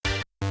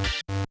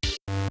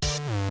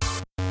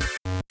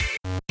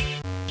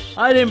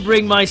I didn't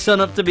bring my son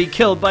up to be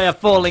killed by a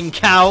falling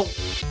cow.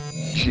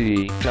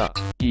 G.E.E.K.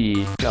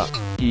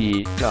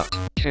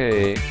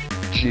 G.E.E.K.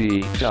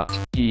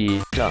 G.E.E.K.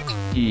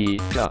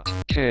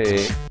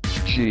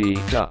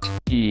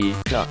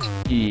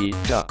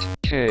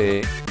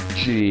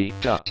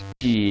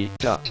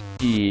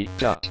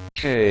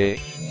 G.E.E.K.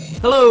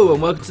 Hello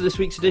and welcome to this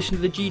week's edition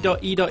of the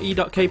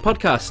G.E.E.K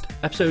podcast,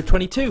 episode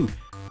 22.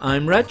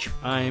 I'm Reg.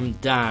 I'm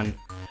Dan.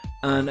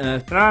 And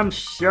I'm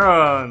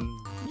Sean.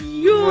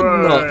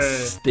 you're not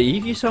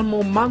Steve. You sound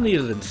more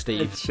manlier than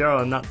Steve. It's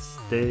Sean, not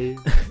Steve.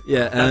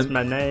 Yeah, That's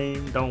my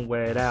name. Don't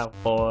wear it out,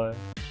 boy.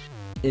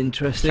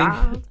 Interesting.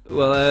 Sean.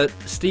 Well,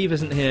 Steve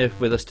isn't here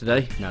with us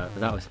today. No,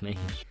 that was me.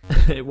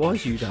 It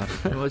was you, Dan.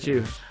 It was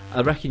you.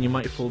 I reckon you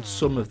might have fooled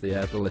some of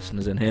the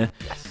listeners in here.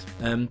 Yes.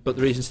 But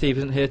the reason Steve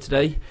isn't here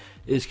today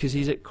is because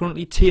he's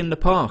currently teeing the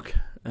park.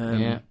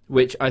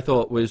 Which I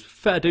thought was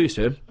fair dues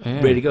to him.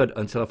 Yeah. Really good,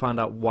 until I found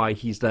out why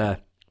he's there.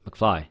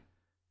 McFly.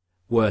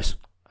 Worse.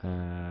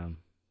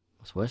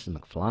 What's worse than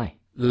McFly?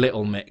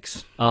 Little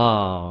Mix.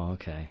 Oh,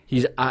 okay.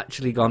 He's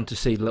actually gone to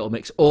see Little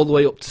Mix all the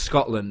way up to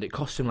Scotland. It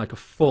cost him like a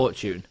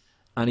fortune.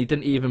 And he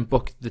didn't even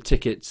book the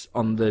tickets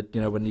on the,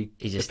 when he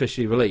just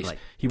officially released. Like,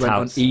 he went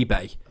on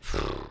eBay.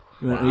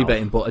 He went on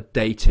eBay and bought a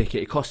day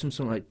ticket. It cost him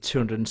something like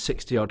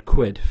 260 odd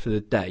quid for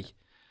the day.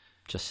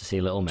 Just to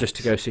see Little Mix. Just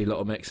to go see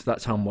Little Mix.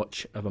 That's how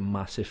much of a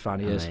massive fan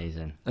he is.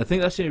 Amazing. I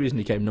think that's the only reason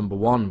he came number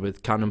one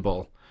with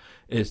Cannonball,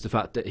 is the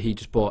fact that he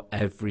just bought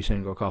every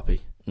single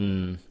copy.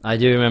 I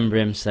do remember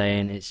him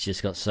saying it's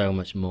just got so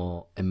much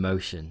more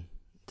emotion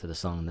to the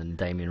song than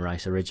Damien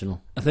Rice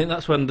original. I think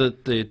that's when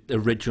the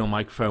original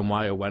microphone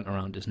wire went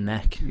around his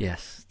neck.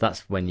 Yes,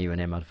 that's when you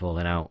and him had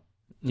fallen out.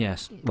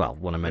 Yes. Well,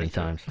 one of many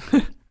times.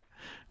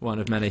 One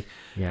of many.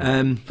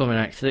 Yeah.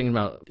 Thinking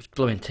about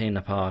Blooming in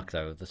the Park,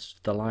 though, the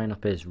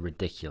lineup is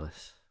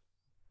ridiculous.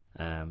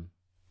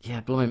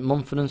 Blooming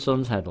Mumford &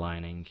 Sons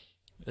headlining.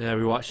 Yeah,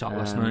 we watched that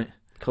last night.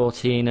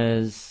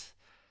 Cortinas.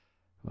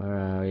 Where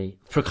are we?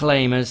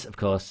 Proclaimers, of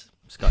course.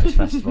 Scottish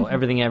Festival.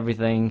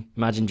 Everything.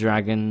 Imagine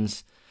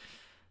Dragons.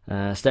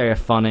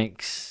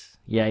 Stereophonics.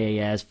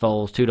 G.E.E.Ks,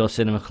 Foals. Two Door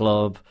Cinema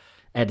Club.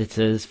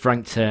 Editors.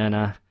 Frank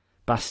Turner.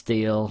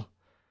 Bastille.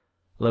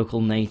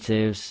 Local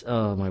Natives.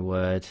 Oh, my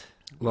word.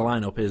 The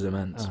lineup is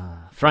immense.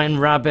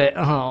 Frightened Rabbit.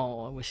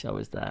 Oh, I wish I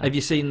was there. Have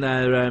you seen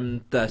their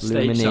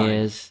stage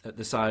sign at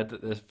the side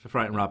for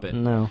Frightened Rabbit?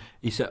 No.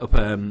 He set up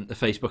a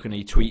Facebook and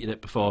he tweeted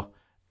it before.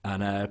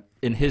 And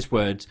in his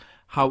words,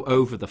 how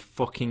over the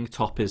fucking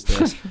top is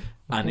this?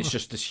 And it's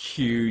just this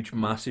huge,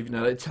 massive,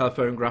 like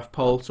telephone graph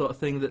pole sort of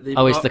thing that they've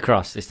got. It's the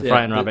cross. It's the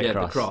Frightened Rabbit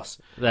cross.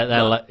 The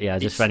cross.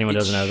 Just for anyone who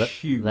doesn't know,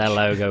 huge. Their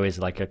logo is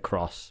like a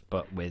cross,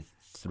 but with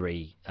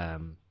three,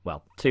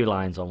 two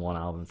lines on one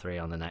album, three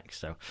on the next.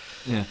 So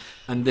yeah,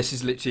 and this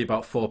is literally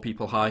about 4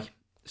 people high.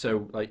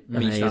 So like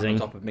me stand on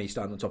top of me,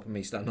 stand on top of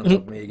me, stand on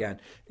top of me again.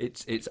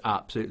 It's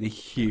absolutely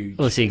huge.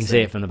 Well, so you can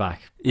see it from the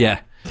back. Yeah,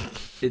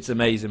 it's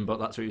amazing. But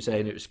that's what you're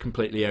saying. It was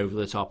completely over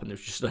the top, and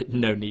there's just like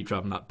no need for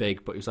having that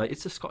big. But he was like,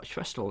 it's a Scottish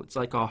festival. It's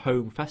like our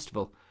home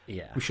festival.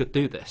 Yeah, we should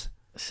do this.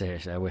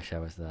 Seriously, I wish I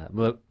was there.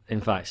 But in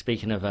fact,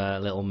 speaking of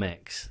Little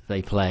Mix,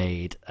 they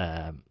played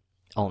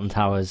Alton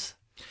Towers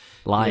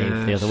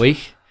live the other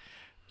week,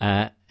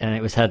 and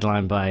it was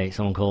headlined by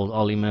someone called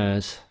Ollie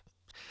Murs.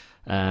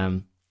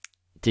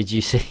 Did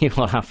you see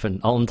what happened?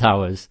 Alton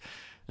Towers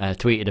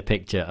tweeted a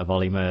picture of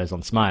Ollie Murs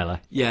on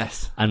Smiler.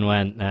 Yes. And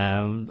went,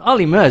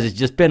 Ollie Murs has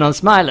just been on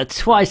Smiler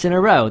twice in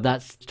a row.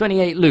 That's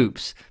 28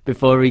 loops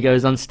before he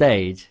goes on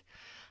stage.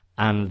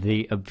 And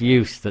the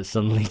abuse that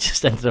suddenly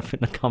just ended up in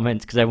the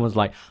comments, because everyone's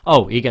like,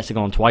 oh, he gets to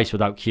go on twice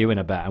without queuing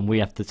a bit, and we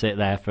have to sit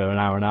there for an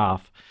hour and a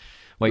half.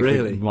 Wait for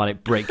it while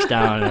it breaks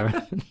down and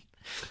everything.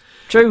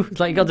 True.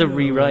 It's like you got to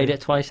rewrite it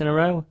twice in a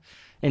row.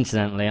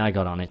 Incidentally, I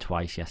got on it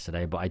twice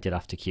yesterday, but I did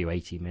have to queue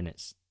 80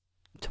 minutes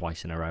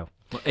twice in a row.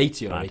 What,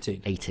 80 or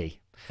 18?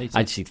 80.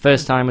 Actually, the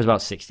first time was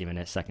about 60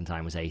 minutes, second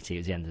time was 80. It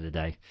was the end of the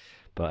day.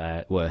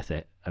 But worth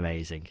it.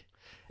 Amazing.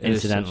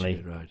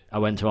 Incidentally, I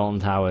went to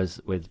Alton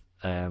Towers with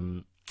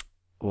the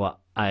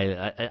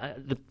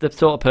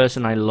sort of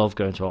person I love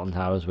going to Alton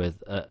Towers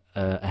with,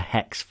 a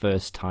Hex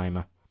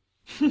first-timer.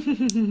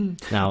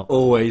 Now,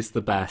 always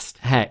the best.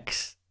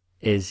 Hex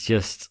is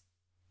just...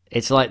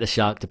 It's like the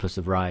Sharknados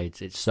of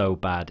rides. It's so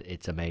bad,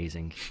 it's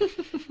amazing.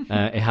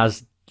 It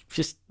has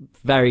just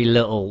very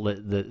little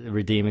the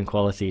redeeming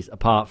qualities,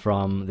 apart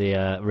from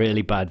the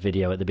really bad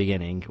video at the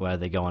beginning where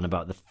they go on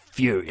about the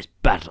furious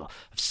battle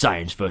of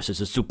science versus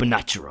the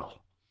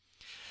supernatural.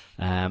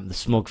 The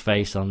smug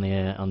face on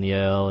the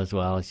Earl as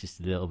well. It's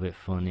just a little bit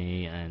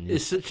funny, and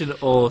it's such an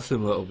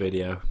awesome little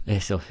video.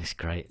 It's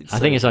great. I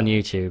think it's on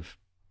YouTube.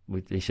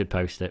 We should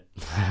post it.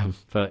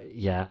 But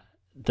yeah.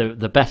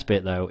 The best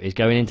bit, though, is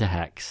going into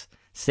Hex,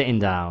 sitting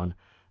down,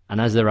 and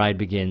as the ride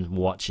begins,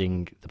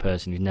 watching the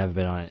person who's never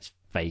been on its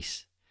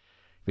face.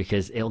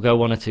 Because it'll go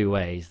one or two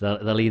ways.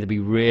 They'll either be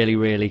really,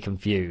 really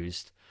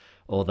confused,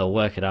 or they'll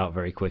work it out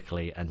very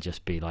quickly and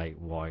just be like,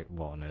 what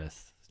on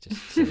earth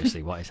just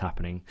seriously, what is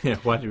happening? Yeah,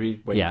 why did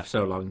we wait Yeah.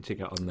 so long to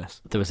get on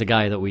this? There was a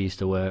guy that we used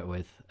to work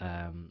with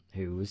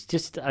who was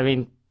just, I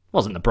mean,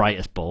 wasn't the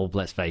brightest bulb,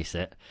 let's face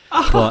it.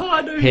 But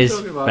I know who his you're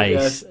talking about,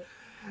 face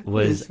yes.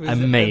 was This was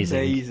amazing.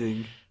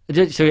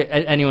 amazing. So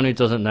anyone who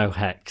doesn't know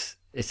Hex,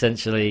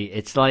 essentially,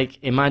 it's like,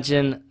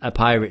 imagine a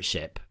pirate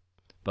ship,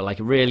 but like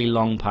a really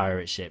long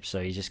pirate ship. So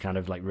you just kind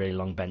of like really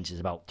long benches,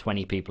 about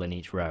 20 people in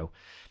each row.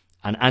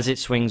 And as it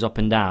swings up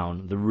and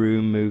down, the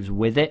room moves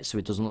with it, so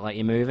it doesn't look like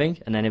you're moving.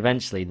 And then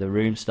eventually the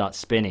room starts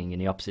spinning in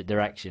the opposite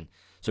direction.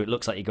 So it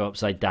looks like you go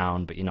upside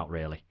down, but you're not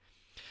really.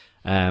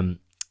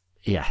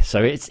 Yeah,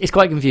 so it's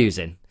quite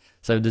confusing.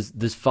 So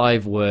there's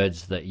 5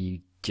 words that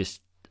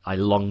I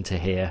long to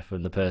hear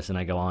from the person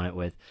I go on it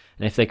with.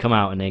 And if they come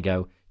out and they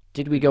go,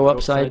 "Did we go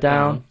upside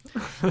down?"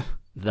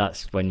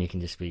 That's when you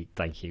can just be,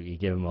 thank you. You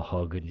give them a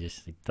hug and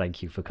just say,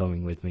 thank you for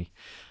coming with me.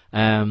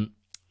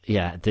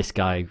 Yeah, this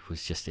guy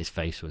was just, his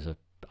face was an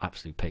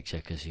absolute picture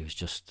because he was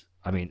just,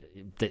 I mean,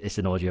 it's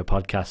an audio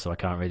podcast, so I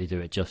can't really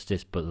do it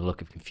justice, but the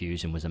look of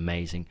confusion was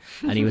amazing.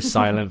 And he was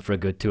silent for a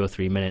good 2 or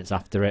 3 minutes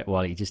after it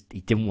while he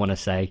didn't want to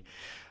say.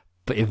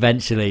 But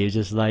eventually he was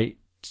just like,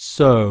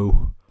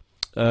 "So,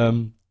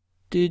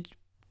 did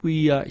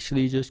we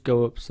actually just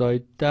go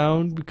upside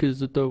down?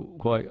 Because I don't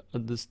quite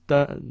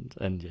understand."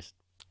 And just,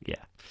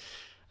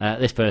 yeah.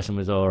 This person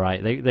was all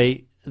right.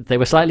 They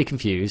were slightly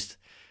confused,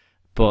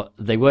 but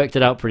they worked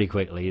it out pretty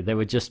quickly. They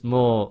were just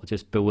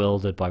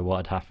bewildered by what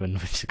had happened,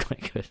 which is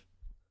quite good.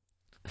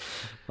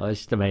 Oh, it's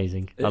just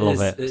amazing. I love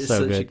it. It's so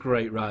such good. a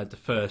great ride the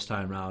first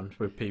time round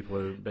with people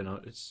who've been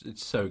on. It's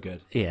so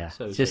good. Yeah,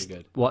 so just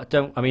good.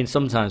 I mean,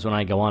 sometimes when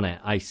I go on it,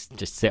 I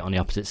just sit on the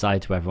opposite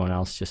side to everyone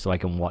else just so I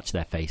can watch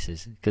their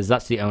faces, because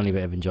that's the only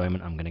bit of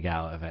enjoyment I'm going to get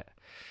out of it.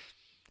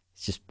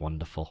 It's just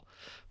wonderful.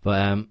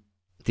 But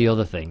the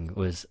other thing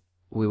was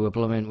we were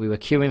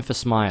queuing for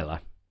Smiler,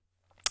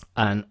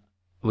 and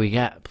we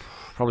get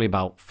probably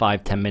about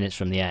 5-10 minutes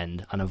from the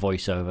end, and a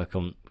voiceover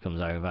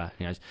comes over.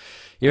 He goes,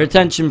 "Your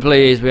attention,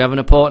 please. We have an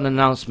important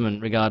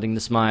announcement regarding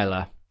the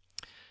Smiler.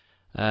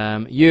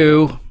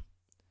 You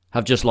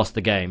have just lost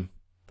the game.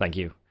 Thank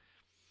you."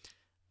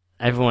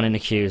 Everyone in the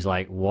queue is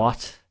like,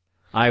 "What?"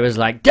 I was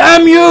like,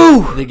 "Damn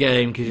you!" The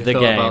game, because you thought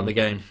about the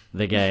game.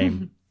 The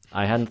game.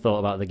 I hadn't thought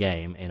about the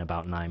game in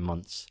about 9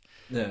 months.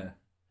 Yeah.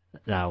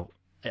 Now,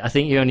 I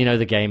think you only know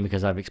the game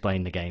because I've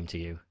explained the game to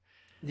you.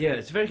 Yeah,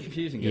 it's very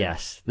confusing.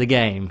 Yes, the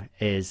game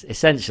is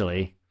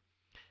essentially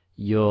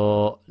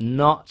you're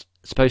not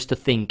supposed to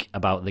think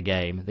about the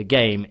game. The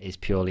game is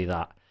purely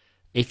that.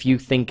 If you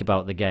think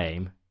about the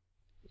game,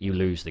 you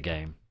lose the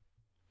game.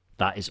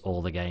 That is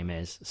all the game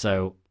is.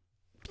 So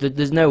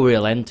there's no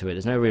real end to it.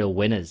 There's no real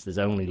winners. There's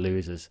only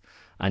losers.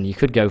 And you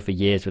could go for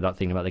years without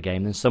thinking about the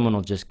game. Then someone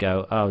will just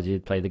go, "Oh, did you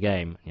play the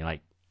game?" And you're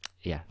like,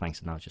 "Yeah,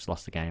 thanks. No, I just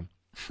lost the game."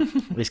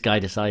 This guy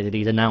decided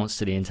he'd announced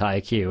to the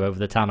entire queue over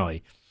the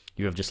tannoy,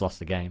 "You have just lost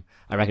the game."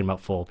 I reckon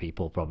about 4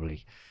 people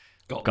probably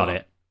got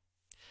it.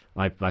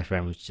 My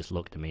friend was just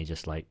looked at me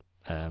just like,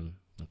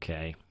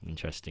 okay,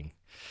 interesting.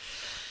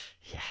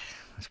 Yeah,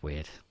 that's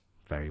weird.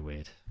 Very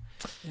weird.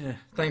 Yeah,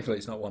 thankfully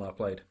it's not one I've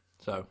played,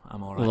 so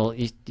I'm alright. Well,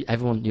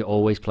 you're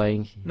always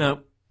playing. No,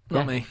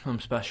 not Yeah. me.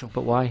 I'm special.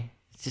 But why?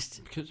 It's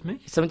just Because it's me.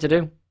 it's something to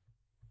do.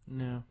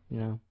 No. You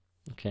know.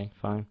 Okay,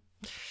 fine.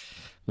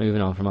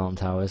 Moving on from Alton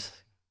Towers.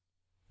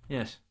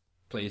 Yes,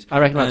 please. I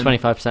reckon about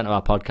 25% of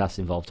our podcasts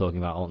involve talking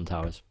about Alton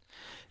Towers.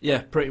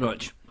 Yeah, pretty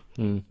much.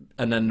 And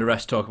then the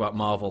rest talk about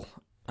Marvel.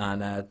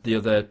 And the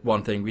other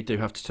one thing we do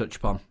have to touch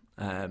upon,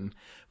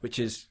 which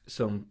is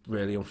some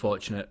really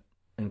unfortunate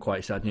and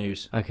quite sad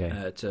news.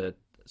 Okay. To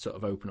sort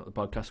of open up the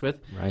podcast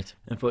with. Right.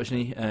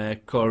 Unfortunately,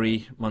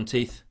 Corey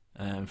Monteith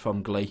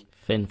from Glee.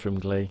 Finn from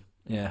Glee.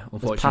 Yeah,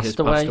 unfortunately, he's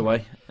passed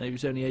away. He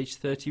was only aged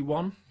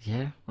 31,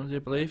 Yeah. I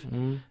believe.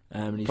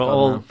 And he's For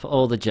gone now.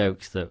 all the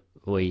jokes that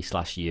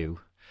we/you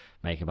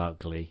make about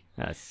Glee,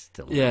 that's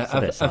still Yeah, it's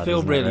a bit I sad, feel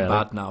isn't it, really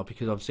bad now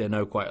because obviously I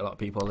know quite a lot of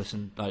people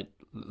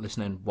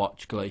listening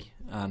watch Glee,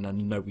 and I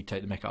know we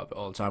take the mick out of it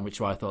all the time, which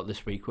is why I thought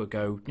this week we'd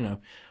go,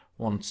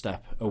 one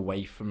step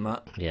away from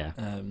that. Yeah.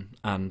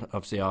 And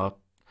obviously our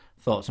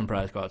thoughts and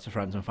prayers go out to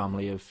friends and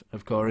family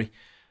of Corey,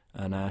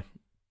 and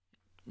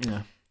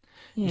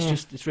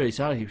it's really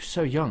sad. He was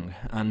so young,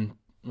 and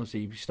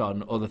obviously he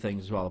started other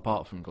things as well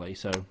apart from Glee.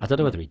 So I don't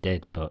know whether he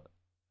did, but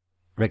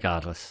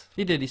regardless,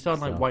 he did. He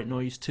started like So- White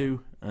Noise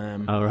too.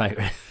 oh right,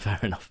 fair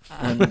enough.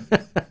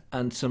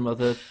 and some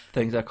other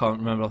things I can't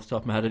remember off the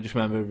top of my head. I just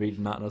remember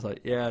reading that and I was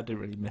like, yeah, I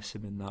didn't really miss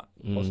him in that.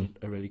 It wasn't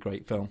a really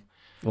great film.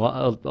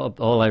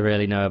 All I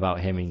really know about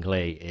him in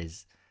Glee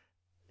is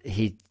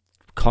he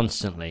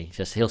constantly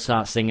he'll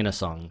start singing a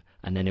song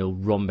and then he'll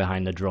run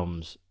behind the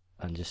drums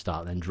and just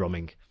start then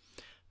drumming,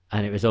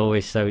 and it was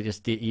always so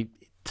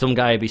some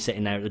guy would be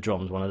sitting there at the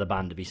drums, one of the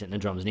band would be sitting at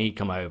the drums, and he'd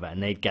come over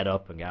and they'd get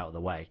up and get out of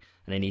the way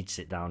and then he'd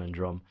sit down and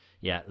drum.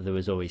 Yeah, there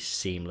was always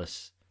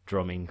seamless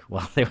drumming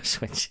while they were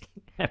switching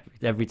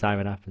every time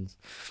it happens.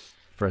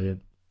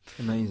 Brilliant.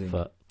 Amazing.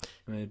 But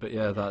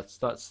yeah, that's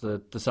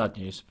the sad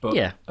news. But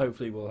yeah,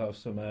 hopefully we'll have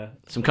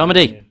some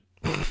comedy.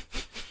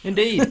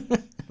 Indeed.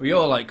 We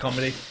all like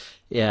comedy.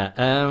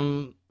 Yeah.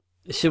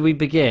 Should we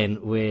begin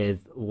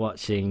with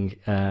watching?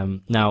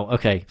 Now,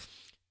 okay.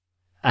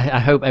 I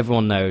hope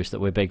everyone knows that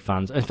we're big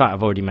fans. In fact,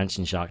 I've already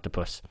mentioned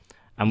Sharktopus,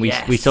 and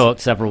we talked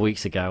several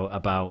weeks ago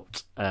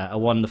about a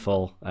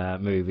wonderful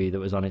movie that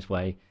was on its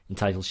way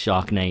entitled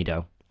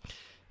Sharknado.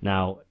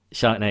 Now,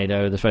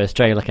 Sharknado, the first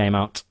trailer came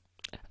out,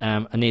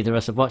 and neither of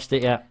us have watched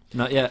it yet.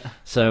 Not yet.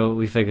 So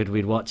we figured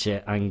we'd watch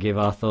it and give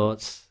our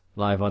thoughts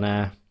live on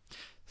air.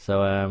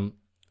 So,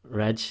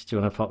 Reg, do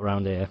you want to pop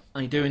round here?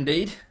 I do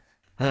indeed.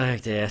 Oh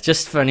dear.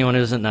 Just for anyone who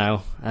doesn't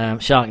know,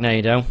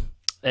 Sharknado,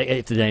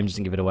 if the name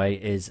doesn't give it away,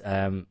 is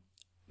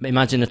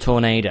imagine a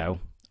tornado.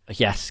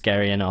 Yes,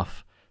 scary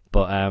enough,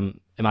 but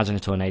imagine a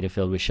tornado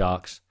filled with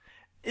sharks.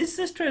 Is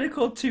this trailer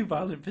called Too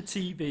Violent for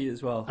TV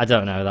as well? I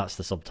don't know, that's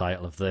the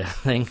subtitle of the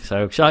thing.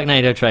 So,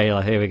 Sharknado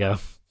trailer, here we go.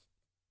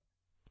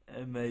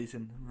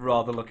 Amazing.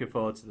 Rather looking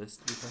forward to this,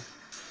 to be fair.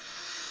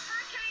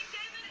 Hurricane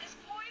David is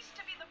poised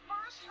to be the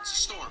first It's a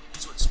storm.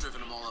 That's what's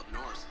driven them all up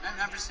north. I've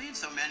never seen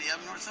so many of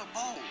them nor so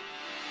bold.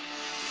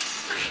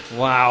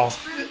 Wow.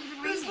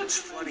 It's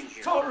flooding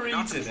here. Tara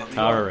Not Reid's the in it. flooding,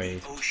 Tara the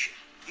Reid. Ocean.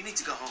 You need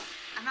to go home.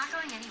 I'm not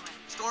going anywhere.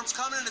 Storm's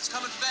coming and it's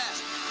coming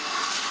fast.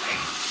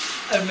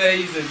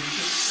 Amazing. You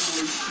just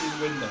look through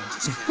the window.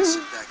 Just can't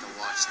sit back and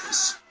watch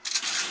this.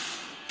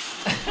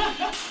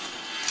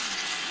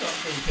 Got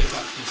to pick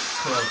up this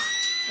club.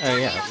 Oh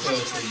yeah.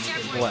 First thing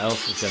you think. What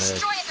else is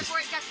Destroy gonna it before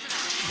it gets to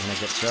them.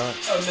 get shot?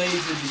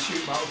 Amazing. You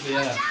shoot them out of the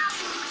air.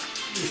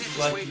 This is Just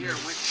like wait here and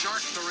wait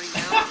sharks to rain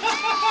down.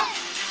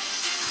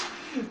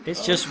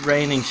 It's just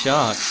raining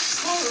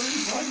sharks. Tara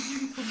Reid, why did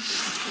you come to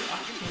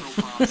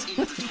Throw bombs into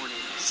the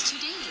tornadoes. It's too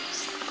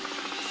dangerous.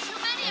 Too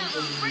many of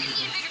them.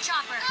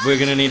 We're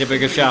gonna need a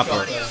bigger chopper.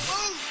 We're gonna need a bigger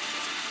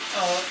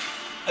chopper.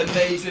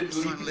 Amazing.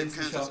 Leaping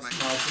into the shots.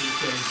 Nice with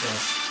the chainsaw.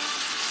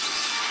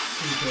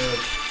 Superb.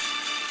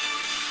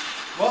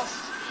 What?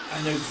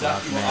 I know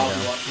exactly what I'll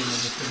be watching when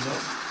this comes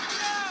up.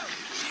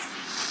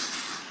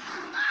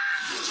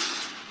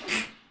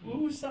 What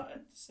was that? A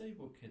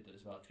disabled kid that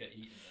was about to get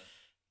eaten there?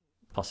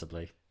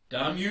 Possibly.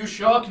 Damn you,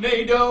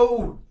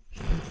 Sharknado!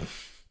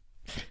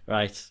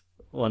 Right.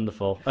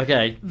 Wonderful.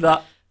 Okay.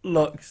 That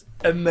looks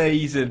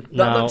amazing. That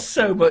Now, looks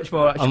so much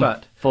more action.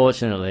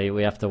 Unfortunately,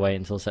 we have to wait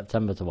until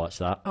September to watch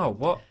that. Oh,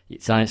 what?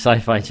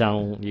 Sci-Fi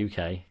Channel UK,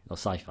 or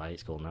Sci-Fi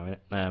it's called now, isn't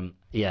it?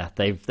 Yeah,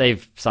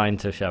 they've signed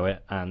to show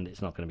it, and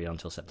it's not going to be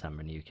until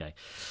September in the UK.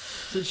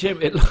 It's a shame.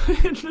 It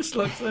just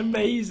looks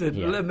amazing.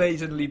 Yeah.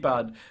 Amazingly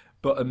bad,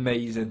 but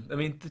amazing. I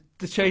mean,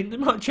 the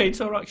amount of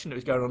chainsaw action that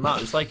was going on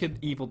that, it's like an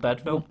Evil Dead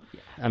film.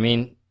 I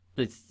mean,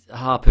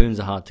 harpoons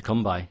are hard to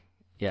come by.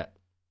 Yeah.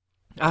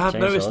 I have Chainsaw.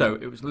 noticed, though,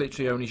 it was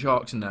literally only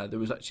sharks in there. There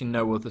was actually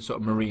no other sort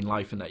of marine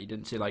life in there. You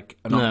didn't see, like,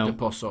 an No.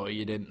 octopus, or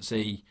you didn't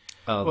see...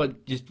 Oh, Well,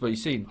 you've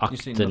seen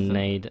nothing.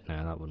 Octonade.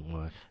 No, that wouldn't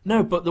work.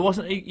 No, but there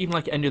wasn't even,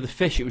 like, any of the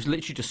fish. It was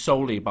literally just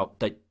solely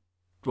about,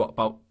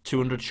 about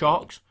 200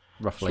 sharks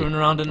Roughly. swimming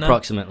around in there.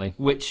 Approximately.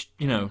 Which,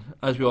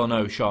 as we all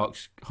know,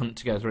 sharks hunt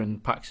together in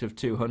packs of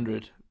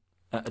 200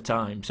 at a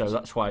time, so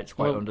that's why it's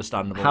quite Well,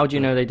 understandable. How do you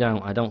know they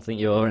don't? I don't think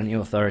you're any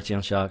authority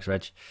on sharks,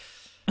 Reg.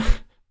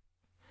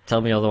 Tell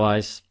me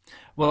otherwise.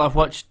 Well, I've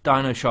watched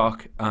Dino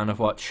Shark, and I've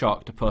watched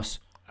Sharktopus,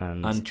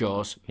 And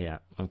Jaws, yeah,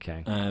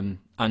 okay. and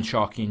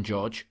Sharky and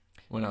George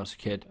when I was a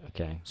kid.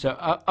 Okay. So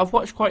I've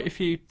watched quite a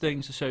few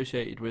things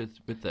associated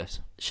with this.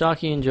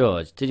 Sharky and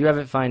George, did you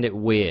ever find it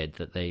weird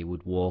that they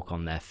would walk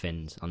on their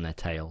fins, on their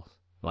tails,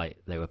 like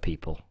they were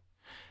people?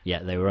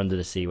 Yeah, they were under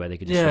the sea where they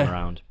could just swim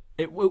around.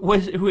 It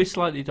was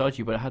slightly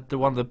dodgy, but it had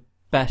one of the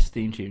best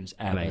theme tunes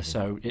ever. Amazing.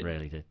 So It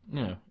really did.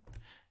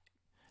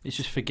 It's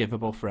just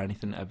forgivable for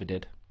anything it ever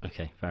did.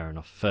 Okay, fair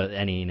enough. For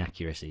any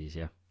inaccuracies,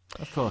 yeah.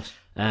 Of course.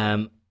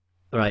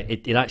 Right,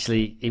 it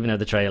actually, even though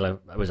the trailer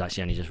was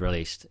actually only just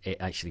released, it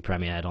actually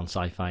premiered on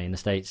Sci-Fi in the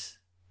States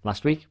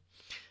last week.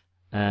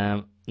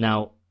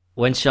 Now,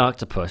 when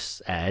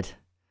Sharktopus aired,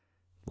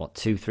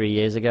 2-3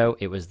 years ago,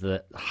 it was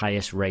the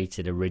highest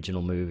rated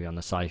original movie on the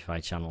Sci-Fi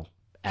Channel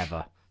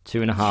ever.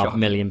 2.5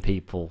 million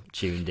people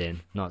tuned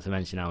in, not to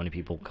mention how many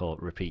people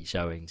caught repeat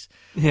showings.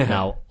 Yeah.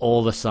 Now,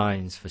 all the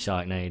signs for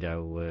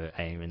Sharknado were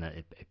aiming at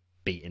it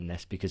beating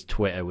this because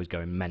Twitter was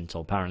going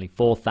mental. Apparently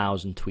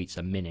 4,000 tweets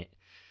a minute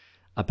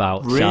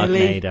about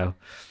Sharknado.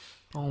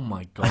 Oh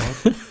my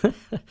god.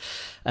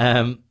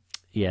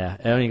 Yeah,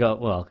 it only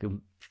got, a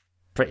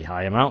pretty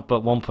high amount,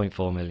 but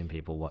 1.4 million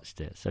people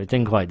watched it. So it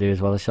didn't quite do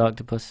as well as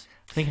Sharktopus.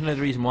 I think I know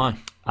the reason why.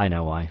 I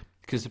know why.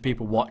 Because the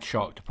people watch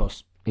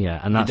Sharktopus.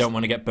 Yeah, and They that's... don't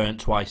want to get burnt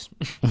twice.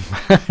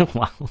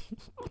 Well,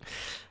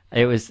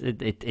 if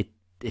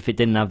it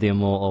didn't have the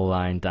immortal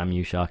line, "Damn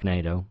you,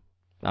 Sharknado,"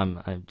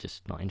 I'm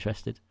just not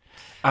interested.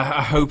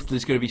 I hope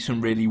there's going to be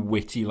some really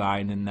witty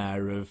line in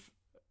there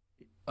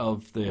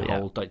of the Yeah.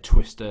 whole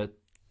twister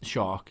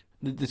shark.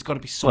 There's got to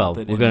be Well,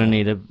 something. we're going to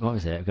need a... What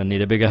was it? We're going to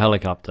need a bigger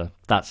helicopter.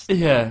 That's That's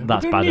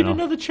bad we're gonna need enough.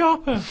 another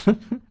chopper.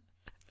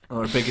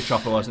 Or a bigger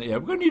chopper, wasn't it? Yeah,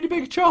 we're going to need a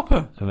bigger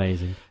chopper.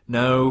 amazing.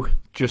 No,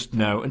 just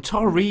no. And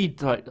Tara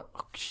Reid,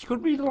 she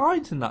couldn't read the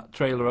lines in that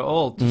trailer at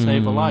all to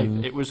save her life.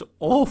 It was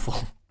awful.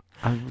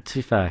 To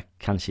be fair,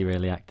 can she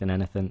really act in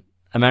anything?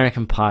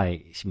 American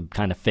Pie, she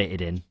kind of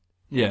fitted in.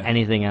 Yeah.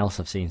 Anything else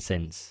I've seen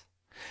since?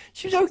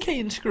 She was okay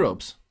in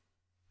Scrubs.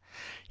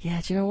 Yeah,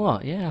 do you know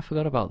what? Yeah, I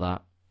forgot about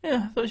that.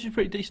 Yeah, I thought she was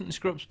pretty decent in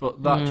Scrubs,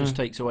 but that just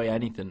takes away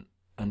anything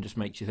and just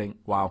makes you think,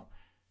 wow,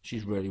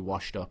 she's really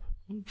washed up.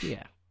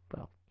 Yeah,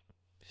 well,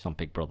 she's on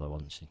Big Brother,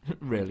 wasn't she?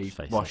 Really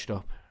Face it. washed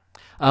up.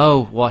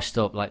 Oh, washed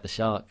up like the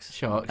sharks.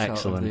 Sharks out of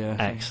Excellent, the earth.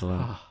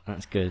 excellent. Ah.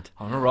 That's good.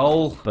 On a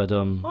roll. But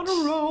On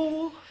a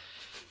roll.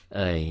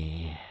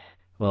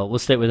 well, we'll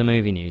stick with the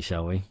movie news,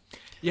 shall we?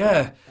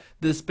 Yeah,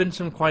 there's been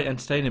some quite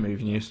entertaining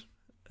movie news.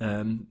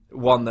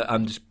 One that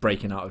I'm just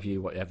breaking out of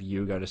you, whatever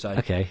you were going to say.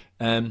 Okay.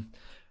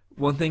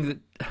 One thing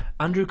that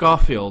Andrew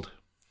Garfield,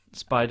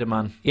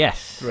 Spider-Man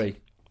Yes. 3,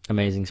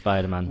 Amazing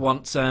Spider-Man.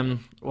 wants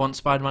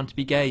Spider-Man to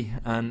be gay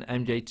and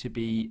MJ to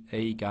be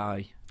a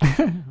guy.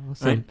 Awesome.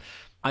 Right?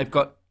 I've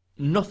got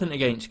nothing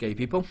against gay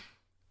people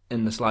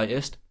in the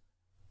slightest,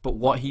 but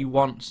what he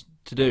wants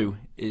to do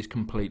is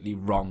completely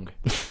wrong.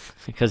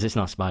 Because it's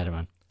not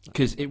Spider-Man.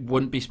 Because it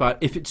wouldn't be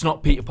if it's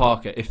not Peter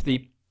Parker. If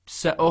they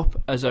set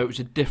up as though it was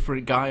a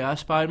different guy as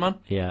Spider-Man,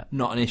 Yeah.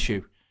 not an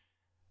issue.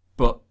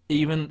 But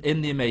even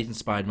in The Amazing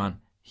Spider-Man,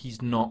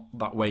 he's not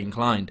that way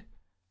inclined.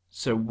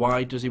 So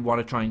why does he want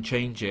to try and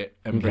change it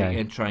and bring Okay. it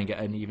in, try and get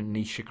an even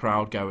niche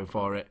crowd going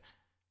for it?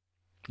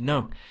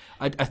 No.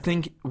 I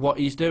think what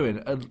he's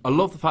doing, I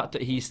love the fact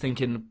that he's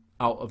thinking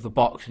out of the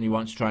box and he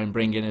wants to try and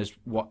bring in as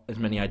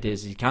many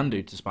ideas as he can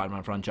do to the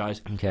Spider-Man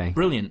franchise. Okay.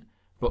 Brilliant.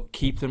 But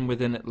keep them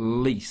within at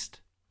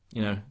least,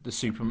 the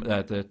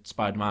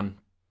Spider-Man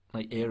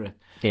era.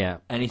 Yeah.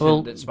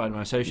 Anything that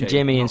Spider-Man associates.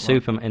 Jimmy in not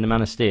Superman in the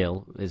Man of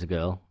Steel is a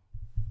girl.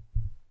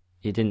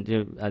 You didn't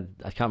do. I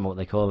can't remember what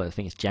they call it. I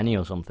think it's Jenny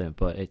or something.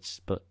 But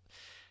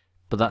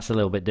that's a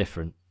little bit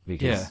different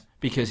because Yeah,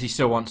 because he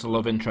still wants a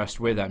love interest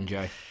with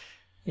MJ.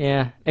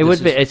 yeah, it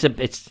would be. It's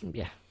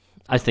yeah.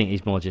 I think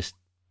he's more just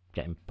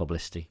getting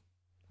publicity.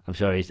 I'm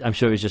sure it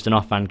was just an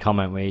offhand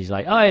comment where he's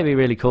like, "Oh, it'd be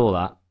really cool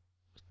that."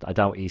 I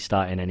doubt he's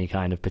starting any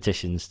kind of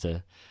petitions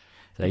to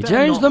say better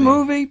change not the be.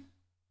 movie.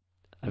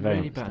 I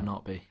really better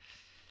not be,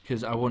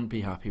 because I wouldn't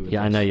be happy with.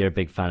 Yeah, I this. know you're a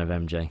big fan of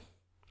MJ.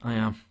 I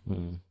am.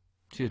 Hmm.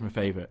 She's my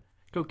favourite.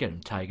 Go get him,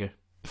 Tiger.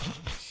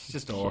 She's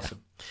just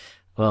awesome.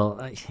 Well,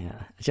 yeah.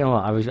 Do you know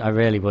what? I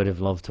really would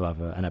have loved to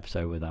have an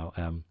episode without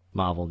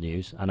Marvel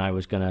news, and I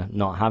was gonna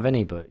not have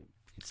any, but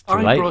it's too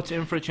I late. brought it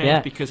in for a change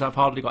Yeah. because I've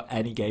hardly got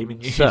any gaming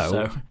news.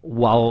 So,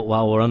 while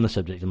we're on the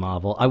subject of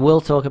Marvel, I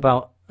will talk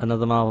about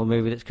another Marvel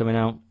movie that's coming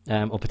out,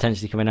 or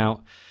potentially coming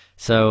out.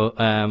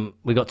 So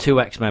we got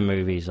 2 X-Men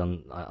movies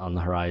on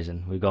the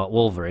horizon. We've got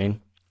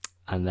Wolverine,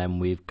 and then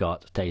we've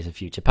got Days of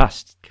Future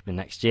Past coming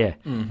next year.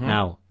 Mm-hmm.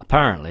 Now,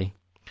 apparently,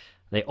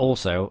 they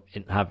also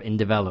have in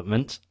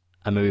development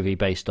a movie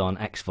based on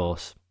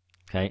X-Force.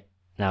 Okay.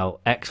 Now,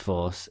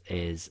 X-Force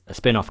is a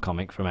spin-off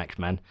comic from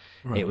X-Men.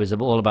 Right. It was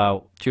all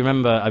about. Do you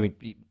remember? I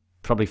mean,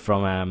 probably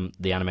from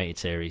the animated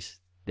series,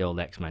 the old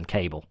X-Men,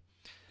 Cable.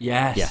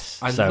 Yes.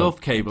 I So,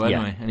 love Cable yeah.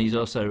 anyway, and he's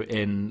also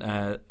in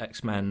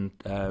X-Men,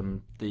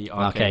 the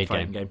arcade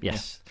fighting game.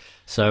 Yes.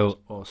 So,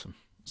 Yeah. Awesome.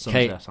 Sun's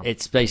K- there, Sam.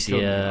 it's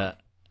basically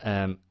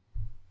Children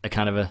a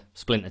kind of a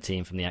splinter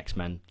team from the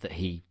X-Men that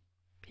he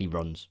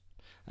runs.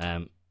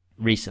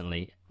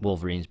 Recently,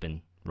 Wolverine's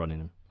been running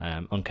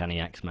them. Uncanny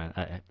X-Men,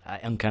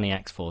 Uncanny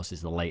X-Force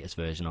is the latest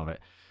version of it,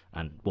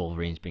 and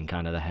Wolverine's been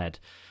kind of the head.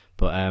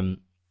 But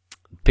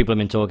people have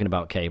been talking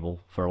about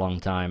Cable for a long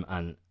time,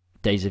 and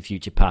Days of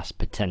Future Past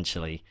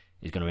potentially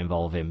is going to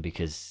involve him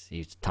because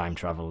he's time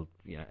travel.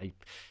 You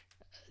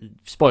know,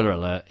 spoiler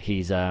alert: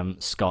 he's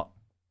Scott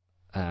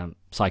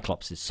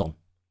Cyclops' son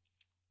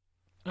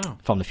Oh,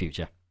 from the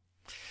future.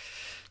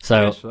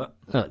 So cheers for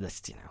that.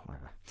 that's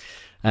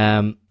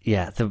whatever.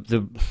 Yeah,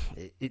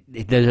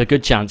 there's a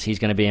good chance he's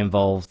going to be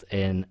involved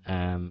in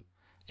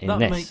That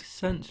this. makes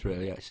sense,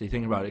 really, actually,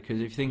 thinking about it,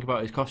 because if you think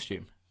about his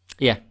costume,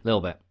 Yeah, a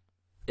little bit.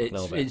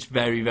 it's bit. it's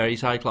very, very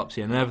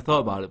Cyclopsy. I never thought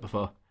about it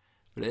before,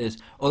 but it is.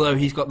 Although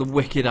he's got the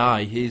wicked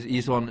eye.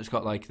 He's the one that's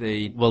got, like,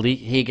 the... Well,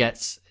 he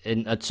gets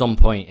at some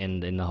point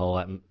in the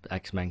whole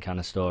X-Men kind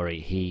of story,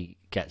 he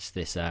gets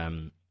this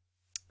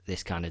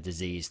this kind of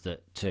disease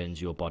that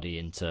turns your body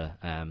into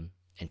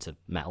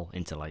metal,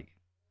 into like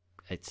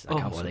I can't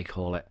remember what they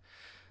call it.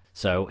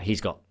 So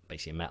he's got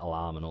basically a metal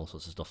arm and all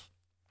sorts of stuff.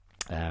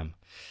 Yeah,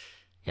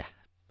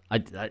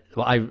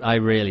 I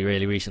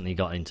really recently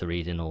got into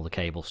reading all the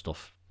Cable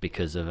stuff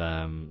because of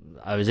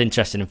I was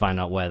interested in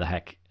finding out where the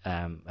heck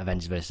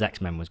Avengers vs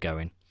X-Men was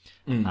going,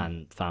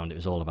 and found it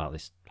was all about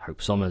this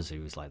Hope Summers,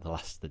 who was like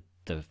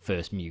the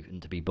first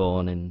mutant to be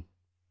born in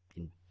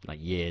like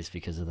years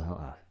because of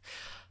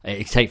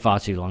it take far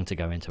too long to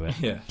go into it.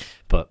 Yeah.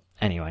 But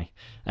anyway,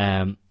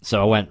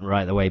 so I went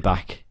right the way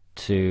back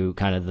to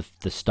kind of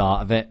the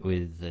start of it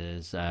with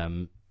there's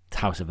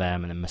House of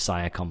M and then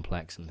Messiah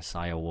Complex and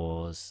Messiah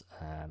Wars,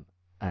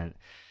 and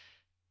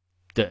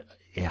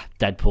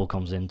Deadpool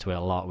comes into it a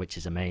lot, which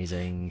is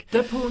amazing.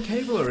 Deadpool and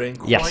Cable are in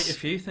quite Yes. a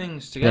few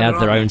things They together.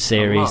 had their aren't own A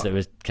series lot. that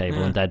was Cable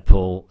Yeah. and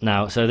Deadpool.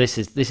 Now, so this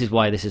is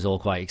why this is all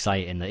quite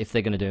exciting. That if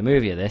they're going to do a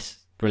movie of this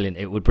brilliant.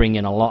 It would bring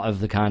in a lot of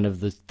the kind of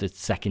the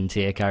second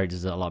tier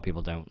characters that a lot of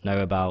people don't know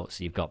about.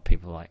 So you've got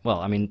people like, well,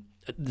 I mean,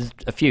 there's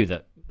a few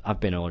that I've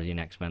been already in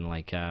X-Men,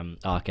 like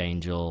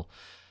Archangel,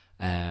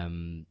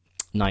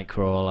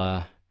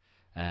 Nightcrawler,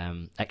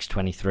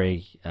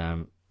 X-23,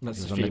 That's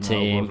was the on the female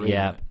team, Wolverine,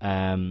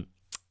 yeah. isn't it?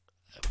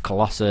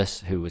 Colossus,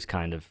 who was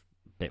kind of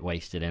a bit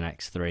wasted in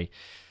X3.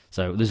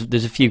 So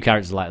there's a few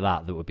characters like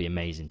that would be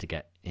amazing to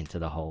get into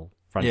the whole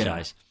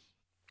franchise.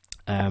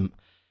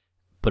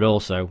 But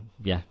also,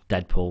 yeah,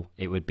 Deadpool.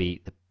 It would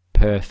be the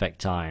perfect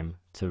time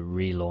to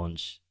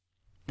relaunch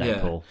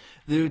Deadpool.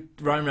 Yeah.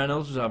 Ryan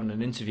Reynolds was having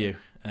an interview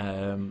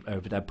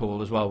over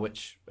Deadpool as well,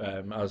 which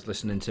I was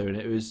listening to, and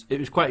it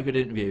was quite a good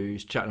interview. He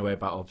was chatting away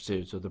about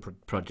obviously his other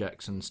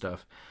projects and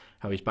stuff,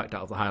 how he's backed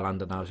out of the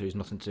Highlander now, so he's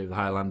nothing to do with the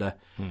Highlander.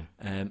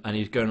 And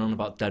he was going on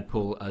about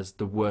Deadpool as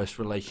the worst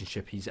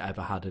relationship he's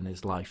ever had in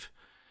his life.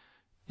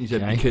 He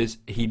said because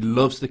he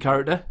loves the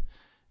character,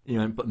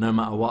 but no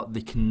matter what,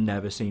 they can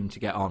never seem to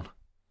get on.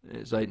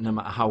 It's like no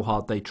matter how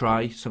hard they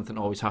try, something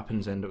always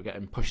happens. They end up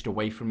getting pushed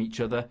away from each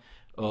other,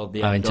 or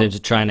they in terms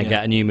of trying to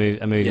get a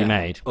movie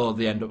made, or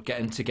they end up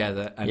getting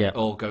together and it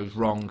all goes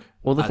wrong.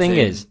 Well, the thing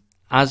is,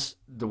 as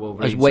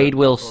Wade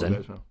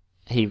Wilson,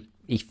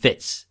 he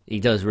fits. He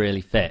does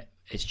really fit.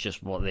 It's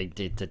just what they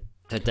did to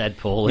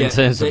Deadpool in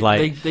terms of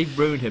like they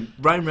ruined him.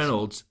 Ryan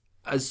Reynolds,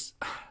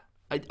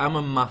 I'm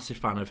a massive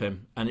fan of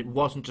him, and it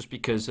wasn't just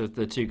because of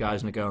the two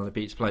guys and a girl in the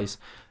Beats Place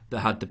that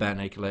had the bare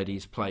naked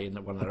ladies play in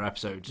one of their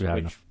episodes,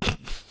 which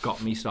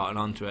got me started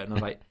onto it, and I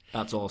was like,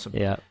 that's awesome.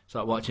 Yeah.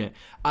 Start watching it.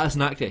 As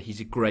an actor, he's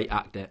a great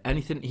actor.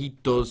 Anything he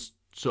does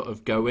sort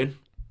of go in,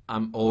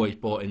 I'm always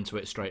bought into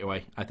it straight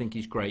away. I think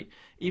he's great.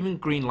 Even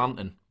Green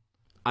Lantern.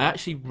 I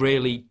actually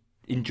really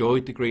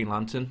enjoyed the Green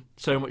Lantern,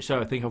 so much so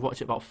I think I've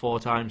watched it about 4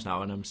 times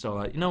now, and I'm still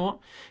like, you know what?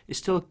 It's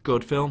still a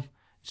good film.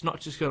 It's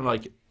not just going to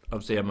like,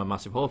 obviously I'm a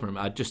massive whore for him.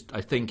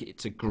 I think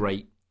it's a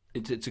great,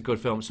 it's a good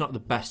film. It's not the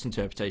best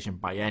interpretation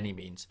by any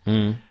means,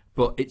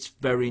 but it's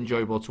very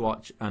enjoyable to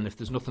watch. And if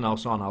there's nothing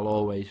else on, I'll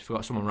always, if I've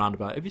got someone around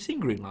about, have you seen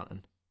Green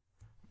Lantern?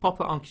 Pop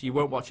that on because you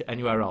won't watch it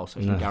anywhere else.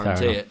 I can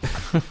guarantee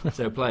it.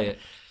 So play it.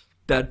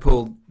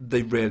 Deadpool,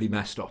 they really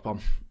messed up on.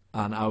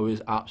 And I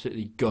was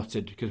absolutely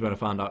gutted because when I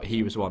found out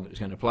he was the one that was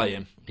going to play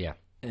him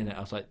in it, I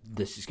was like,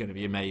 this is going to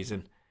be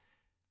amazing.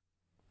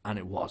 And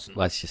it wasn't.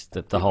 Well, it's just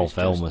the whole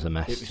film was a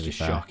mess. It was just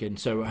shocking.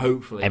 So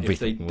hopefully,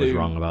 everything was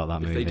wrong about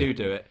that movie. If they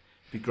do it,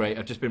 it'd be great.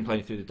 I've just been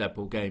playing through the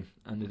Deadpool game,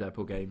 and the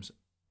Deadpool game's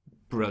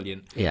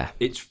brilliant. Yeah,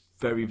 it's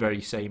very,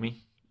 very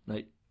samey,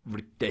 like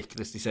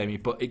ridiculously samey.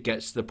 But it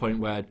gets to the point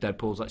where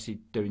Deadpool's actually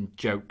doing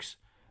jokes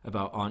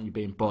about, aren't you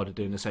being bored of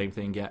doing the same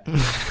thing yet?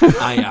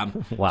 I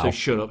am. Wow. So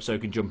shut up, so I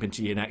can jump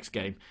into your next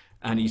game.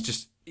 And he's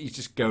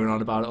just going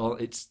on about it all.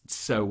 It's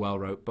so well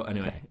wrote. But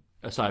anyway,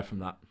 aside from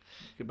that,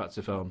 get back to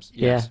the films.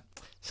 Yes.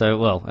 Yeah. So,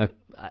 well,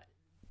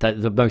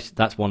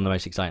 that's one of the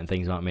most exciting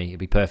things about me. It'd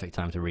be perfect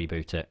time to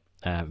reboot it.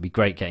 It'd be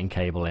great getting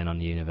Cable in on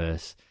the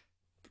universe.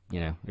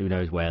 Who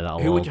knows where that'll all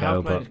go. Who would you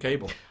have playing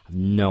Cable? I have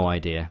no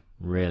idea.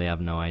 Really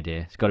have no idea.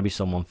 It's got to be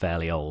someone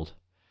fairly old.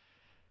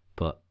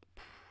 But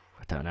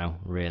I don't know.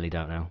 Really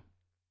don't know.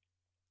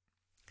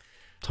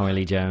 Tommy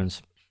Lee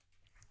Jones.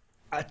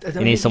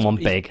 You need someone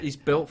big. He's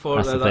built for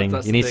it. That's the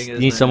thing. You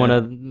need someone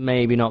of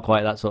maybe not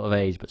quite that sort of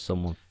age, but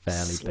someone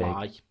fairly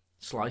big.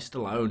 Sly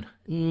Stallone.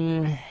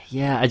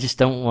 Yeah, I just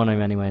don't want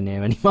him anywhere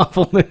near any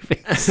Marvel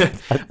movies.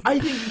 I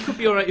think he could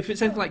be alright. If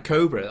it's anything like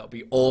Cobra, that would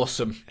be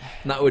awesome.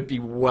 That would be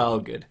well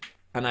good.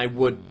 And I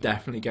would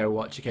definitely go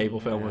watch a Cable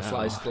film with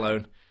Sly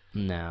Stallone.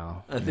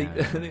 No. I think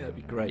that'd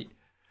be great.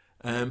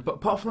 But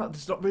apart from that,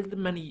 there's not really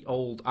many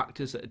old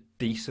actors that are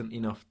decent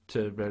enough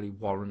to really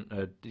warrant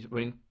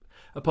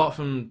apart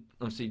from,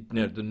 obviously,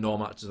 the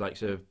norm actors like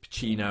sort of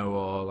Pacino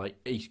or like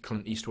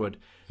Clint Eastwood,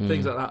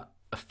 things like that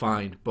are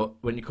fine.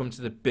 But when you come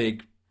to the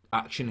big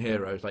action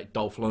heroes like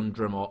Dolph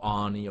Lundgren or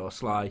Arnie or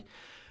Sly,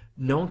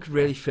 no one could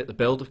really fit the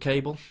build of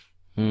Cable.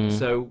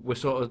 So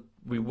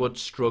we would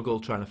struggle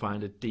trying to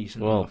find a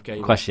decent enough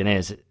Cable. The question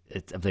is,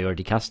 have they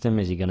already cast him?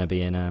 Is he going to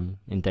be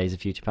in Days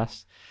of Future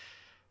Past?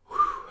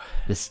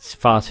 There's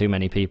far too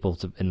many people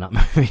in that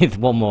movie.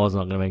 One more is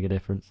not going to make a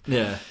difference.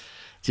 Yeah.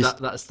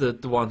 That's the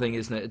one thing,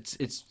 isn't it?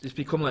 It's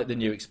become like the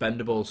new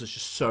Expendables. There's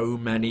just so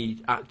many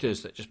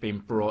actors that just being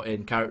brought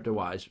in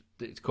character-wise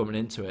that's coming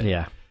into it.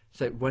 Yeah.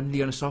 It's like, when are they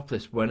going to stop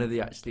this? When are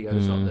they actually going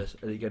to stop this?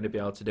 Are they going to be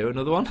able to do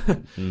another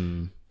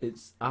one?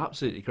 It's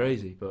absolutely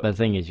crazy. But the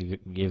thing is,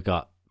 you've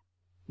got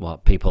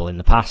people in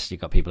the past,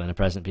 you've got people in the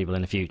present, people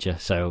in the future.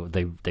 So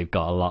they've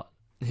got a lot.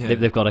 Yeah.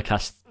 They've got to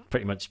cast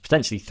pretty much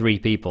potentially 3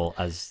 people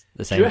as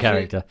the same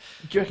character.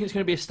 Do you reckon it's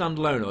going to be a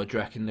standalone, or do you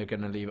reckon they're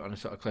going to leave it on a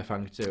sort of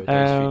cliffhanger too?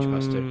 Days of Future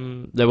Past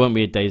 2? There won't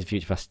be a Days of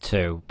Future Past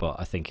 2, but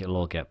I think it'll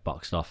all get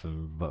boxed off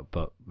and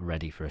but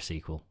ready for a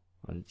sequel.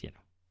 And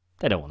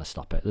they don't want to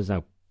stop it. There's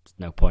no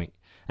point.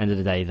 End of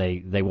the day,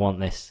 they want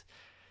this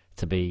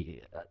to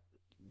be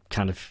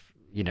kind of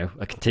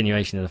a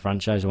continuation of the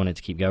franchise. I want it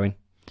to keep going.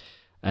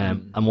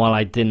 And while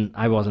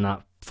I wasn't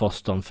that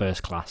fussed on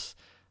First Class,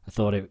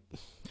 thought it.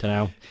 Don't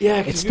know. Yeah,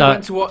 It because we start-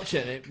 went to watch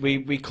it.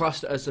 We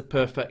classed it as a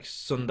perfect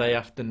Sunday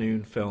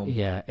afternoon film.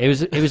 Yeah, it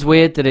was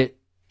weird that it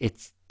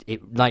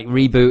like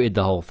rebooted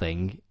the whole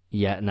thing.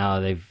 Yet now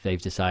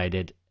they've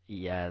decided,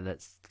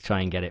 let's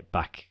try and get it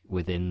back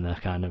within the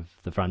kind of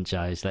the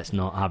franchise. Let's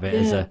not have it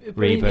as a but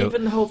reboot.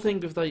 even the whole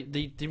thing of they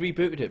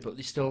rebooted it, but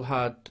they still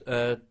had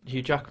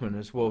Hugh Jackman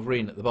as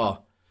Wolverine at the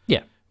bar.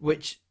 Yeah.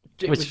 Which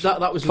Which that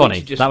was funny.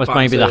 literally just That was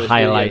maybe the fan service,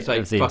 highlight it's like,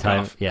 of the fuck entire-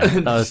 off. yeah,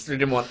 that was- Just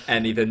didn't want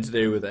anything to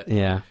do with it.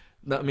 Yeah,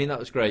 I mean, that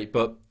was great.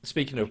 But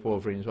speaking of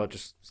Wolverine as well,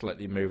 just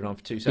slightly moving on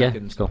for 2 yeah.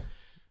 seconds. Cool.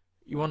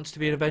 You want us to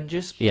be in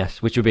Avengers?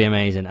 Yes, which would be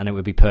amazing, and it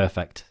would be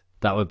perfect.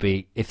 That would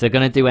be, if they're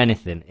going to do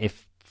anything,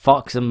 if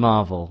Fox and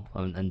Marvel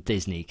and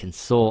Disney can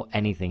sort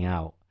anything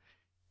out,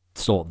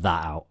 sort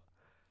that out.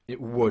 It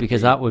would,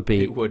 Because that would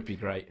be it would be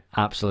great.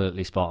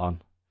 absolutely spot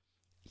on.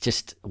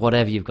 Just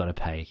whatever you've got to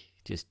pay,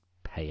 just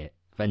pay it.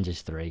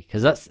 Avengers 3,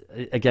 because that's,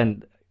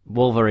 again,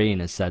 Wolverine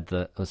has said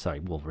that. Oh, sorry,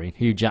 Wolverine.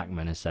 Hugh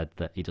Jackman has said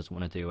that he doesn't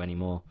want to do any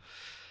more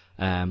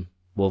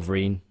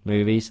Wolverine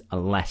movies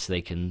unless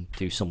they can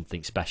do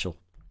something special.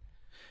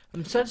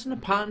 I'm sensing a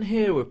pattern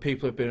here where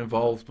people have been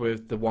involved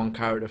with the one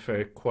character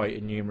for quite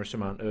a numerous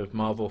amount of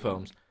Marvel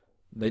films.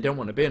 They don't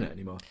want to be in it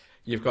anymore.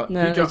 You've got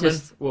No, Hugh Jackman,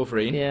 just-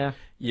 Wolverine. Yeah.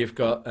 You've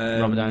got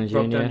Robert Downey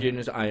Jr. Jr.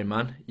 as Iron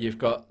Man. You've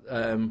got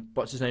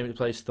what's his name that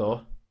plays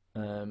Thor?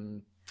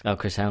 Oh,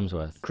 Chris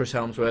Hemsworth. Chris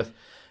Hemsworth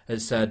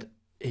has said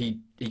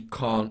he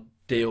can't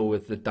deal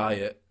with the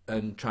diet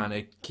and trying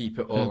to keep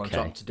it all on Okay.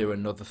 top to do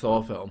another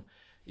Thor film.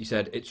 He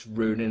said it's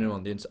ruining him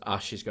on the inside.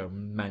 Ash, she's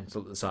going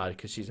mental at the side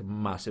because she's a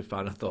massive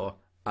fan of Thor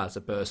as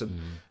a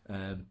person.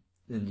 And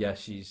yeah,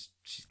 she's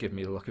giving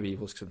me the look of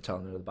evils because I'm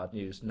telling her the bad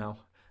news now.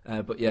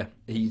 But yeah,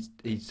 he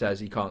says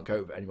he can't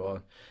cope with it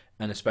anymore,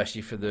 and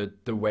especially for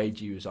the wage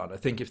he was on. I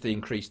think if they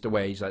increase the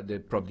wage like they're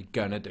probably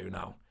gonna do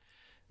now,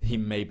 he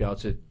may be able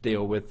to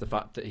deal with the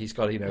fact that he's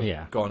got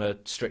to go on a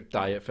strict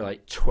diet for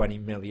like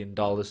 $20 million.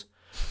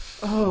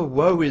 Oh,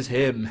 woe is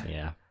him!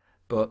 Yeah.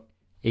 But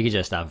You could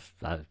just have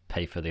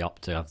pay for the op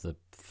to have the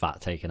fat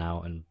taken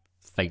out and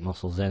fake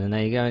muscles in, and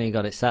there you go, and you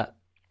got it set.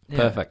 Yeah.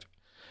 Perfect.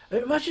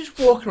 imagine just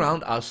walking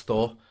around as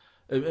Thor.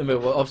 I mean,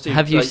 well, obviously,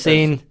 Have you like,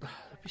 seen? that'd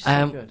be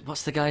so good.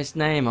 What's the guy's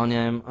name on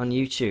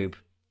YouTube?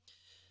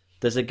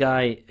 There's a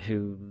guy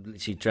who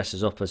literally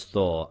dresses up as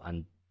Thor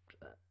and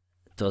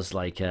does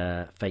like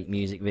fake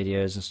music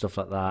videos and stuff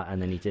like that,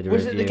 and then he did a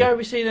Was review. it the guy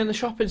we seen in the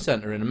shopping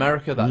centre in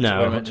America? That's No,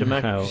 where I went to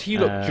America. no, 'Cause he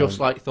looked just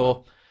like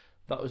Thor.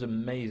 That was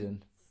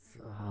amazing.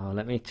 Oh,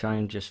 let me try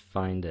and just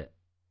find it.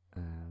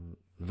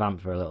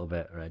 Vamp for a little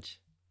bit, Reg.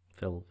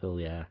 Phil,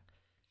 yeah.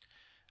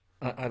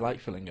 I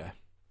like Fillinger.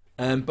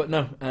 But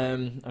no.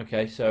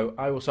 Okay, so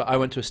I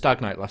went to a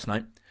stag night last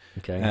night.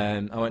 Okay.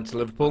 I went to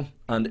Liverpool,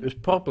 and it was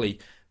probably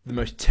the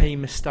most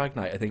tamest stag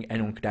night I think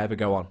anyone could ever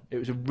go on. It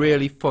was a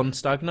really fun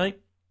stag night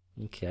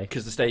Okay.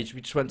 because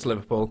we just went to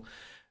Liverpool,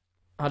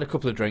 had a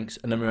couple of drinks,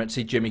 and then we went to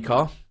see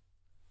G.E.E.K,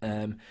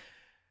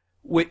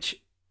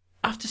 which,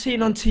 after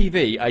seeing on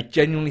TV, I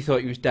genuinely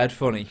thought he was dead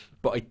funny,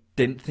 but I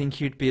didn't think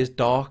he'd be as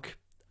dark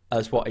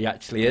as what he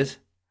actually is.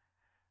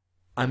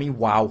 I mean,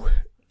 wow.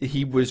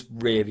 He was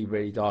really,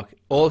 really dark.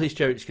 All his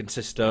jokes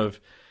consist of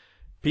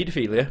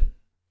paedophilia,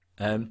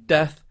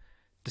 death,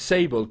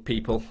 disabled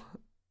people,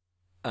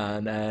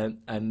 and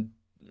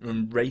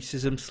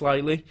racism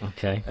slightly.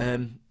 Okay.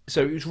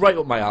 So it was right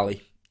up my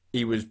alley.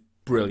 He was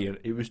brilliant.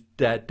 It was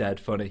dead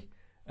funny.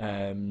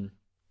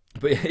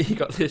 But he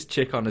got this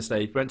chick on the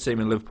stage. Went to see him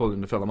in Liverpool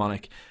in the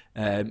Philharmonic.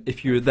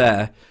 If you were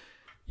there,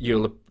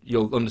 you'll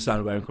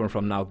understand where I'm coming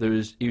from now. He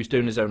was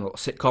doing his own little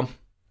sitcom.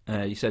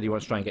 He said he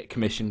wants to try and get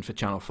commissioned for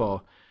Channel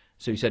 4.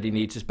 So he said he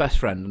needs his best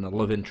friend and a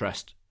love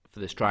interest for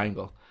this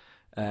triangle.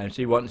 So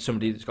he wanted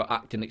somebody that's got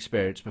acting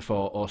experience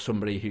before, or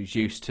somebody who's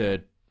used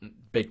to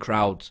big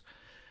crowds.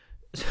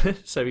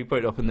 So he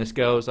put it up, and this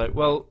girl was like,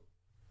 "Well,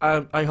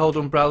 I hold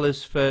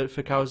umbrellas for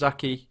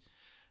Kawasaki."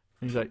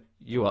 And he's like,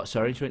 "You what?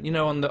 Sorry?" And she went,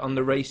 on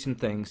the racing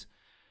things."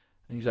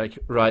 And he's like,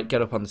 "Right,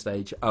 get up on the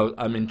stage.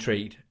 I'm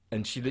intrigued."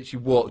 And she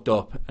literally walked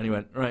up, and he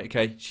went, "Right,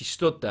 okay." She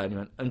stood there, and he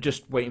went, "I'm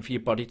just waiting for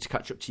your body to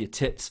catch up to your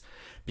tits,"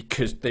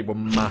 because they were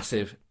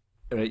massive.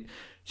 Right?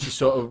 She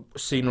sort of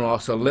seen her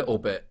arse a little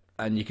bit,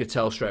 and you could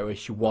tell straight away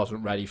she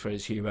wasn't ready for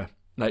his humour,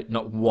 like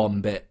not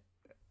one bit.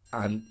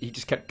 And he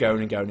just kept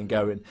going and going and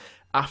going.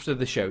 After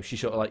the show, she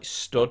sort of like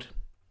stood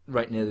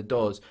right near the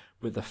doors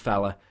with the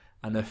fella,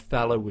 and the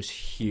fella was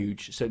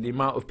huge. So the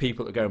amount of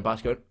people that are going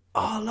past going,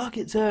 "Oh, look,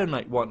 it's her," and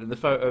like wanting the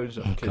photos.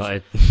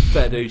 God.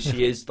 Fair dues,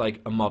 she is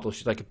like a model.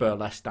 She's like a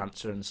burlesque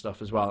dancer and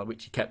stuff as well,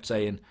 which he kept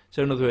saying.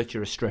 So in other words,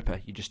 you're a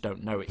stripper. You just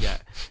don't know it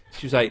yet.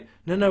 She was like,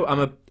 "No, I'm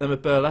a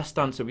burlesque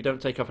dancer. We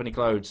don't take off any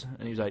clothes."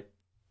 And he was like,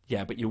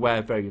 "Yeah, but you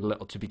wear very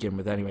little to begin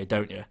with anyway,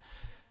 don't you?"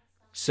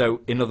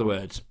 So in other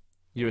words,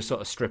 you're a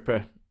sort of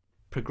stripper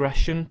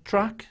progression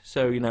track.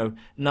 So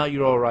now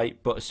you're all right,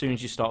 but as soon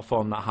as you start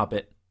forming that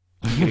habit,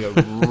 you're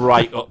gonna go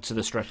right up to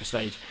the stripper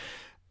stage.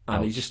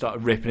 And he just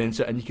started ripping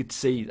into it, and you could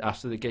see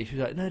after the gig, he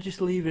was like, "No,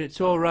 just leave it,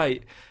 it's all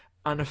right."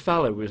 And a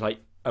fella was like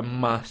a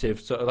massive,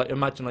 sort of like,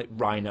 imagine like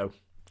Rhino,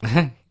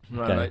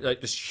 right? Okay.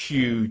 Like this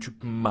huge,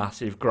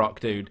 massive grok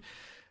dude.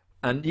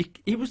 And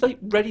he was like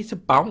ready to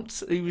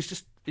bounce.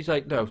 He's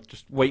like, no,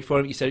 just wait for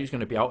him. He said he was going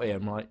to be out here.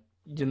 I'm like,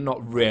 you're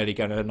not really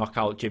going to knock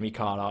out Jimmy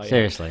Carr, are you?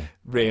 Seriously.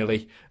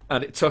 Really?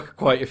 And it took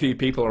quite a few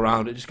people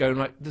around it just going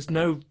like, there's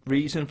no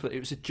reason for it. It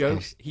was a joke.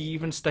 Yes. He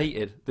even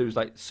stated there was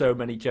like so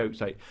many jokes.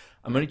 Like,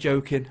 I'm only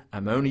joking.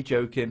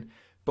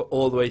 But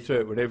all the way through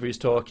it, whenever he's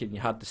talking, you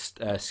had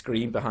the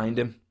screen behind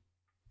him,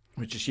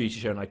 which is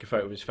usually showing like a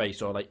photo of his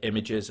face or like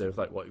images of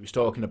like what he was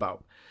talking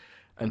about.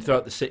 And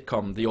throughout the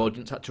sitcom, the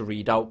audience had to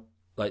read out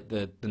like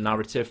the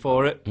narrative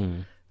for it.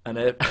 And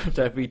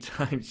every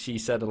time she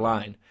said a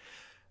line,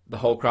 the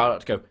whole crowd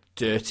had to go,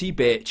 dirty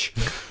bitch,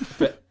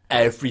 for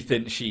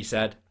everything she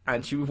said.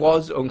 And she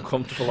was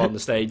uncomfortable on the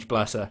stage,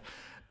 bless her.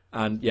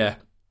 And yeah,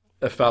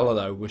 a fella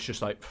though was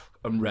just like,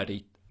 I'm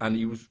ready. And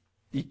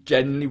he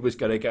genuinely was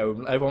going to go.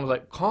 And everyone was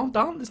like, calm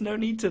down, there's no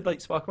need to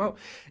like spark him out.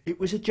 It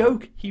was a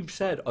joke, he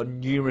said on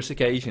numerous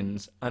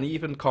occasions. And he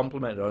even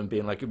complimented her on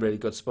being like a really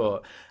good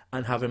sport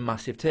and having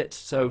massive tits.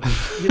 So,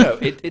 you know,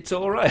 it's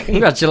all right.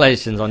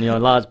 Congratulations on your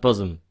large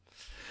bosom.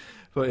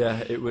 But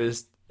yeah, it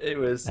was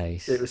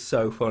Ace. it was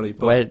so funny.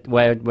 But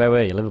Where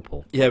were you?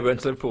 Liverpool? yeah, we went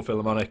to Liverpool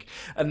Philharmonic,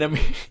 and then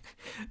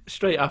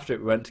straight after it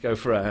we went to go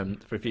for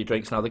a few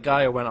drinks. Now the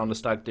guy I went on the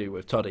stag do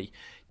with, Toddy,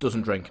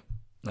 doesn't drink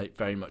like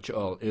very much at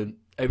all.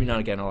 Every now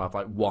and again I'll have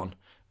like one,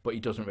 but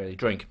he doesn't really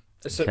drink.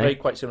 It's Okay. very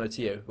quite similar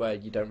to you, where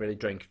you don't really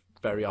drink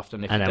very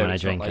often. If And you then do, when I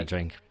it's not drink, I like-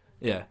 drink.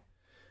 Yeah,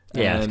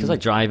 Yeah, it's because I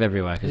drive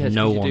everywhere, because yeah, it's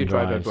no 'cause you one do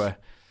drive drives.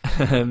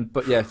 everywhere.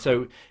 But yeah,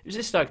 so it was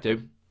this stag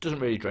do, doesn't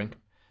really drink.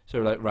 So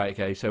we're like, right,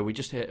 okay, so we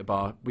just hit a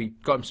bar. We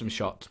got him some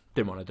shots,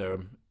 didn't want to do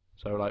them.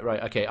 So we're like,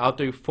 right, okay, I'll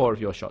do 4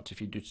 of your shots if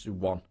you just do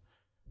 1.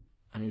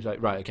 And he was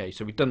like, right, okay,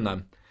 so we've done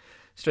them.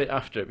 Straight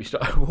after it, we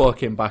started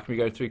walking back and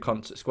we go through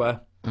Concert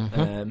Square. We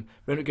ended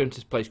up going to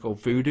this place called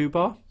Voodoo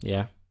Bar.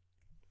 Yeah.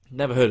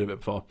 Never heard of it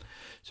before.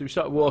 So we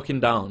started walking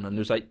down and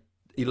there was like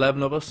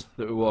 11 of us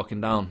that were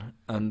walking down.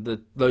 And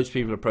loads of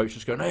people approached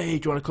us going, hey,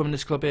 do you want to come in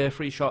this club here,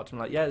 free shots? I'm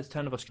like, yeah, there's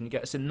 10 of us, can you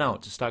get us in now?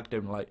 It's a stag do.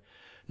 And we're like,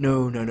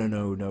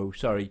 no,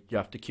 sorry, you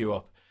have to queue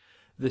up.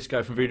 This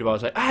guy from Voodoo Bar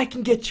was like, I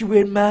can get you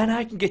in, man,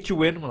 I can get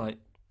you in. And we're like,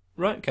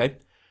 right, okay,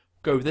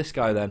 go with this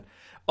guy then.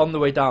 On the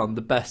way down,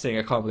 the best thing,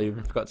 I can't believe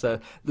I forgot to say,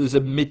 there was a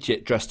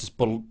midget dressed as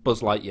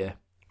Buzz Lightyear,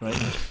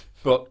 right?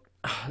 But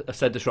I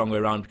said this wrong way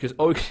around because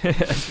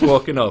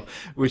walking up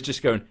was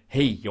just going,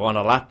 hey, you want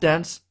a lap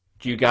dance?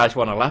 Do you guys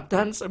want a lap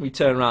dance? And we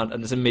turn around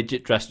and there's a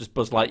midget dressed as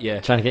Buzz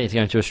Lightyear. Trying to get you to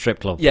go into a strip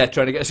club. Yeah,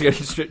 trying to get us to go to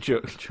the strip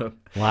club.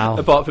 Wow.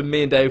 Apart from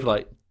me and Dave,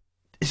 like,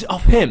 is it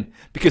off him?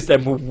 Because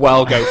then we'll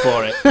well go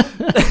for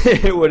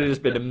it. It would have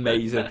just been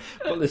amazing.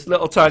 But this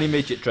little tiny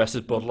midget dressed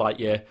as Buzz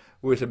Lightyear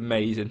was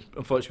amazing.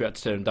 Unfortunately, we had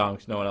to turn him down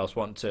because no one else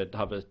wanted to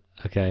have a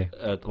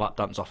lap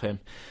dance off him.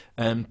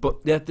 But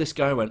yeah, this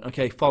guy went,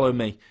 okay, follow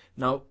me.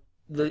 Now,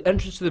 the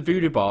entrance to the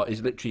Voodoo Bar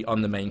is literally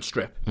on the main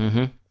strip.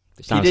 Mm-hmm.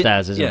 It's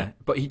downstairs, isn't Yeah, it?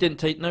 but he didn't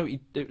take,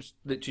 it was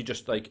literally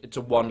just like, it's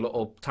a one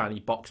little tiny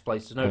box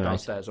place. There's no Right.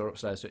 downstairs or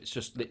upstairs, so it's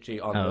just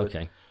literally on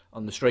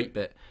on the straight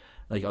bit,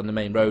 like on the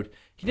main road.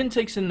 He didn't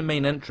take us in the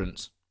main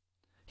entrance.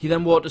 He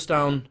then walked us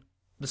down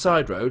the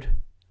side road,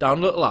 down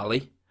a little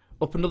alley,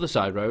 up another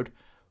side road,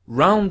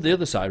 round the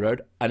other side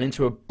road, and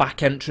into a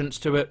back entrance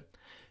to it.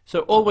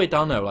 So all the way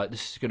down there, like,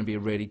 this is going to be a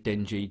really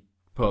dingy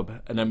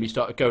pub. And then we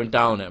started going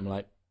down it, and I'm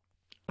like,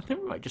 I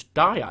think we might just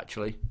die,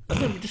 actually. I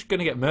think we're just going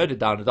to get murdered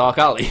down a dark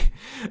alley.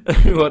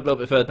 We walked a little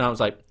bit further down, I was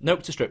like, nope,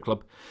 it's a strip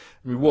club.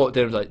 And we walked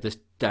in, I was like, this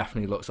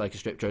definitely looks like a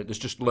strip joint. There's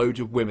just loads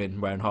of women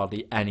wearing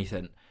hardly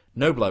anything.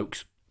 No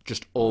blokes,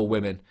 just all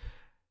women.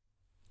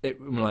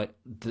 I'm like,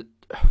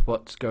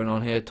 what's going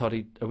on here,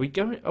 Toddy? Are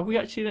we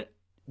actually in it?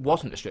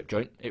 Wasn't a strip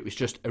joint. It was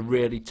just a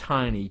really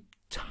tiny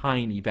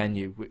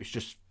venue. It was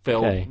just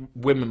filled. Okay.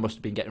 Women must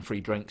have been getting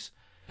free drinks.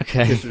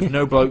 Okay. Because there was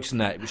no blokes in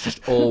there. It was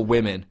just all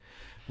women.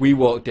 We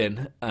walked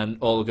in, and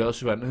all the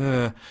girls went,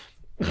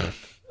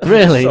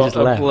 Really? sort Just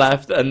of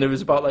left? and there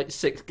was about like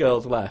 6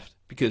 girls left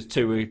because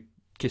 2 were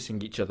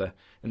kissing each other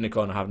in the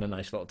corner having a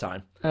nice little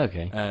time.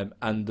 Okay.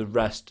 And the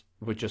rest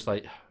were just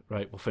like,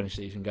 right, we'll finish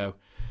these and go.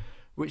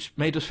 Which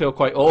made us feel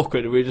quite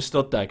awkward. We just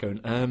stood there going,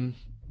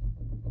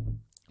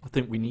 I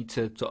think we need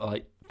to sort of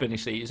like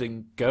finish these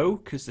and go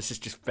because this is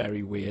just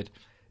very weird.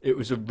 It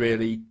was a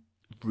really,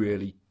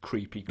 really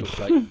creepy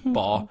like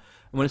bar.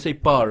 And when I say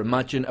bar,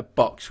 imagine a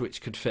box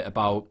which could fit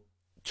about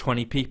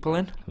 20 people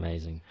in.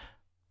 Amazing.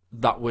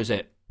 That was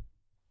it.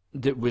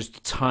 It was the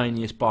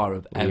tiniest bar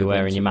I've ever Were you been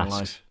wearing to your in my masks?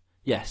 life.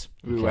 Yes,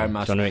 we were Okay. wearing Do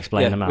masks. you want to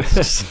explain Yeah. the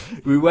masks?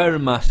 We were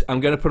wearing masks. I'm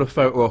going to put a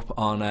photo up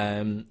on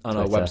our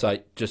Twitter.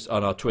 website, just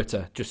on our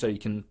Twitter, just so you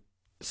can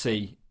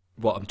see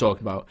what I'm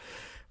talking about.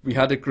 We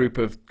had a group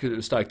of, because it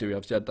was stag do, we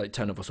obviously had like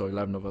 10 of us or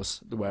 11 of us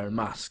that were wearing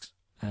masks.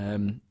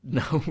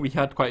 No, we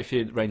had quite a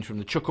few that ranged from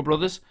the Chuckle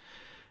Brothers.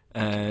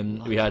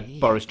 We had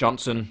Boris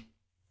Johnson.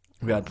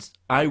 We had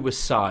I Was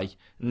Psy,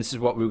 and this is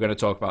what we were going to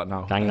talk about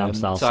now. Gangnam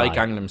Style Psy, Psy.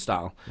 Gangnam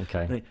Style.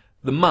 Okay.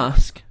 The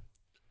mask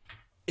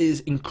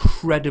is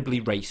incredibly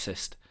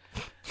racist.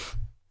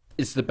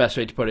 is the best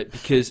way to put it,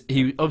 because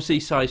he obviously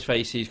size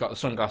face, he's got the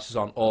sunglasses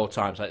on all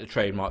times, like the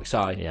trademark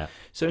side. Yeah.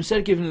 So instead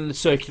of giving him the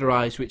circular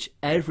eyes, which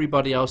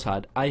everybody else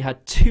had, I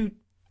had 2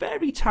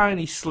 very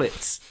tiny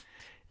slits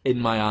in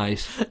my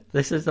eyes.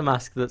 This is the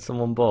mask that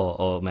someone bought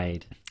or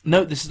made.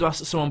 No, this is the mask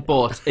that someone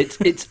bought.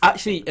 It's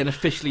actually an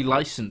officially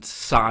licensed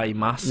Psy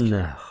mask.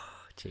 No,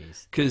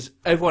 jeez. Because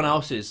everyone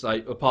else's,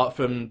 like apart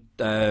from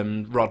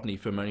Rodney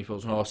from Only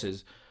Fools and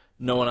Horses,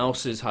 no one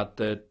else's had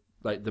the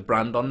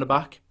brand on the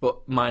back.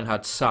 But mine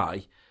had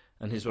Psy,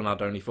 and his one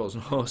had Only Fools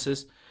and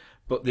Horses.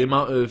 But the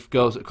amount of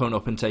girls that come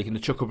up and taking the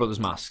Chuckle Brothers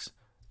masks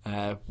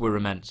were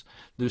immense.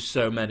 There was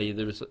so many.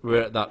 We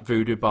were at that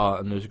voodoo bar,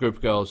 and there was a group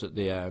of girls at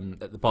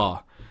the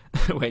bar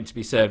waiting to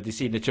be served. They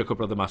seen the Chuckle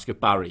Brother mask of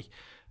Barry,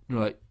 and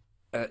were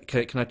like,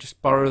 "Can I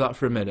just borrow that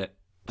for a minute?"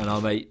 And our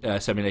mate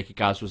Semi-Naked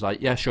Gaz was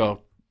like, "Yeah, sure,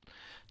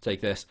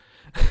 take this."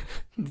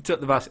 He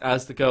took the mask.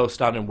 As the girl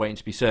standing waiting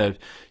to be served,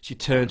 she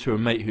turned to her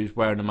mate who's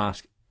wearing a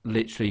mask,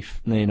 literally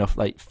near enough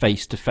like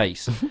face to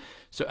face.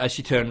 So as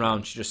she turned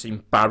around, she just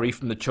seen Barry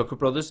from the Chuckle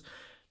Brothers,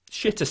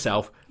 shit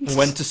herself,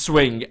 went to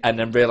swing, and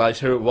then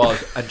realised who it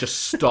was, and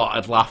just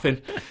started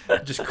laughing.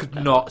 Just could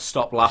not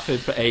stop laughing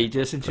for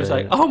ages. And she was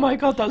like, "Oh my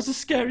god, that was the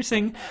scariest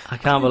thing." I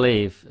can't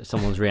believe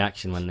someone's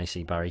reaction when they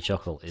see Barry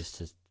chuckle is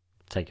to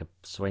take a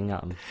swing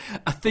at him.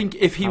 I think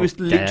if he How was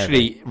dare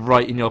literally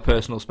right in your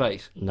personal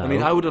space, No. I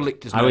mean, I would have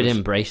licked his nose. I would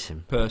embrace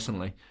him.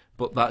 personally,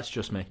 but that's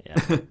just me.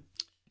 Yeah.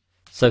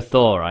 So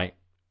Thor, right?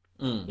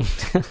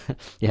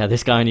 Yeah,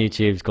 this guy on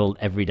YouTube is called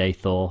Everyday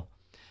Thor.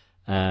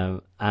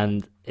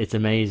 And it's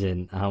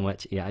amazing how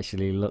much he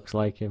actually looks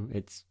like him.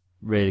 It's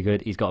really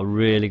good. He's got a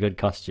really good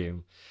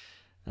costume.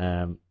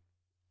 And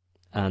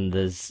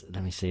there's,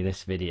 let me see,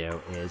 this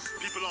video is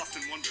People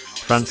often wonder how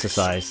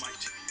Francis-ized. I've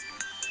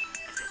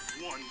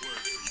got one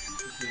word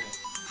for you.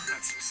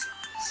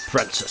 Francis-ized.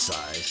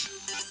 Francis-ized.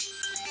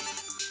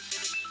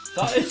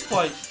 That is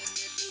quite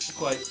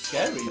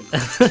scary.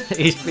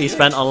 He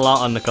spent a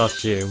lot on the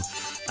costume,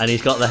 and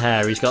he's got the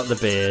hair, he's got the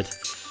beard,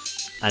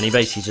 and he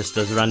basically just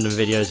does random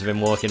videos of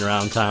him walking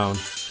around town,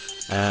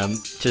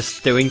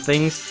 just doing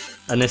things.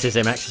 And this is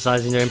him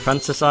exercising, doing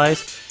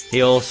Francis-ized.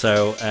 He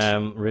also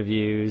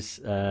reviews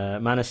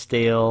Man of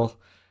Steel,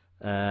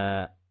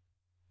 Iron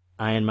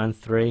Man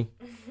 3.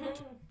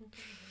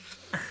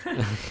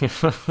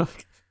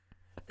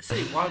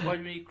 See, why do we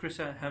need Chris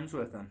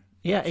Hemsworth then?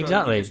 Yeah, Surely we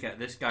exactly. Just get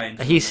this guy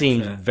into He the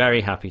seemed next,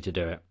 very happy to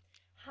do it.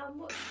 How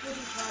much would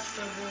he charge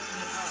for a walk in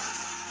the park?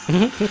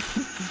 I'm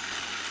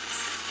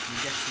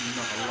guessing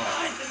not a lot.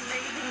 Oh, it's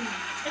amazing.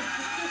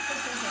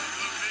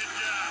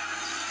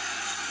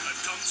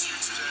 I've come to you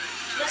today.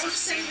 That is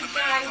so the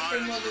guy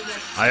from what we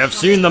went. I have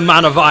seen the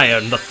Man of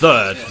Iron, the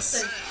third. So,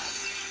 Did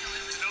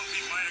not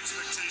meet my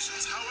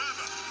expectations.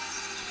 However,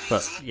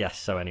 But yes,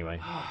 so anyway,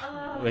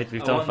 we've I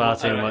done wonder- far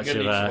too I'm much gonna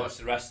of need to watch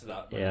the rest of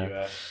that when yeah. you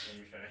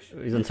finish.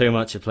 we've done too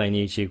much of playing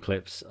YouTube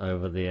clips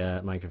over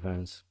the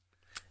microphones.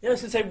 Yeah, I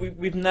was gonna say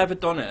we've never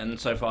done it, and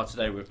so far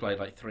today we've played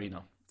like 3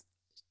 now.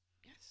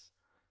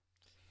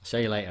 I'll show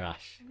you later,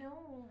 Ash.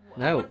 no.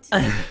 No. I want to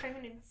take my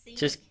phone and see.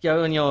 Just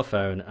go on your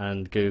phone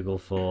and Google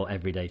for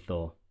Everyday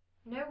Thor.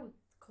 No,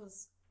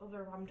 because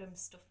other random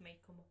stuff may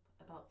come up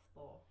about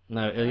Thor.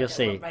 No, I you'll don't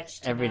see. want Reg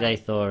to Everyday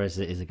know. Thor is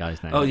a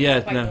guy's name. Oh yeah,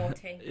 Quite no,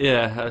 naughty.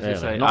 yeah. I was Really? gonna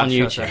say Not on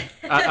Ash has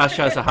Ash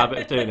has a habit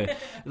of doing it.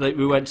 Like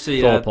we went to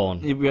see Thor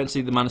porn. we went to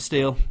see the Man of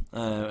Steel,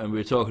 and we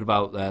were talking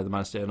about the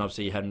Man of Steel, and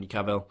obviously Henry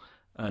Cavill,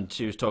 and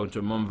she was talking to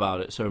her mum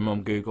about it. So her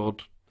mum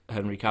googled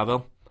Henry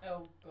Cavill.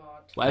 Oh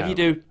god. Whatever you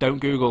do, don't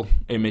Google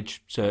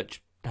image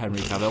search Henry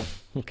Cavill.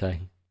 Okay.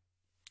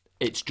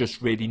 It's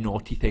just really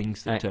naughty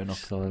things that turn up.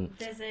 Excellent.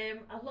 There's a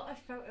lot of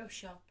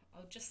Photoshop.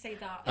 I'll just say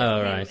that.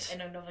 Oh, of him right.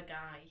 And another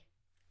guy.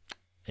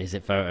 Is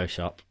it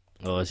Photoshop?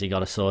 Or has he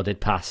got a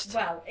sordid past?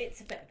 Well,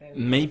 it's a bit of both.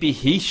 Maybe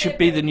he should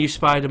be the new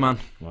Spider-Man.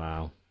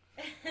 Wow.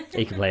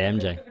 He could play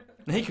MJ.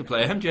 He could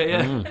play MJ,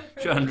 yeah.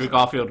 Sure, Andrew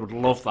Garfield would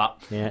love that.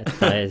 Yeah,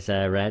 that is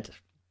red.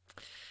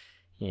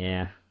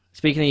 Yeah.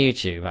 Speaking of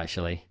YouTube,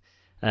 actually,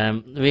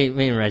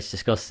 me and Reg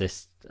discussed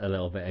this a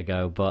little bit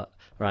ago, but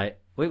right,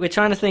 we're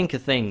trying to think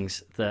of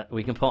things that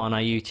we can put on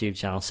our YouTube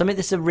channel, something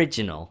that's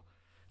original.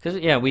 Because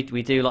yeah, we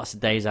do lots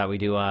of days out. We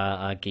do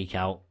our Geek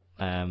Out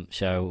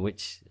show,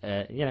 which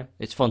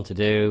it's fun to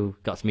do.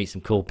 Got to meet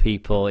some cool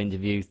people,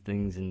 interview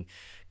things, and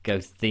go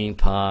to theme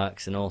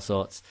parks and all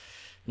sorts.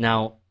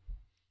 Now,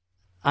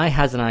 I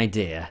had an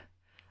idea,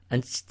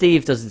 and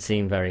Steve doesn't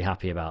seem very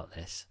happy about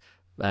this.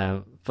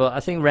 But I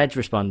think Reg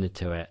responded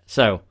to it.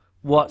 So,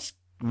 what's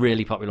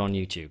really popular on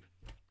YouTube?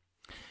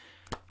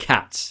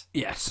 Cats.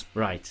 Yes.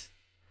 Right.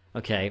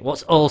 Okay.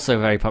 What's also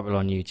very popular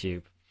on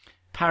YouTube?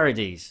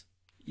 Parodies.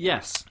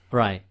 Yes.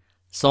 Right.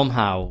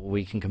 Somehow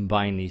we can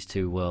combine these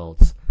two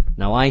worlds.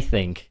 Now, I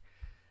think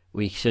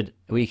we could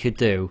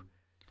do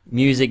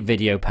music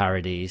video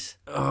parodies.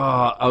 Oh,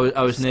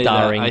 I was near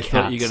Starring there. I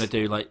thought you were cats. going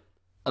to do like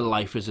a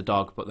life as a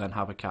dog, but then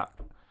have a cat.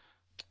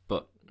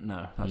 But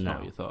no, that's not No.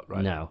 what you thought,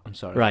 right? No. I'm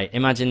sorry. Right.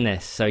 Imagine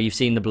this. So you've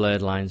seen the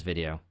Blurred Lines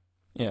video.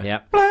 Yeah. Yeah.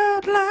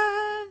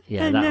 Bloodline.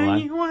 Yeah, and that now one.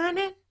 you want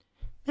it.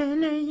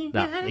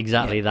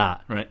 Exactly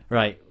that. Right.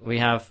 Right.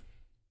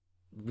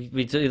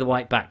 We do the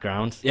white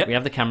background. Yep. We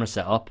have the camera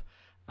set up,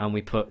 and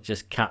we put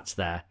just cats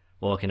there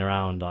walking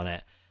around on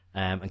it,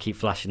 and keep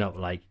flashing up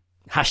like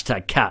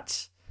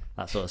 #cats,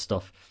 that sort of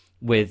stuff,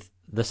 with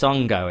the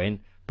song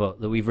going,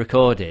 but that we've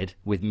recorded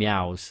with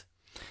meows.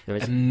 There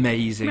is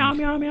Amazing. meow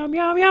meow meow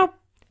meow meow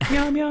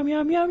meow meow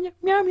meow meow meow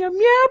meow meow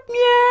meow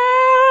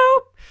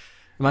meow.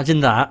 Imagine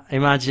that.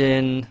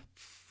 Imagine,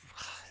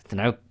 I don't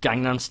know,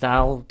 Gangnam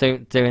Style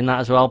doing that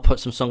as well. Put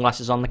some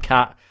sunglasses on the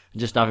cat and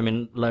just have him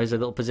in loads of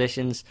little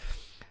positions.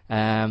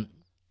 What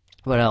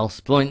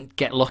else?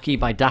 Get Lucky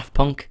by Daft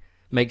Punk.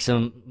 Make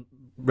some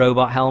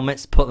robot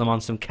helmets. Put them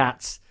on some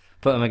cats.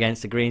 Put them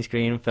against the green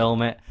screen and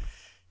film it.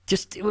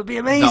 It would be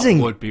amazing.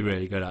 That would be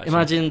really good, actually.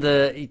 Imagine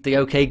the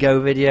OK Go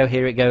video.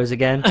 Here it goes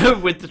again.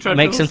 With the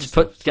treadmills. Make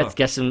some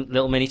get some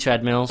little mini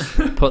treadmills.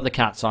 Put the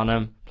cats on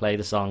them. Play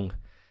the song.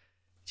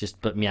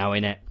 Just put meow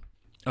in it.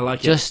 I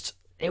like it.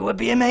 It would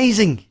be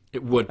amazing.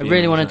 It would be I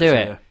really want to do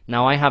it. yeah.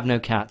 Now, I have no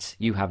cats.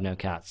 You have no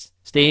cats.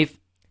 Steve,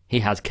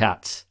 he has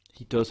cats.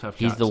 He does have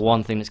cats. He's the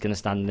one thing that's going to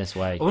stand in this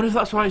way. I wonder if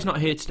that's why he's not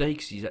here today,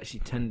 because he's actually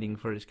tending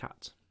for his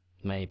cats.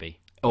 Maybe.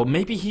 Or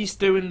maybe he's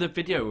doing the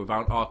video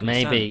without our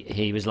consent. Maybe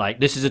he was like,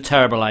 this is a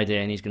terrible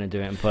idea, and he's going to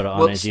do it and put it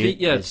on his own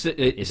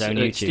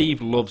YouTube.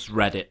 Steve loves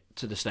Reddit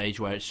to the stage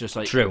where it's just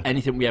like True.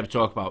 anything we ever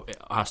talk about, it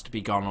has to be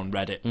gone on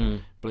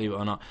Reddit, believe it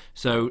or not.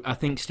 So I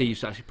think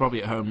Steve's actually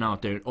probably at home now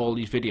doing all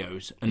these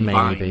videos and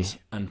vines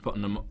and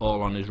putting them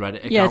all on his Reddit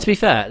account. Yeah, to be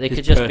fair, they His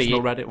could just be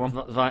personal Reddit one.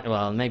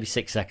 Well, maybe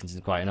 6 seconds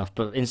is quite enough,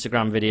 but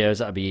Instagram videos,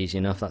 that'd be easy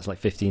enough. That's like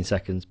 15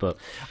 seconds, but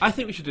I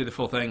think we should do the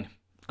full thing.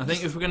 I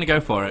think if we're going to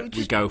go for it,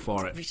 we go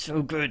for it'd be it.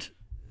 so good.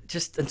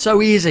 And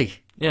so easy.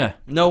 Yeah.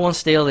 No one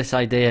steal this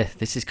idea.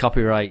 This is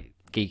copyright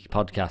Geek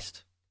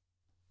Podcast.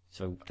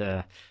 So,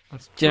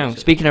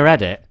 speaking of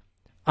Reddit,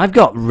 I've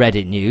got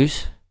Reddit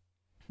news.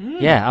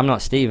 Yeah, I'm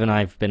not Steve, and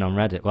I've been on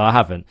Reddit. Well, I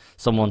haven't.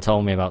 Someone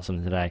told me about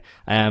something today.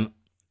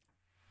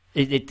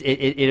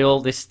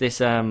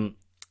 This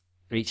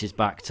reaches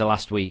back to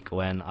last week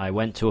when I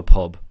went to a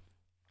pub,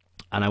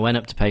 and I went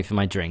up to pay for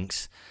my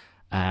drinks,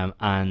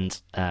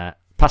 and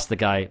past the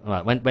guy.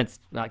 Well,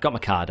 I got my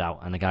card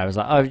out, and the guy was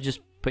like, "Oh, just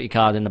put your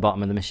card in the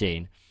bottom of the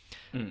machine."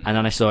 And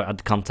then I saw it had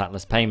the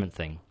contactless payment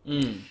thing.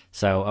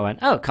 So I went,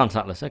 "Oh,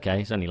 contactless,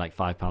 okay, it's only like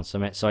 £5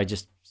 something." So I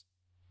just,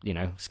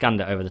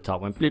 scanned it over the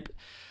top, went bloop.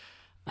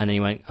 And then he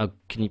went, "Oh,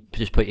 can you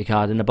just put your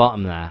card in the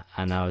bottom there?"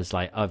 And I was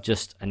like, and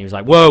he was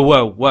like,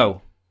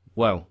 whoa.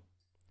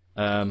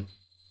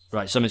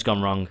 Right, something's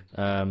gone wrong.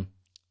 I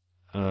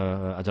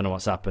don't know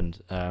what's happened.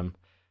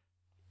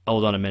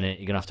 Hold on a minute,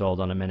 you're going to have to hold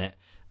on a minute.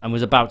 And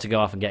was about to go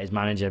off and get his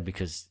manager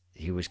because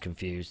he was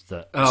confused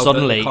that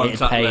suddenly it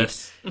had paid.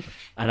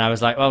 And I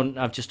was like, "Well,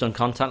 I've just done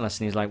contactless."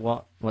 And he's like,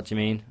 "What? What do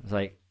you mean?" I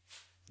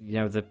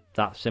was like,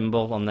 that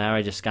symbol on there,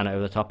 I just scan it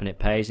over the top and it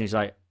pays. And he's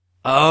like,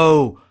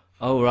 oh,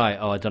 right.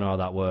 Oh, I don't know how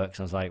that works.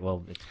 I was like,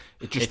 "Well,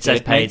 it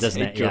says paid,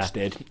 doesn't it?" It just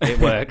did. It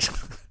works.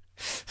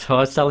 So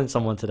I was telling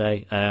someone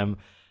today, and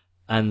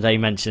they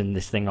mentioned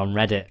this thing on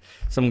Reddit.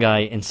 Some guy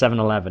in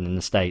 7-Eleven in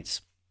the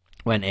States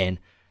went in,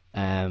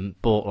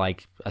 bought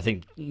I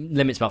think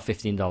limit's about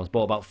 $15,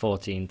 bought about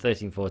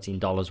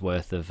 $14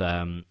 worth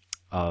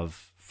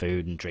of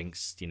food and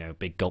drinks,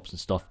 big gulps and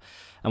stuff,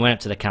 and went up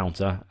to the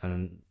counter,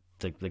 and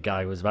the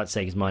guy was about to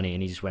take his money,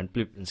 and he just went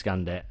bloop and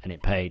scanned it, and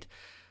it paid.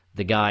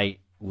 The guy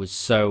was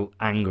so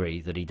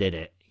angry that he did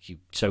it,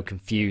 so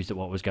confused at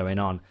what was going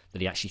on,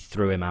 that he actually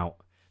threw him out.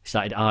 He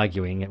started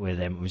arguing with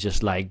him. It was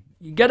just like,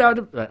 "Get out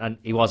of..." And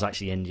he was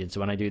actually Indian, so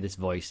when I do this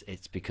voice,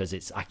 it's because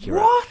it's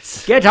accurate.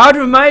 What? "Get out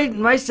of my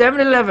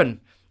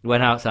 7-Eleven!"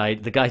 Went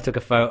outside. The guy took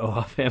a photo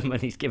of him,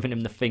 and he's giving him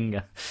the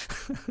finger.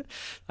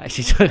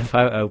 Actually took a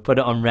photo, put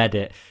it on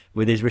Reddit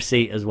with his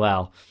receipt as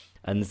well.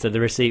 And so the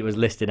receipt was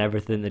listing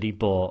everything that he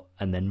bought,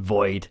 and then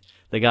void.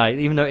 The guy,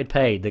 even though it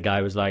paid, the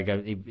guy was like,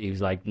 he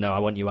was like, "No, I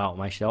want you out of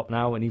my shop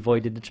now," and he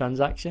voided the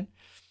transaction.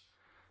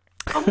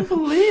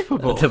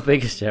 Unbelievable. The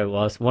biggest joke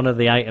was one of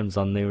the items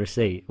on the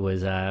receipt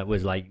was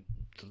like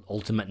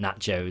ultimate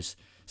nachos.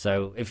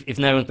 So if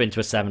no one's been to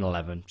a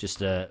 7-Eleven,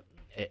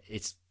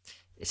 it's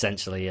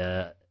essentially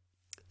a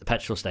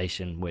petrol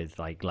station with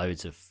like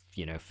loads of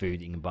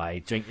food you can buy,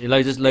 drink,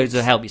 loads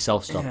of help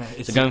yourself stuff.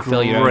 Yeah, so go and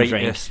fill your own drink.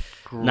 Greatest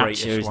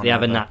Nachos. They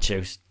have a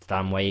nacho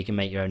stand where you can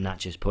make your own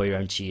nachos, pour your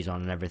own cheese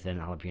on and everything,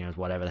 jalapenos,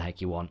 whatever the heck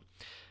you want.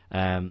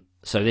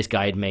 So this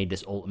guy had made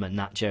this ultimate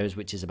nachos,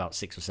 which is about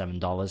 $6 or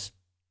 $7.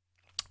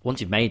 Once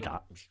you've made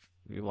that,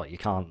 you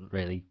can't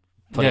really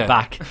put it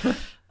back.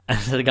 And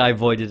so the guy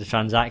voided the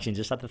transaction,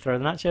 just had to throw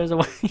the nachos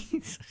away.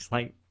 It's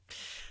like,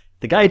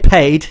 the guy had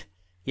paid,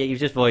 yet you've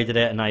just voided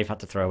it, and now you've had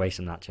to throw away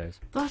some nachos.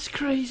 That's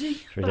crazy.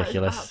 It's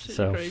ridiculous. That is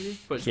absolutely crazy.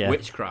 But it's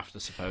witchcraft, I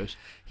suppose.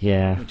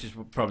 Yeah. Which is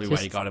probably why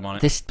you got him on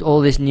it.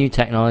 All this new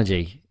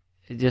technology,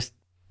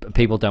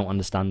 people don't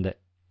understand it.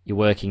 You're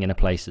working in a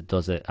place that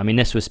does it. I mean,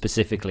 this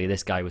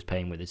guy was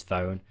paying with his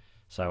phone.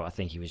 So I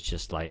think he was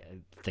just like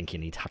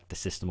thinking he'd hacked the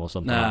system or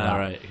something like that.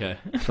 Right, okay.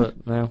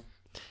 But no.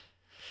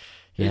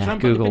 Yeah, They've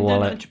Google been doing it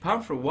Wallet. in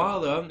Japan for a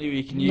while, though, haven't you?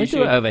 You can They use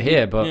do it over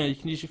here, but you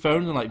can use your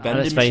phone and like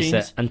let's vending face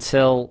machines, it,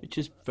 until which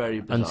is very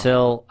bizarre.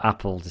 until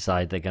Apple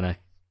decide they're gonna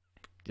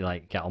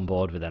like get on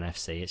board with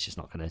NFC, it's just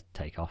not gonna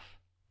take off.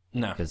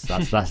 No, Because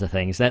that's the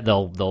thing. Is that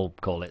they'll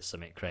call it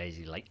something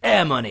crazy like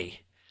air money,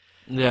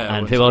 yeah,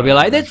 and people will be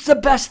like, "It's the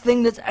best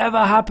thing that's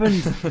ever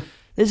happened.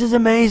 This is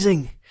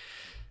amazing."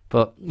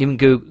 But even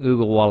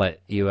Google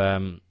Wallet, you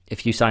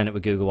if you sign up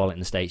with Google Wallet in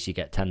the States, you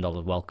get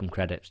 $10 welcome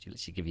credits. You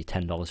literally give you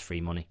 $10 free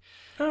money.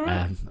 All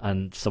right.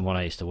 And someone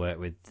I used to work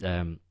with,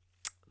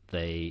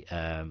 they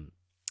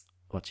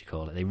what do you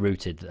call it? They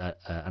routed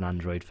an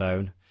Android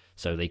phone,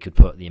 so they could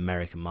put the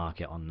American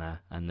market on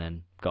there, and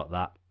then got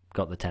the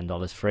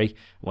 $10 free.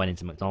 Went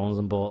into McDonald's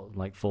and bought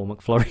like 4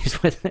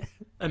 McFlurries with it.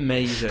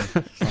 Amazing.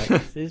 It's like,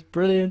 this is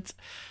brilliant.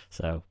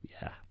 So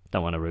yeah,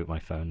 don't want to root my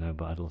phone though,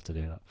 but I'd love to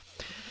do that.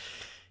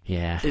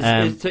 Yeah,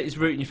 Is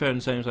rooting your phone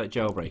the same as like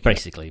jailbreak?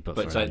 basically, but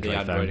It's for like the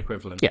Android phone.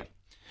 equivalent. Yeah.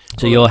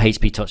 So your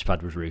HP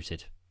touchpad was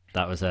rooted.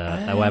 That was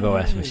a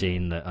WebOS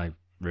machine that I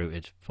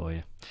rooted for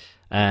you.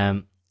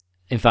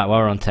 In fact, while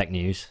we're on tech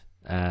news,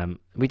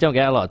 we don't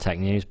get a lot of tech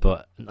news,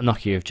 but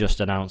Nokia have just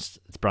announced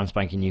its brand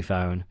spanking new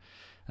phone,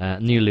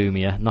 new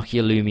Lumia,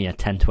 Nokia Lumia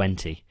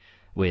 1020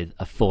 with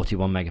a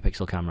 41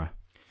 megapixel camera.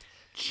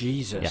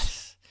 Jesus.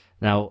 Yes.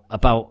 Now,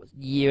 about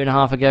a year and a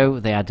half ago,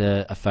 they had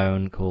a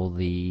phone called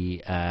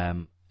the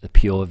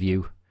Pure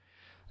View,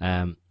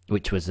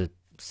 which was a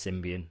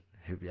Symbian.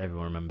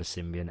 Everyone remembers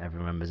Symbian.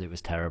 Everyone remembers it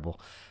was terrible.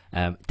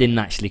 Didn't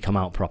actually come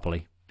out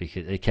properly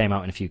because it came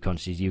out in a few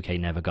countries. UK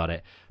never got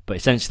it. But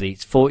essentially,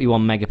 it's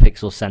 41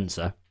 megapixel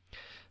sensor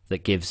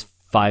that gives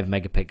 5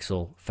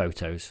 megapixel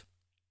photos.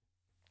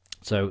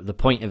 So the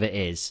point of it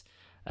is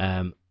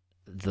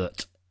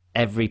that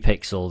every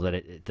pixel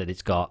that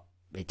it's got,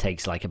 it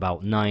takes like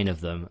about 9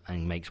 of them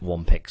and makes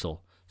 1 pixel.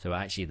 So it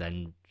actually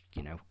then,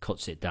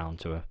 cuts it down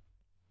to a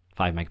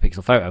 5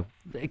 megapixel photo.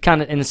 It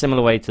kind of in a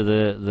similar way to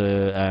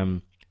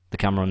the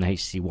camera on the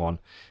HTC One,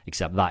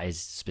 except that is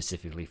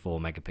specifically 4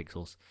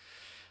 megapixels.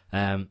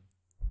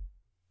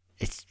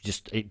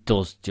 It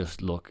does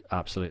just look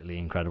absolutely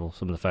incredible.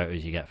 Some of the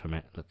photos you get from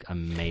it look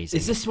amazing.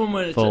 Is this one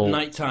where it's at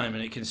night time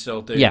and it can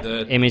still do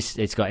the image?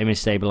 It's got image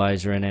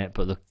stabilizer in it,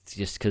 but look,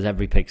 just because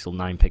every pixel,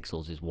 9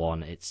 pixels is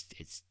 1, it's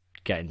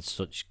getting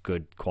such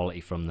good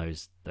quality from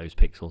those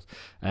pixels.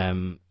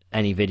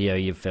 Any video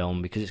you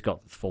film, because it's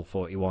got full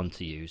 41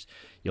 to use,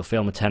 you'll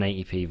film a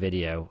 1080p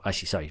video,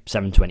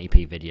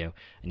 720p video,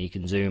 and you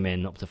can zoom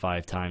in up to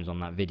 5 times on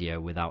that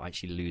video without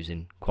actually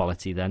losing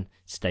quality. Then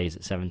it stays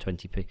at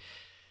 720p.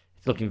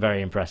 It's looking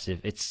very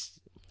impressive.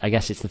 I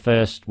guess it's the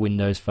first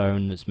Windows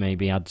phone that's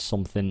maybe had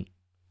something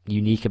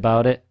unique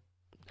about it,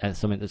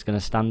 something that's going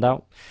to stand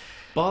out.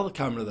 Bar the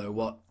camera though,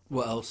 what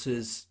else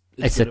is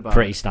It's good a about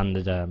pretty it?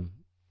 standard.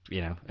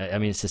 I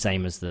mean, it's the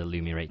same as the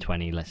Lumia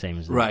 820, same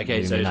as the Right,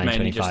 okay, Lumia so it's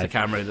mainly 925. just the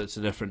camera that's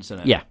the difference in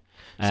it. Yeah.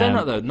 Saying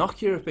that though,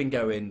 Nokia have been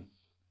going.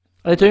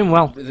 They're doing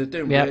well. They're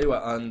doing Yeah. really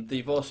well, and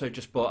they've also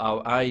just bought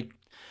out.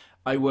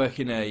 I work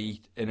in an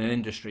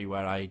industry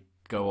where I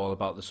go all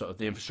about the sort of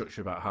the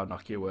infrastructure about how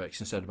Nokia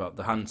works instead of about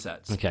the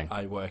handsets. Okay.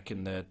 I work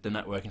in the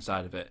networking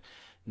side of it.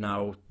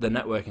 Now the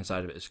networking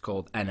side of it is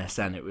called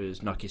NSN. It was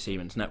Nokia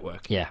Siemens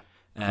Network. Yeah.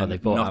 They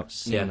bought out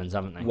Siemens,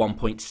 haven't they?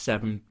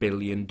 $1.7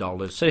 billion.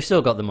 So they've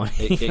still got the money.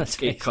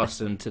 It cost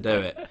them to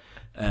do it.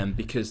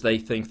 Because they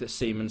think that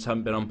Siemens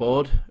haven't been on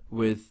board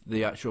with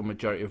the actual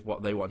majority of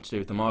what they want to do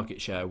with the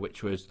market share,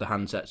 which was the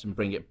handsets, and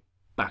bring it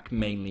back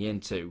mainly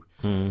into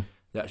the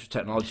actual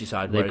technology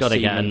side. They've got to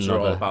get Siemens are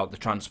all another- about the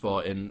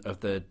transporting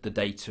of the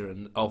data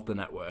and of the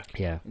network,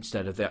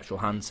 instead of the actual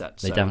handsets.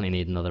 They definitely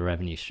need another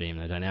revenue stream,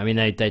 though, don't they? I mean,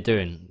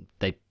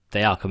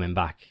 they are coming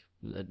back.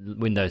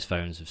 Windows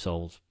phones have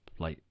sold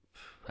like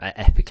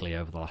epically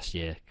over the last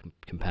year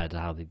compared to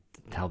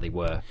how they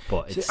were,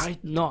 but it's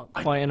not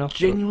quite enough.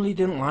 Genuinely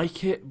didn't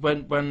like it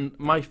when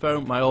my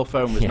old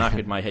phone was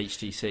knackered, my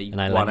HTC and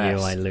I 1S.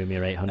 lent you my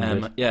Lumia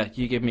 800.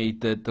 You give me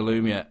the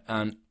Lumia,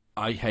 and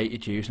I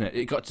hated using it.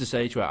 It got to the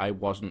stage where I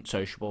wasn't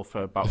sociable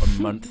for about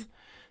a month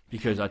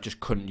because I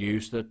just couldn't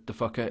use the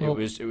fucker. Well,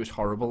 it was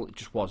horrible. It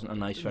just wasn't a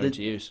nice phone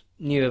to use.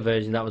 Newer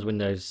version, that was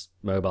Windows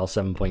Mobile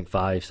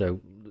 7.5, so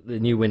the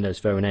new Windows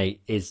Phone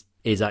 8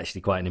 is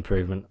actually quite an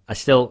improvement. I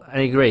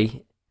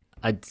agree.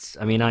 I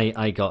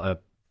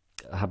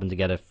happened to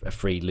get a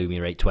free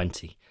Lumia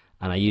 820,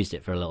 and I used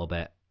it for a little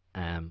bit,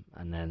 and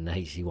then the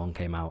HTC One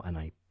came out, and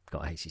I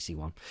got a HTC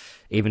One.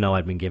 Even though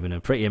I'd been given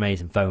a pretty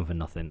amazing phone for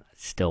nothing, it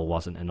still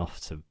wasn't enough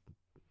to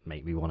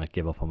make me want to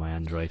give up on my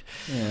Android.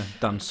 Yeah,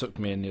 Dan sucked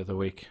me in the other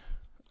week.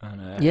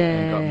 And got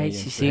me into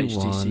HTC the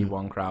HTC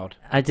One crowd.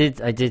 I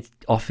did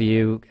offer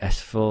you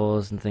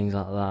S4s and things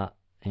like that.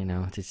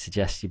 I did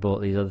suggest you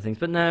bought these other things,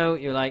 but no,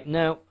 you're like,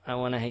 no, I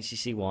want a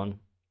HTC One.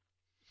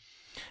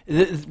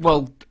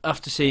 Well,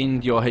 after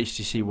seeing your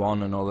HTC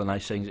One and all the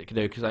nice things it could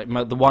do, because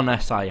the One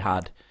S I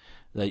had,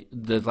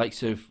 the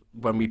likes of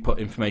when we put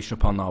information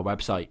up on our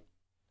website,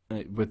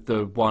 with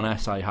the One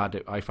S I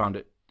had, I found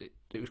it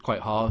it was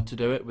quite hard to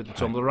do it with the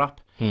tumbler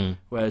wrap.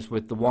 Whereas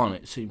with the one,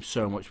 it seems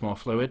so much more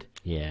fluid.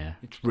 Yeah.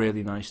 It's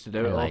really nice to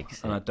do it all,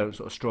 likes and it. I don't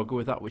sort of struggle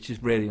with that, which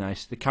is really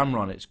nice. The camera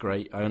on it's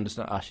great. I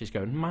understand Ash is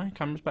going, my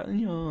camera's better than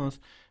yours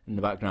in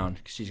the background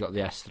because she's got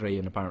the S3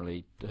 and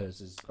apparently hers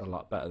is a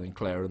lot better than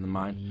clearer than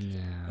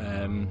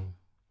mine.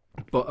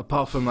 But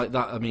apart from like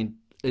that, I mean,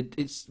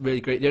 it's really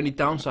great. The only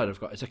downside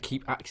I've got is I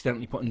keep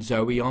accidentally putting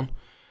Zoe on.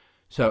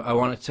 So I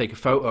wanted to take a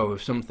photo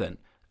of something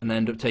and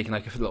end up taking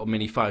like a little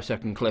mini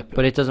 5-second clip.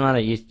 But it doesn't matter.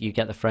 You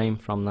get the frame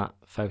from that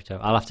photo.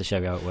 I'll have to show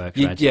you how it works,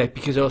 Reg. Yeah,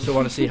 because I also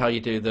want to see how you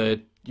do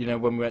the,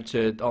 when we went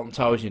to Alton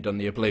Towers and you've done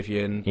the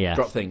Oblivion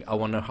drop thing, I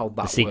want to know how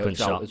that sequence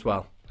works out shot. as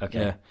well. Okay,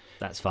 Yeah.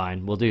 that's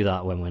fine. We'll do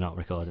that when we're not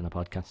recording a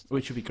podcast.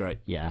 Which would be great.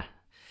 Yeah.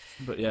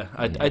 But yeah,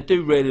 I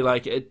do really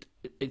like it.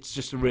 It's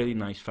just a really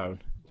nice phone.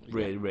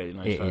 Really, really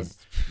nice phone. Is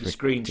The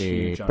screen's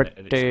huge on it,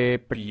 and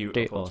it's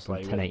beautiful to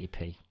play awesome. with.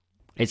 1080p.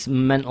 It's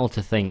mental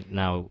to think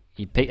now.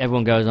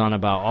 Everyone goes on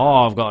about,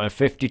 oh, I've got a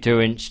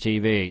 52-inch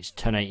TV. It's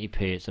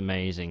 1080p. It's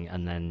amazing.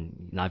 And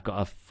then I've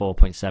got a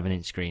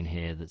 4.7-inch screen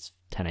here that's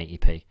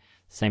 1080p.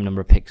 Same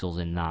number of pixels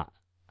in that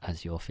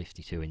as your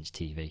 52-inch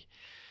TV.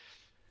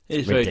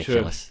 It's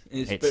ridiculous.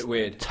 Very true. It's a bit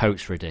weird.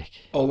 Totes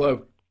ridiculous.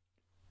 Although,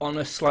 on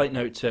a slight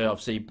note to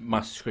obviously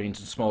massive screens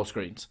and small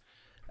screens,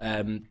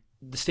 the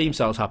Steam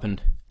sales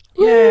happened.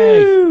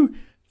 Yay!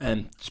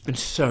 And it's been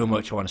so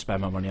much I want to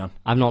spend my money on.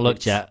 I've not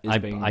looked yet. It's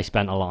I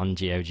spent a lot on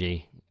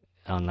GOG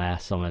on there,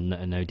 some a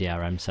no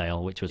DRM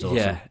sale, which was awesome.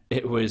 Yeah,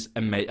 it was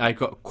amazing. I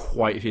got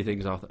quite a few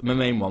things off. My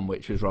main one,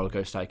 which was Roller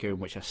Coaster Tycoon,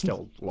 which I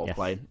still love Yes.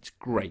 playing. It's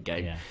a great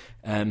game.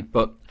 Yeah.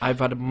 But I've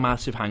had a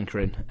massive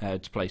hankering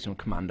to play some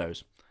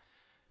Commandos.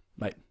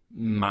 Like,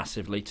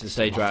 massively, to the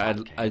stage where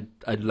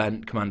I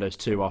lent Commandos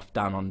 2 off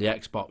down on the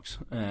Xbox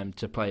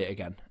to play it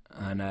again.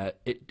 And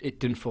it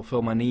didn't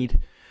fulfill my need.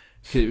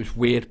 Because it was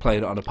weird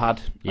playing it on a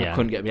pad. Yeah. I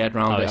couldn't get my head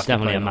around it. It's after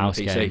definitely a playing it on mouse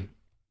the PC. game.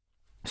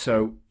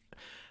 So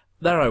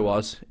there I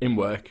was in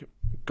work,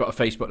 got a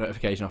Facebook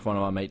notification off one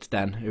of my mates,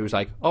 Den, who was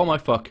like, "Oh my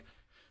fuck,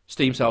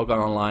 Steam sale gone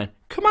online,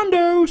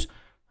 Commandos."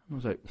 I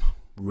was like,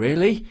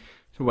 "Really?"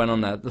 So I went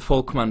on there, the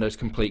full Commandos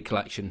complete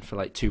collection for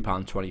like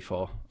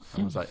 £2.24.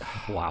 I was like,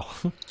 Wow.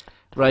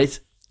 right,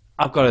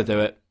 I've got to do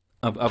it.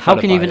 I've How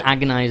gotta can you buy even it.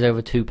 agonise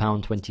over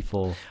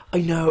 £2.24?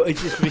 I know,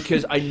 it's just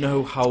because I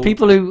know how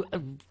People who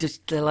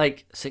they're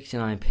like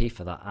 69p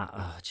for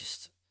that.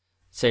 Just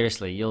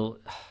seriously, you'll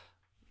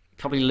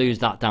probably lose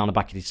that down the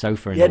back of the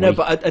sofa. In a week.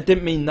 But I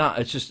didn't mean that.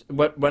 It's just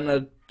when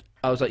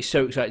I was like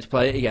so excited to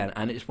play it again,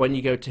 and it's when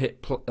you go to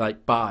hit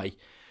buy,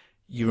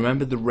 you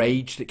remember the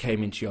rage that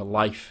came into your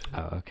life.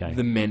 Oh, okay.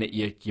 The minute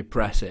you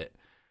press it,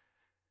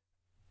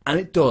 and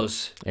it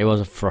does. It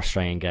was a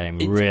frustrating game,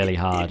 really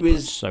hard. It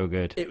was but so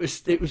good. It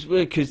was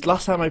weird because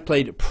last time I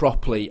played it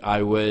properly,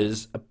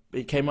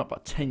 it came up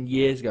about 10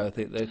 years ago. I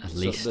think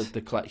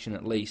the collection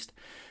at least.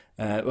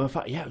 Well, in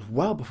fact, yeah, it was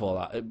well before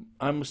that.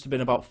 I must have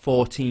been about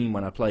 14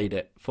 when I played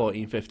it,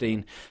 14,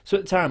 15. So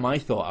at the time, I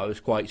thought I was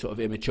quite sort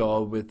of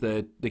immature with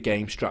the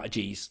game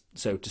strategies,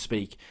 so to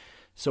speak.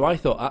 So I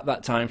thought at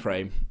that time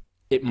frame,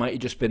 it might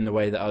have just been the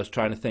way that I was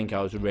trying to think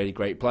I was a really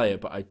great player,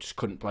 but I just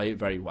couldn't play it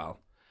very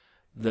well.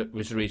 That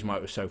was the reason why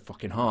it was so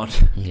fucking hard.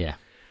 Yeah.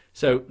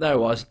 So there I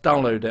was,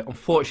 downloaded it.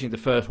 Unfortunately,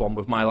 the first one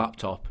with my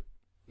laptop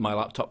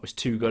was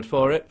too good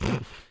for it.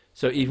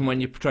 So even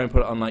when you try and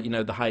put it on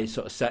the highest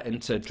sort of setting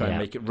to try and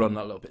make it run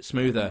a little bit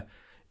smoother,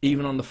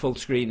 even on the full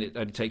screen, it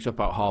only takes up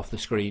about half the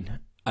screen.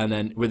 And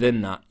then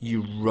within that,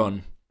 you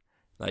run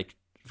like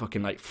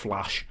fucking like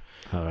Flash.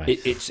 All right.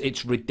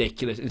 It's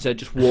ridiculous. Instead of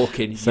just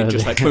walking, So you're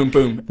just like boom,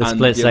 boom. The and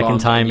split the second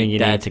alarm's timing you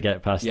dead. need to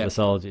get past the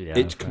soldier. Yeah,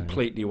 It's okay.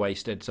 completely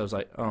wasted. So I was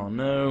like, oh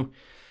no.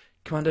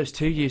 Commandos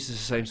 2 uses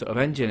the same sort of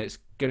engine. It's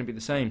going to be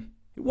the same.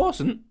 It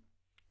wasn't,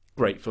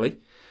 gratefully.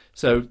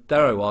 So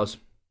there I was,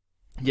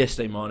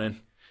 yesterday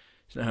morning.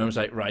 So I was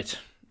like, right,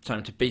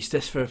 time to beast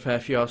this for a fair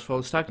few hours before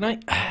the stag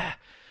night.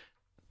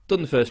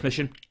 Done the first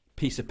mission,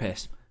 piece of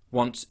piss.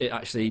 Once it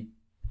actually,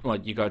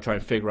 you got to try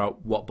and figure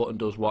out what button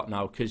does what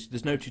now, because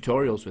there's no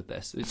tutorials with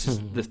this. It's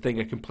just the thing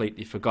I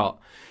completely forgot.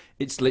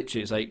 It's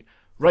literally, it's like,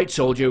 right,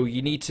 soldier,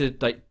 you need to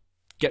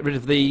get rid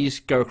of these,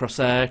 go across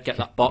there, get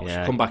that box,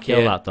 come back kill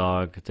here. that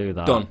dog, do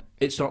that. Done.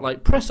 It's not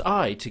like press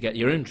I to get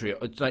your injury.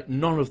 It's like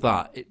none of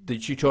that. The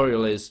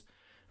tutorial is,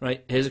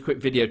 right, here's a quick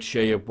video to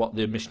show you what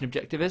the mission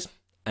objective is,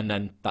 and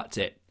then that's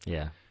it.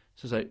 Yeah.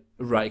 So it's like,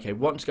 right, okay,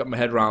 once I got my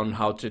head around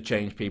how to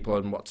change people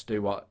and what to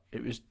do what,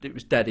 it was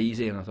dead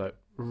easy, and I thought,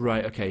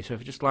 right, okay, so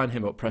if I just line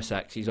him up, press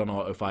X, he's on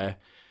auto fire,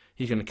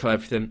 he's going to kill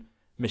everything,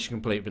 mission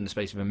complete within the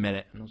space of a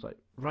minute. And I was like,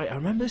 right, I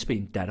remember this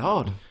being dead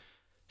hard.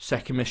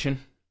 Second mission,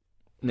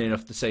 near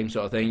enough the same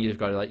sort of thing. You've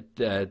got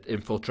to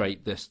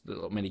infiltrate this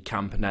little mini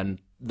camp, and then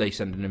they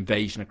send an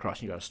invasion across,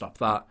 and you've got to stop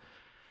that.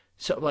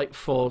 Sort of like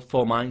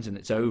four mines, and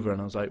it's over.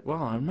 And I was like,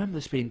 well, I remember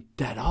this being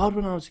dead hard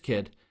when I was a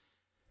kid.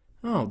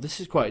 Oh, this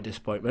is quite a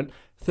disappointment.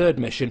 Third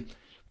mission,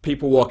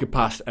 people walking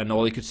past, and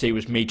all you could see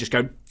was me just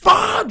going,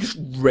 "Fuck!" just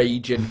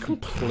raging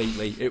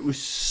completely. It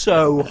was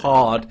so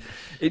hard.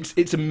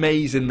 It's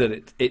amazing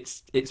that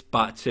it's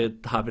back to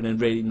having a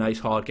really nice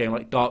hard game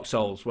like Dark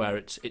Souls, where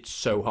it's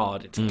so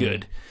hard, it's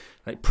good,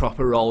 like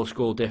proper old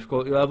school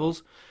difficulty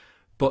levels.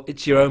 But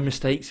it's your own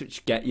mistakes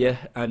which get you,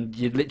 and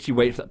you literally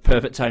wait for that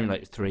perfect time,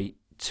 like 3,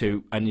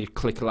 2, and you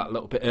click that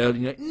little bit early,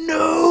 and you're like,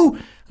 no!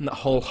 And that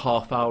whole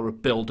half hour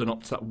of building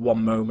up to that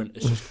one moment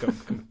is just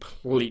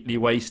completely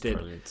wasted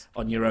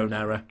on your own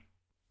error.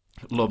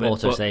 Love it.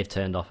 Autosave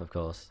turned off, of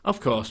course.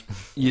 Of course.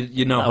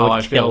 You know That how would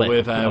I feel kill it.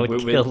 with... That would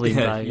kill the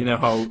entire- you know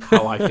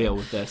how I feel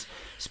with this.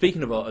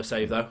 Speaking of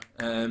autosave,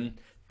 though,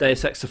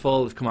 Deus Ex: The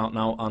Fall has come out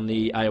now on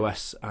the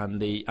iOS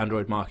and the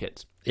Android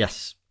markets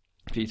Yes.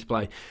 for you to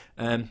play.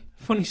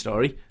 Funny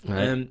story.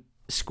 Right.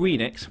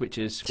 Squeenix, which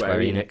is Square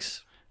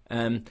Enix.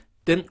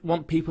 didn't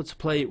want people to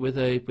play it with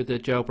a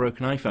jailbroken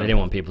iPhone. They didn't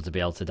want people to be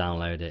able to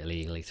download it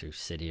illegally through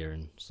Cydia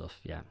and stuff.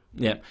 Yeah.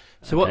 Yeah.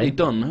 So what Okay. they'd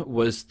done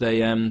was they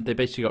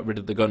basically got rid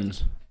of the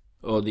guns,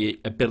 or the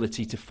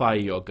ability to fire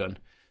your gun.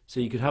 So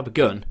you could have a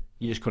gun,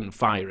 you just couldn't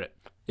fire it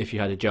if you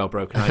had a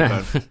jailbroken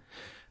iPhone.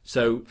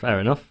 So, Fair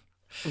enough.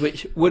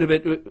 which would have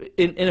been,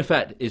 in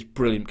effect, is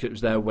brilliant because it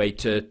was their way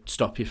to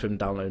stop you from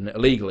downloading it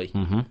illegally.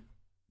 Mm-hmm.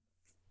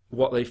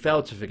 What they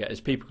failed to forget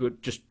is people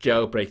could just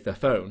jailbreak their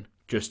phone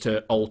just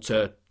to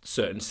alter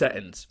certain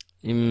settings,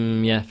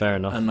 Yeah, fair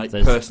enough. And, like,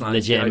 There's personalise the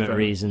legitimate iPhone.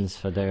 reasons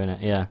for doing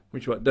it. Yeah.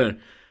 which what they're doing.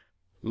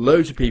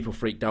 Loads of people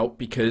freaked out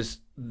because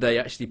they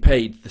actually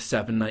paid the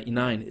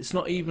 $7.99. It's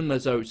not even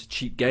as though it's a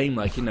cheap game,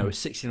 like, a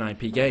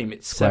 69p game.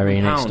 It's Square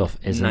Enix stuff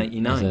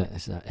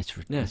 £7.99.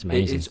 It's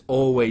amazing. It's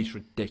always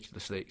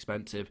ridiculously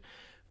expensive,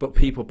 but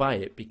people buy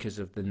it because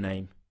of the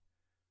name.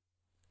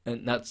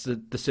 And that's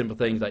the simple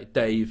thing. Like,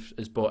 Dave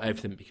has bought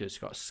everything because it's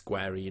got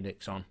Square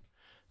Enix on.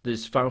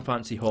 There's Final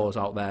Fantasy whores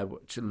out there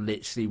which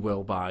literally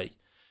will buy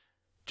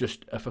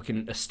just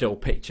a still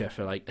picture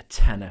for like a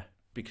tenner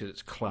because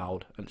it's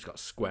cloud and it's got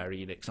Square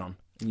Enix on.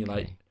 And you're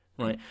like,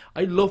 right,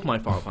 I love my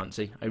Final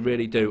Fantasy. I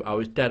really do. I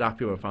was dead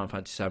happy when Final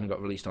Fantasy VII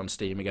got released on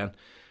Steam again.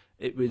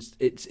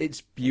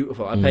 It's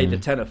beautiful. I paid the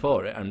tenner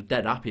for it. I'm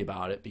dead happy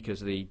about it because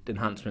of the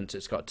enhancements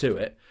it's got to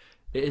it.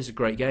 It is a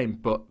great game,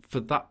 but for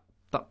that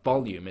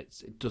volume,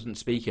 it doesn't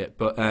speak it.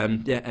 But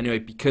anyway,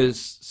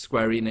 because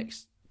Square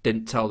Enix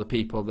didn't tell the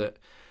people that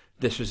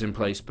this was in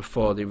place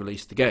before they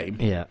released the game,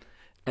 Yeah.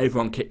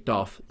 everyone kicked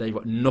off. They've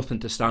got nothing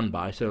to stand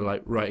by, so they're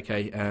like, right,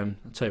 okay, I'll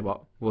tell you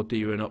what, we'll do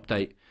you an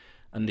update.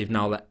 And they've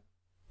now let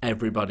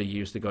everybody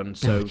use the gun.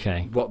 So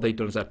Okay. what they've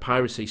done is their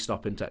piracy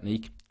stopping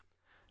technique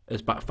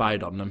has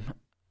backfired on them,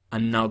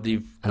 and now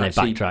they've And they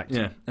actually, backtracked.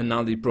 Yeah, and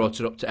now they've brought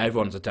it up to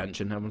everyone's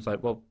attention. Everyone's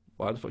like, well,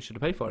 why the fuck should I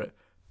pay for it?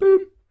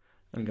 Boom.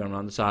 And going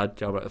around the side,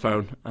 jailbreak the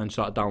phone, and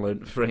start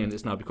downloading it for free, and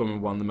it's now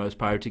becoming one of the most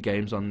pirated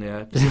games on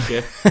the this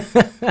year.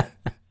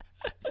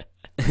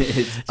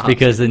 It's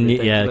Because absolutely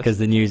ridiculous. because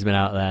the news been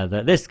out there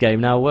that this game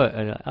now works.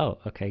 Oh,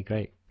 okay,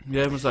 great.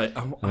 Yeah, everyone's like,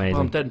 well, Amazing.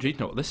 I'm dead intrigued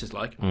to know what this is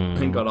like.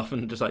 And got off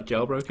and just like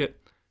jailbroke it.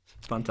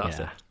 It's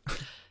fantastic.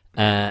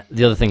 The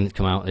other thing that's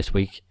come out this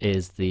week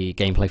is the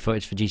gameplay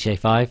footage for GTA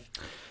 5.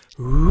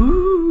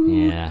 Ooh.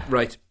 Yeah.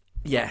 Right.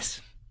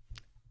 Yes.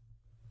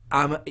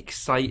 I'm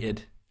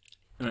excited.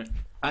 Right.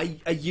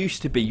 I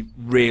used to be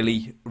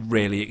really,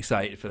 really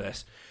excited for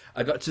this.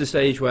 I got to the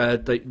stage where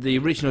the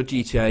original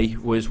GTA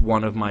was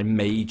one of my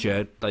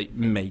major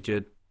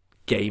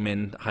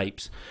gaming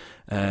hypes.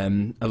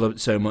 I loved it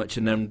so much.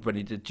 And then when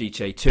he did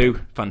GTA 2,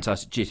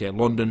 fantastic. GTA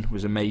London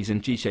was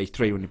amazing. GTA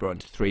 3 when he brought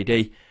it into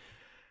 3D,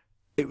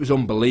 it was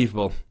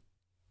unbelievable.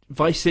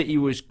 Vice City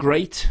was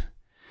great.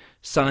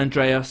 San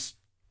Andreas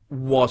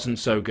wasn't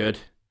so good.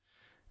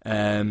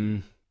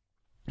 And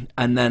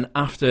then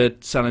after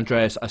San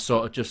Andreas, I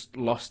sort of just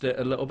lost it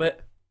a little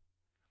bit.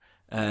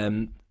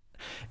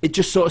 It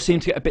just sort of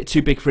seemed to get a bit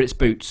too big for its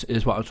boots,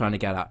 is what I'm trying to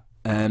get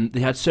at. They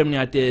had so many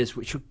ideas,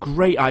 which were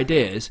great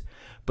ideas,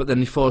 but then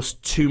they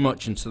forced too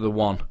much into the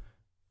one.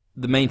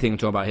 The main thing I'm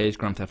talking about here is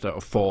Grand Theft Auto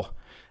 4.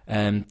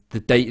 The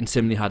dating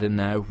sim they had in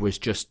there was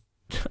just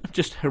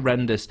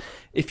horrendous.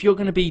 If you're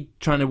going to be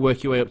trying to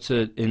work your way up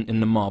to in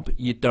the mob,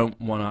 you don't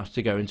want to have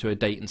to go into a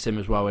dating sim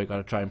as well, where you've got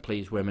to try and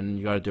please women and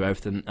you've got to do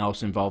everything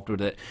else involved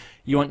with it.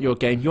 You want your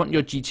game, you want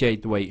your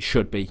GTA the way it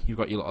should be. You've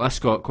got your little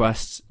escort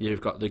quests,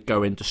 you've got the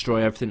go in,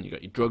 destroy everything, you've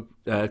got your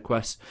drug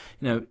quests.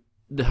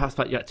 The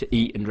fact you had to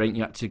eat and drink,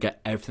 you had to get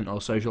everything all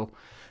social.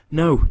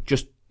 No,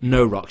 just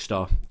no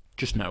Rockstar.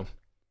 Just no.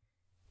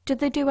 Did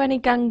they do any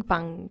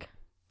gangbang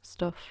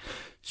stuff?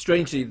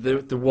 Strangely,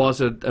 there was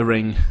a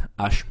ring,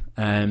 Ash,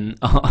 on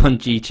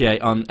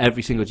GTA, on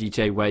every single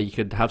GTA, where you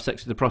could have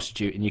sex with a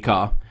prostitute in your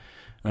car,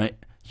 right?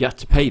 You had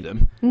to pay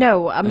them.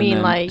 No, I and mean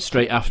then like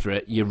straight after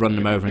it, you run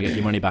them over and get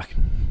your money back.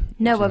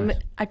 no,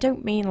 I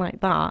don't mean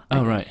like that.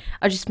 Oh right.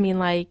 I just mean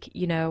like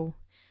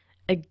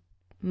a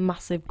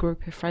massive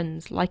group of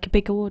friends, like a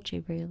big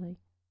orgy, really.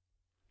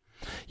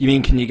 You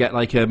mean can you get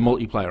like a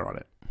multiplayer on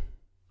it?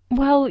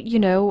 Well,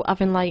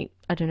 having like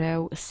I don't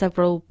know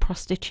several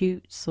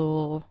prostitutes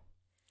or.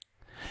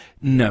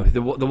 No,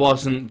 there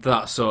wasn't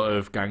that sort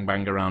of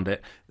gangbang around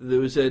it. There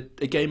was a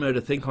game mode, I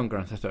think, on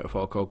Grand Theft Auto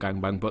 4 called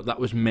Gangbang, but that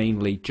was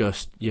mainly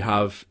just you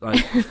have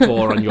like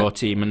 4 on your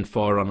team and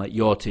 4 on like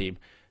your team.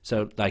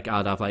 So like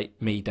I'd have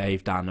like me,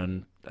 Dave,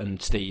 Dan,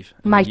 and Steve.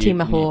 And My team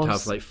of you'd whores.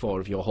 have like 4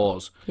 of your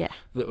whores Yeah.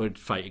 that would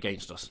fight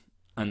against us,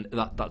 and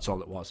that's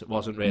all it was. It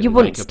wasn't really. You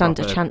wouldn't like stand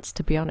a proper... chance,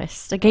 to be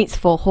honest, against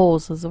 4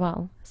 whores as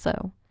well.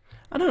 So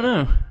I don't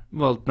know.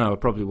 Well, no, I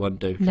probably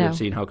wouldn't do. If No. you've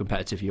seen how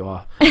competitive you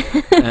are.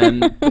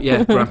 But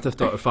yeah, Grand Theft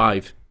Auto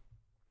 5.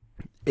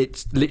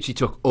 It's literally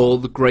took all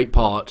the great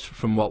parts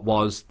from what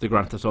was the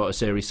Grand Theft Auto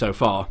series so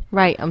far,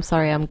 right, I'm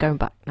sorry, I'm going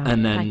back now.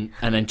 and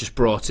then just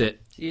brought it.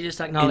 You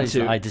just acknowledged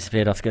Into- that I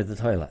disappeared off to go to the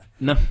toilet.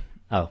 No,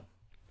 Oh,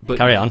 but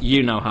Carry on.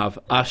 You now have.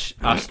 Ash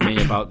asked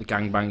me about the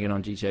gangbanging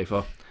on GTA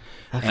 4.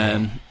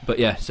 But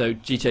yeah, so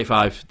GTA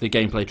 5, the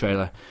gameplay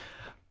trailer.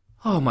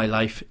 Oh my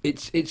life!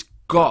 It's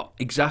got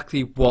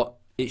exactly what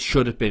it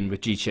should have been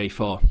with GTA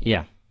 4.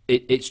 yeah.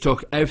 It's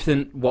took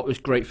everything what was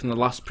great from the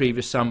last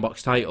previous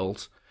sandbox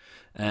titles.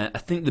 I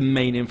think the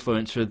main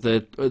influence for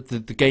the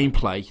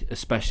gameplay,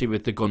 especially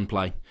with the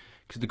gunplay,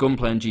 because the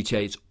gunplay on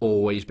GTA has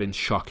always been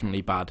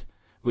shockingly bad,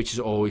 which has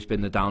always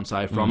been the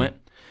downside from it.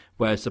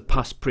 Whereas the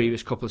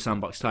previous couple of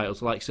sandbox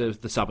titles, like of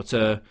the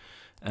Saboteur,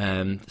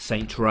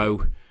 Saints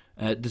Row,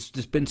 there's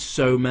been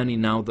so many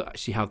now that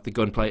actually have the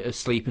gunplay as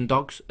Sleeping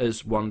Dogs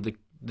as one of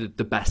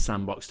the best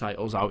sandbox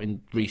titles out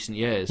in recent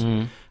years,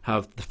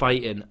 have the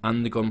fighting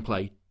and the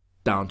gunplay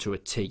down to a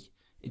T.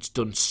 It's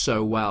done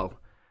so well.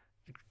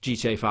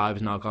 GTA 5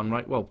 has now gone,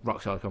 right, well,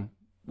 Rockstar come,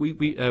 we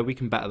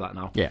can better that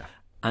now. Yeah.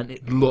 And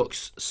it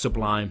looks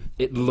sublime.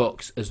 It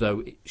looks as though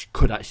it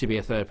could actually be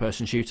a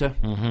third-person shooter,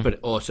 but it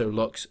also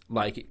looks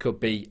like it could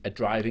be a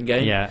driving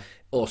game. Yeah.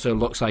 Also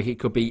looks like it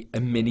could be a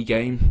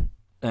mini-game,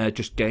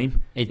 just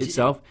game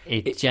itself.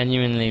 It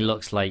genuinely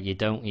looks like you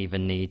don't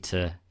even need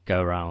to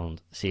go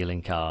around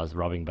stealing cars,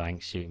 robbing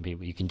banks, shooting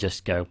people. You can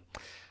just go,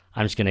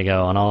 I'm just going to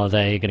go on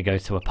holiday, going to go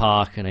to a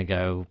park, going to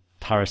go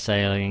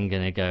parasailing,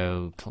 going to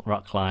go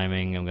rock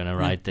climbing, I'm going to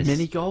ride this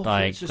mini-golf,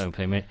 bike, it's just- don't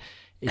play me.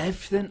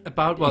 Everything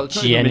about, well, it's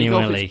not even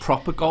mini-golf, Genuinely- it's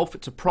proper golf.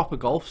 It's a proper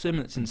golf sim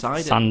that's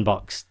inside it.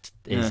 Sandboxed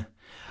is,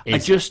 Yeah.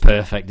 is just-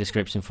 perfect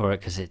description for it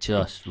because it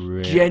just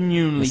really...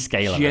 Genuinely, the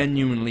scale of it.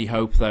 genuinely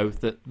hope, though,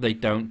 that they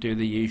don't do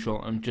the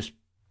usual and just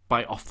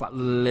bite off that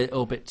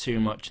little bit too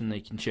much and they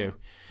can chew.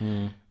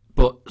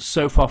 But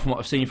so far from what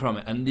I've seen from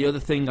it, and the other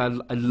thing I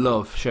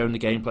love showing the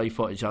gameplay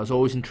footage, I was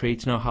always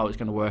intrigued to know how it's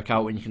going to work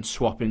out when you can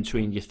swap in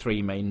between your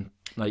 3 main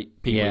people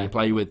Yeah. you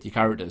play with, your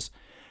characters.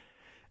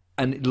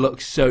 And it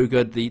looks so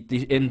good, the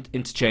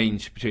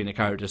interchange between the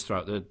characters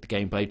throughout the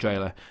gameplay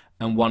trailer,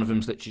 and one of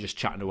them's literally just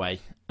chatting away,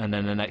 and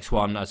then the next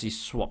one, as he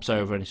swaps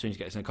over, and as soon as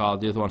he gets in the car,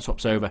 the other one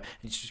swaps over, and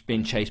he's just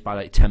being chased by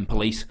like 10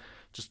 police,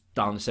 just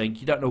down the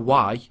sink. You don't know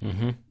why,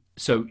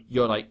 so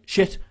you're like,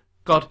 shit,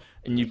 God,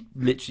 and you've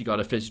literally got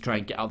to physically try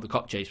and get out of the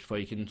cop chase before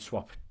you can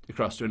swap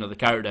across to another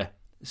character.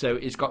 So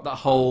it's got that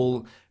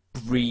whole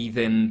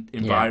breathing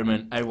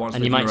environment. Everyone's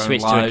And you living might their own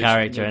switch to a lives,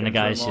 character and the you're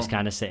going guy's through just them all.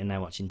 kind of sitting there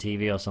watching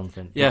TV or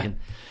something. You Yeah, can-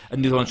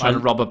 and the other one's trying to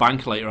rob a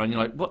bank later on. You're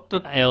like, what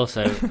the... I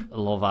also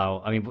love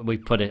how, I mean, we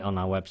put it on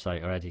our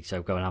website already,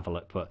 so go and have a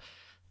look, but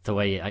the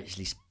way it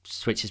actually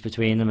switches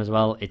between them as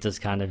well, it does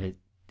kind of,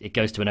 it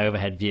goes to an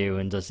overhead view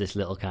and does this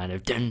little kind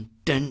of dun,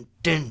 dun,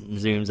 dun, and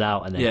zooms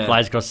out, and then Yeah.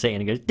 flies across the city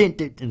and it goes dun,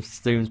 dun, and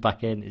zooms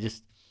back in. It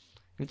just,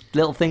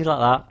 little things like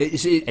that.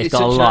 It's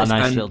got a such lot of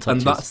nice little and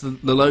touches. that's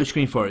the load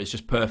screen for it is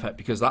just perfect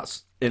because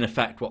that's in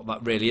effect what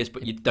that really is,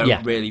 but you don't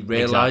Yeah, really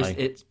realise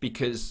exactly. it's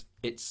because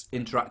it's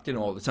interacting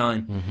all the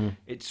time.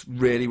 It's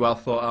really well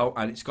thought out,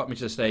 and it's got me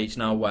to the stage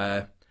now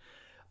where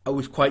I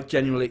was quite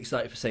genuinely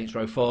excited for Saints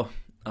Row 4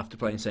 after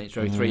playing Saints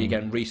Row 3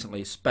 again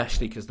recently,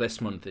 especially because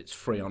this month it's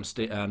free on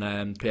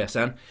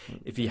PSN.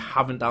 If you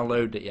haven't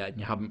downloaded it yet and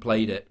you haven't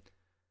played it,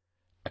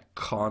 I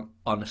can't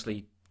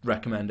honestly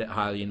recommend it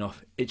highly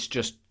enough. It's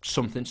just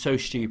something so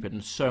stupid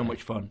and so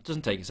much fun. It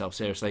doesn't take itself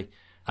seriously.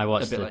 I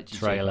watched bit the like GTA.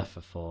 trailer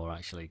for 4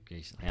 actually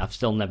recently. I've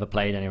still never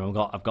played anyone.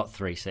 I've got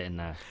 3 sitting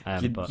there.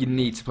 But You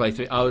need to play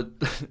through.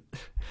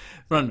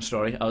 Random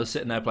story. I was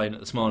sitting there playing it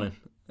this morning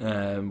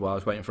while I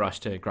was waiting for Ash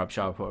to grab a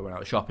shower before I went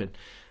out shopping,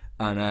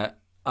 and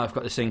I've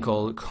got this thing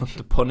called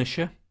the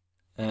Punisher.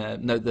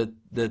 No, the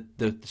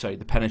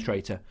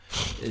Penetrator.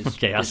 Is,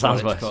 Okay, that is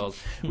sounds what it's worse. called,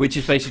 which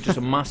is basically just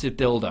a massive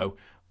dildo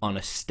on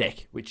a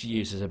stick, which you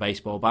use as a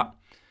baseball bat.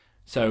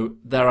 So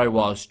there I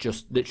was,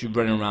 just literally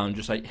running around,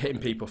 just like hitting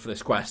people for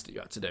this quest that you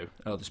had to do,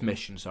 this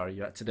mission,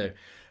 you had to do.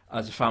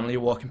 As a family are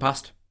walking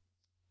past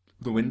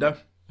the window,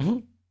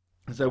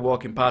 as they're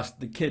walking past,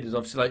 the kid is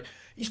obviously like,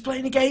 he's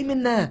playing a game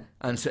in there,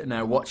 and sitting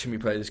there watching me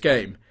play this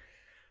game.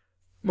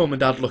 Mum and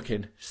Dad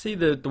looking, see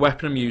the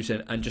weapon I'm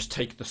using, and just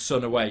take the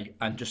son away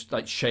and just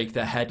like shake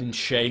their head in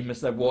shame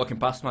as they're walking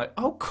past. I'm like,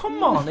 oh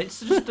come on,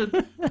 it's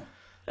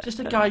just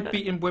a guy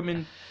beating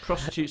women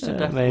prostitutes to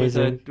death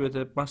Amazing. with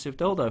a massive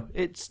dildo.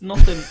 It's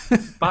nothing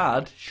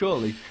bad,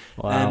 surely.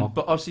 Wow.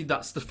 But obviously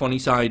that's the funny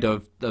side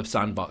of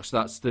Sandbox.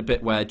 That's the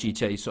bit where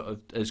GTA sort of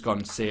has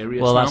gone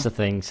serious well, now. that's the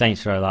thing.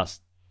 Saints Row, that's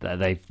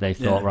They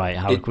thought, right,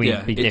 how can we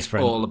be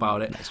different? It's all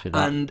about it. Let's do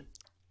that. And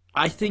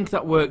I think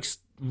that works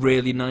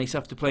really nice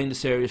after playing the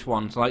serious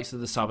ones, like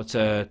the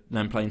Saboteur, and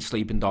then playing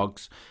Sleeping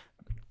Dogs,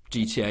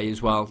 GTA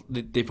as well.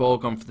 They've all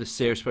gone for the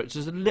serious approach.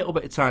 There's a little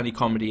bit of tiny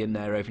comedy in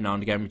there every now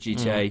and again with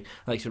GTA,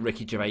 like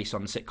Ricky Gervais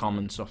on the sitcom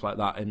and stuff like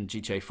that in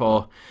GTA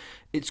 4.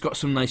 It's got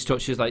some nice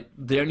touches. Like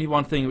the only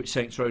one thing which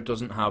Saints Row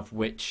doesn't have,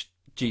 which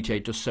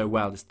GTA does so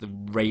well, is the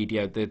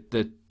radio,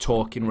 the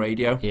talking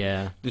radio.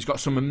 Yeah. There's got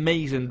some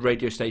amazing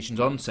radio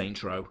stations on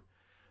Saints Row,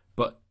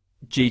 but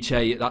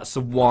GTA, that's the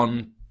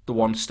one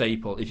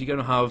staple. If you're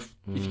gonna have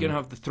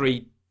the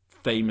three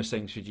famous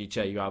things for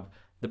GTA, you have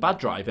the bad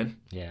driving,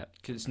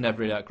 because it's never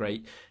really that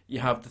great. You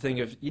have the thing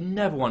of you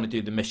never want to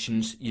do the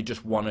missions. You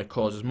just want to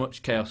cause as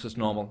much chaos as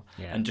normal,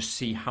 and just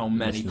see how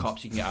many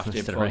cops you can get after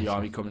you before the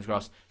army comes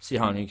across. See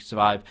how many you can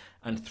survive.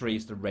 And 3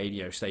 is the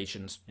radio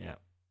stations. Yeah.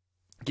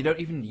 You don't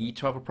even need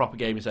to have a proper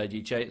game inside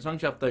GTA. As long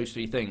as you have those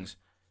 3 things,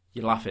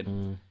 you're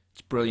laughing.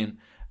 It's brilliant.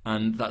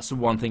 And that's the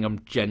one thing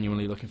I'm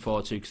genuinely looking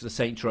forward to, because the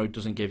Saints Row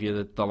doesn't give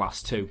you the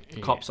last 2.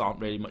 The cops aren't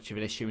really much of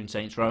an issue in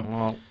Saints Row.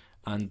 Well,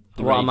 and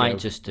what I might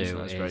just do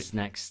is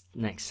next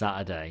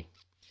Saturday,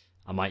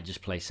 I might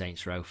just play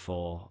Saints Row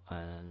 4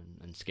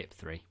 and skip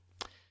 3.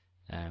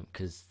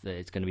 Because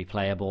it's going to be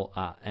playable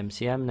at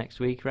MCM next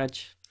week, Reg.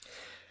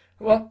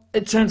 Well,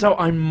 it turns out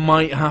I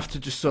might have to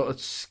just sort of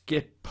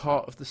skip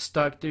part of the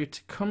stag do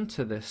to come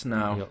to this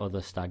now. Your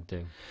other stag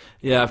do.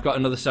 Yeah, I've got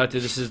another stag do.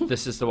 This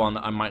is the one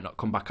that I might not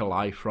come back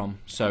alive from.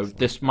 So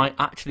this might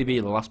actually be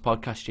the last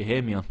podcast you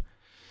hear me on.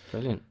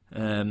 Brilliant.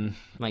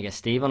 Might get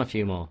Steve on a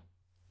few more.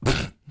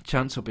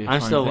 Chance will be.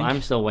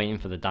 I'm still waiting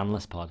for the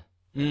Danless pod.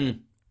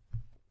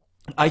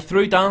 I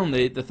threw down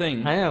the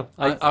thing. I know.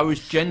 I was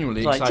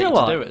genuinely excited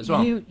to do it as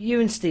well.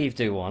 You and Steve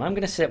do one. I'm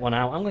going to sit one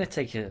out. I'm going to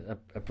take a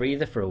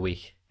breather for a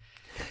week.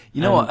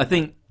 You know what? I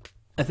think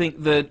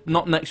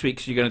not next week,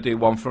 because you're going to do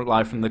one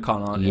live from the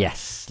con, aren't you?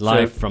 Yes,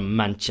 live from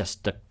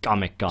Manchester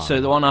Comic Con. So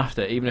the one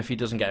after, even if he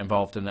doesn't get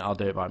involved in it, I'll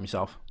do it by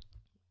myself.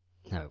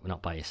 No,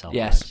 not by yourself.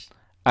 Yes, Reg.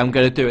 I'm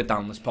going to do it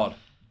down this pod.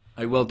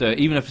 I will do it,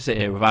 even if I sit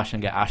here with Ash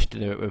and get Ash to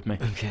do it with me.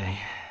 Okay.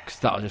 Because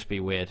that'll just be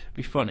weird. It'd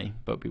be funny,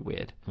 but it'd be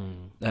weird.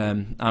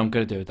 I'm going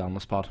to do it down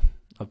this pod.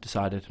 I've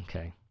decided.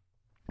 Okay.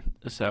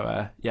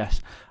 So,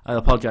 yes, I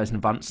apologise in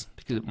advance,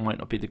 because it might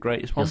not be the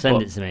greatest one. You'll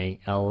send it to me.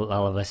 I'll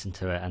have listened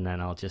to it, and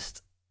then I'll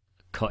just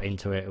cut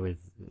into it with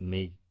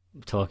me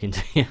talking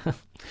to you.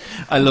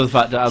 I love the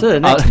fact that... So the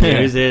next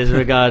news is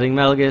regarding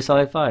Metal Gear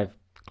Solid 5.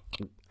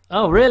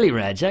 Oh, really,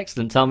 Reg?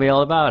 Excellent. Tell me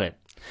all about it.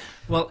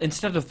 Well,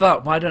 instead of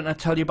that, why don't I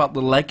tell you about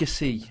the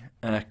Legacy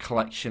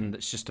collection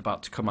that's just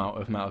about to come out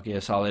of Metal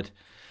Gear Solid?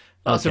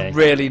 That's a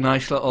really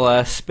nice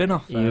little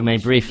spin-off. You may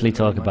briefly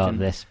talk about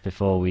this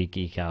before we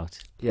geek out.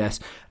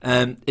 Yes.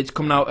 It's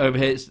coming out over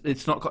here.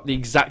 It's not got the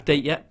exact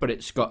date yet, but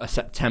it's got a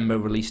September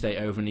release date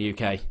over in the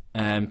UK.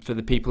 For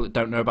the people that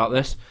don't know about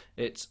this,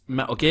 it's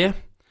Metal Gear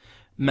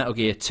 2,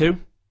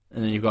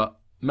 and then you've got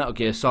Metal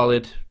Gear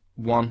Solid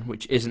 1,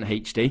 which isn't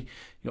HD.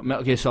 You've got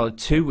Metal Gear Solid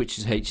 2, which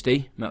is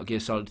HD, Metal Gear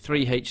Solid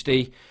 3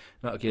 HD,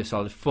 Metal Gear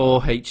Solid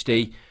 4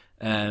 HD,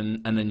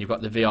 and then you've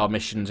got the VR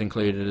missions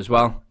included as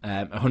well,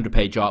 a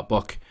 100-page art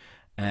book,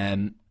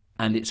 and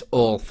it's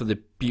all for the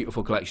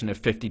beautiful collection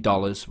of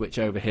 $50, which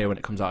over here, when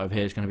it comes out over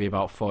here, is going to be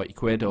about 40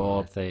 quid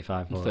or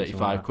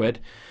 35 quid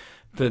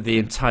for the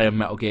entire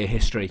Metal Gear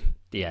history.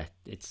 Yeah,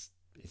 it's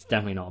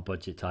definitely not a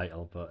budget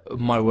title, but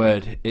my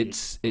word,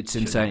 it's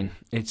insane.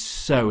 It's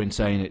so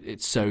insane.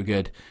 It's so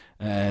good.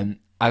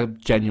 I'm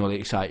genuinely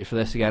excited for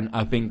this again.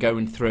 I've been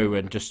going through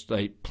and just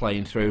like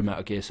playing through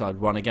Metal Gear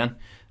Solid 1 again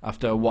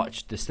after I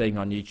watched this thing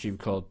on YouTube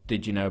called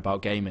Did You Know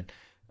About Gaming?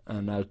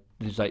 And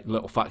there's like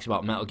little facts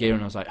about Metal Gear,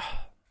 and I was like, oh,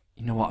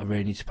 you know what, I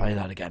really need to play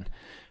that again.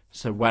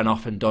 So went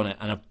off and done it,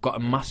 and I've got a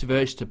massive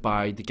urge to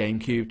buy the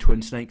GameCube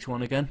Twin Snakes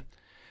one again,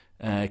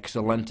 because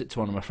I lent it to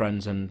one of my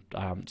friends and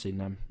I haven't seen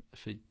them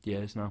for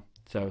years now.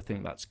 So I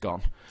think that's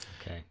gone.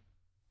 Okay.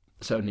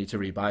 So I need to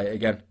rebuy it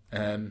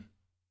again.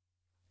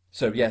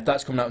 So yeah,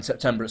 that's coming out in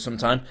September at some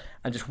time.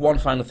 And just one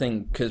final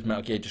thing, because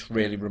Metal Gear just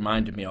really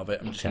reminded me of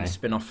it. I'm just going to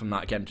spin off from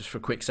that again just for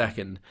a quick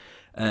second.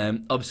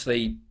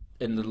 Obviously,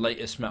 in the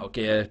latest Metal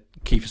Gear,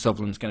 Kiefer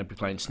Sutherland's going to be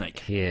playing Snake.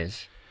 He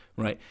is.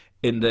 Right.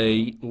 In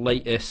the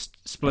latest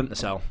Splinter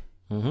Cell,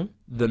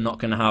 they're not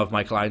going to have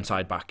Michael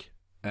Ironside back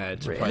to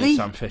play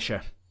Sam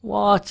Fisher.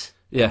 What?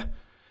 Yeah.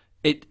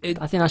 I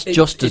think that's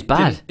just as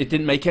bad. It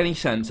didn't make any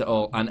sense at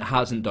all, and it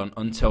hasn't done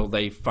until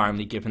they've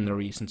finally given the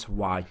reason to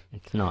why.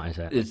 It's not, is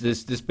it?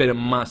 There's been a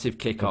massive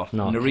kick-off,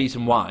 and the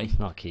reason why... It's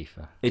not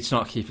Kiefer. It's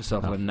not Kiefer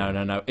Sutherland,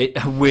 no.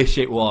 I wish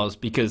it was,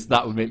 because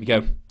that would make me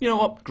go, you know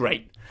what,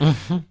 great.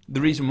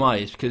 The reason why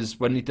is because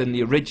when they done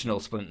the original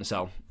Splinter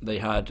Cell, they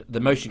had the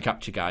motion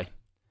capture guy,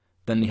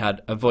 then they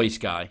had a voice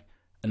guy,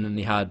 and then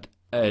they had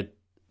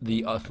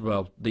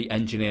the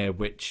engineer,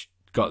 which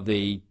got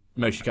the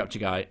motion capture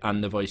guy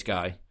and the voice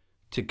guy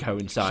to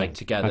coincide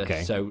together.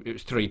 Okay. So it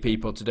was 3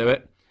 people to do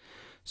it.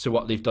 So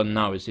what they've done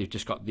now is they've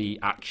just got the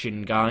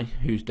action guy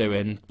who's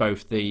doing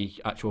both the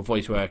actual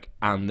voice work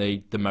and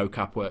the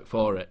mocap work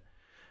for it.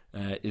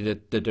 They're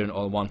doing it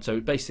all in one. So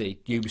basically,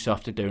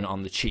 Ubisoft are doing it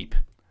on the cheap.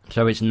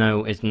 So it's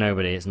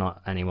nobody. It's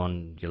not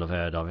anyone you'll have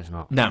heard of. It's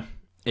not. No.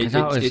 That's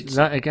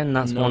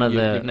No, one of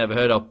you've never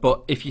heard of.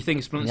 But if you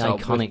think Splinter Cell,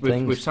 iconic with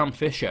things. Sam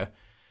Fisher,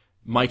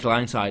 Michael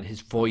Ironside,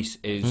 his voice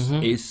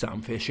is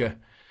Sam Fisher.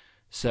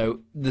 So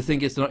the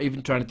thing is, they're not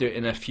even trying to do it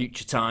in a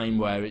future time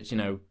where it's,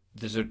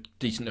 there's a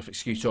decent enough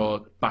excuse,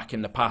 or back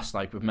in the past,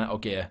 like with Metal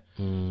Gear.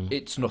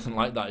 It's nothing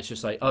like that. It's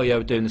just like, oh yeah,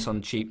 we're doing this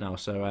on cheap now,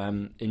 so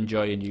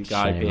enjoy a new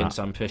guy being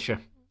Sam Fisher.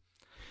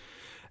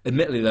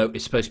 Admittedly, though,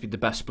 it's supposed to be the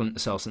best Splinter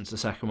Cell since the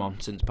second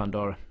one, since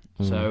Pandora.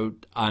 So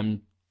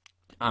I'm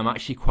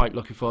actually quite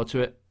looking forward to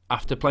it.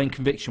 After playing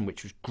Conviction,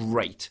 which was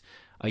great,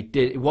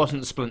 it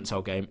wasn't a Splinter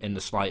Cell game in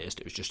the slightest.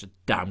 It was just a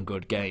damn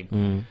good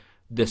game.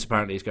 This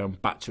apparently is going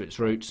back to its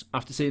roots.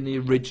 After seeing the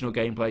original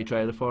gameplay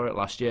trailer for it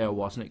last year, I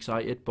wasn't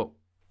excited, but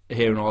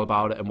hearing all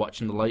about it and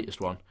watching the latest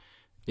one,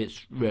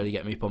 it's really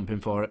getting me pumping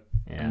for it.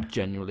 Yeah. I'm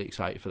genuinely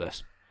excited for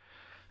this.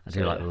 I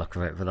do like the look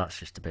of it, but that's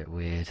just a bit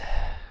weird.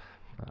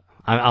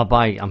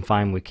 I'm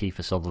fine with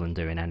Kiefer Sutherland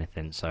doing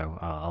anything, so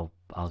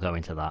I'll go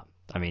into that.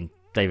 I mean,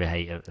 David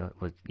Hayter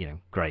was,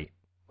 great.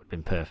 Would have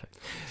been perfect.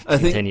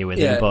 Continue with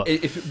him, but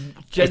if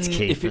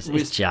it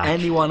was Jack.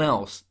 anyone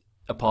else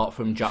apart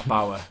from Jack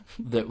Bauer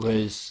that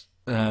was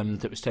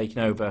taking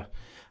over,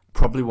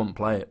 probably wouldn't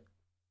play it,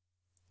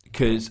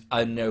 because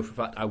I know for a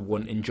fact I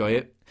wouldn't enjoy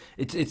it.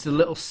 It's the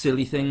little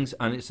silly things,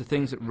 and it's the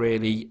things that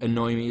really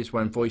annoy me is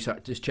when voice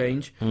actors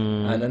change.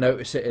 And I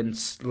notice it in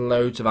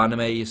loads of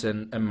animes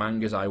and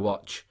mangas I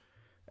watch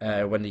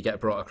when they get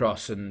brought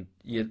across, and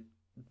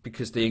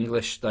because the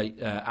English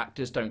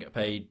actors don't get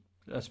paid,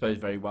 I suppose,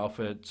 very well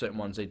for certain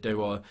ones they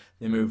do, or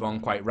they move on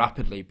quite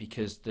rapidly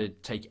because they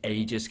take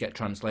ages to get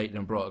translated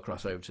and brought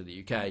across over to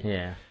the UK.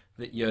 Yeah,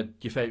 that your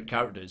favourite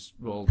characters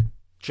will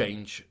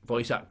change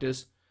voice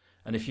actors.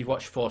 And if you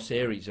watch 4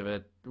 series of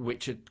it,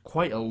 which are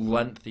quite a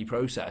lengthy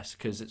process,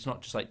 because it's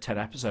not just like 10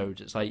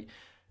 episodes, it's like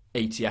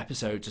 80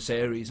 episodes a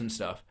series and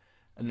stuff,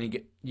 and then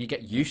you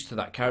get used to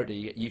that character,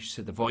 you get used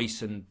to the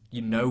voice, and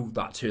you know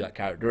that's who that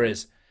character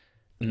is,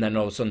 and then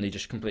all of a sudden they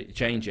just completely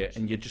change it,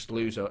 and you just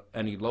lose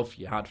any love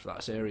you had for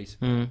that series.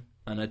 And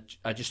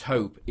I just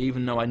hope,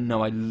 even though I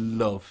know I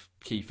love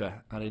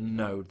Kiefer, and I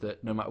know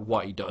that no matter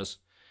what he does,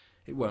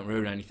 it won't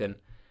ruin anything.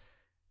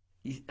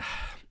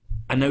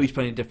 I know he's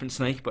playing a different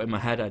Snake, but in my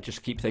head I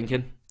just keep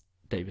thinking,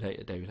 David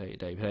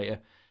Hayter.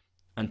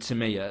 And to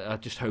me, I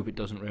just hope it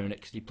doesn't ruin it,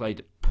 because he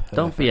played it perfectly.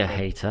 Don't be a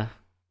hater.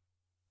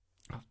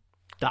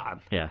 Dan.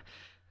 Yeah.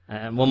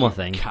 One more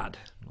thing. Cad.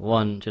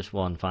 Just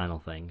one final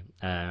thing.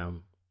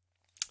 Don't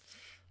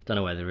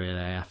know whether really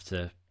I have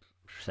to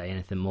say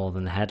anything more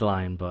than the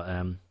headline, but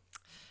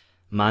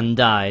man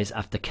dies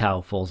after cow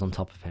falls on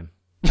top of him.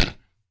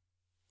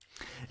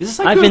 Is this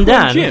like I've been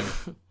Dan. Jim?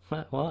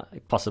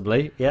 What?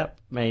 Possibly. Yep,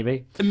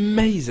 maybe.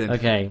 Amazing.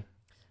 Okay.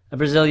 A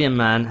Brazilian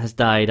man has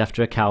died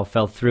after a cow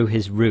fell through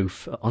his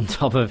roof on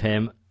top of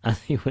him as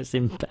he was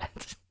in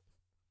bed.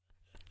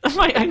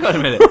 Wait, hang on a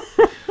minute.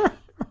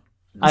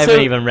 I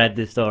haven't even read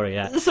this story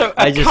yet. So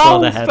I a just saw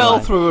the cow headline. fell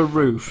through a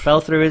roof.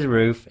 Fell through his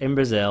roof in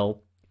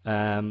Brazil,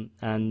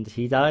 and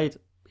he died.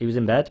 He was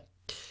in bed.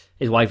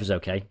 His wife was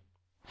okay.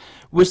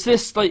 Was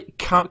this like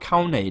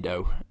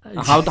Cownado?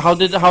 How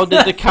did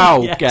the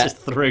cow Yeah, get just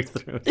through?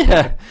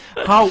 Yeah.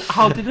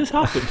 How did this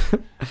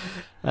happen?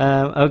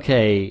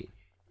 Okay.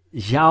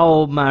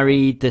 João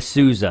Marie de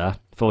Souza,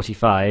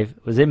 45,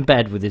 was in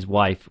bed with his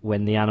wife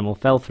when the animal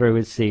fell through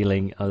his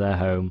ceiling of their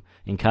home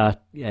in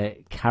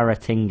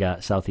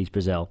Caratinga, southeast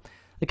Brazil.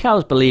 The cow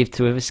is believed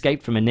to have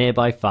escaped from a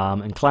nearby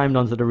farm and climbed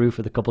onto the roof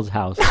of the couple's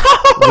house,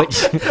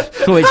 which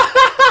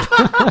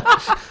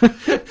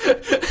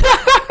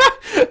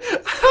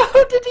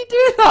How did he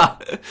do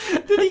that?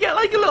 Did he get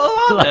like a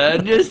little ladder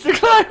and just to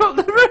climb up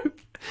the roof?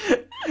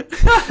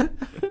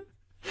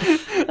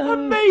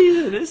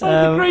 Amazing! It's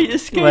like the great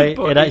escape. Wait,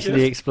 but it he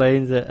actually just-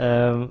 explains it.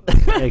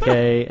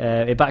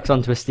 It backs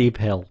onto a steep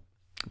hill.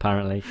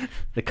 Apparently,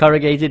 the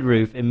corrugated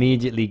roof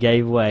immediately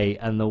gave way,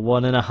 and the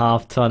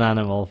 1.5-ton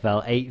animal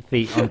fell 8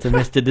 feet onto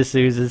Mr.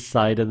 D'Souza's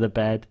side of the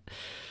bed.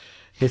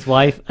 His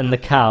wife and the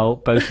cow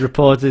both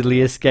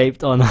reportedly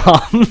escaped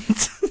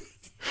unharmed.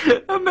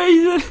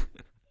 Amazing.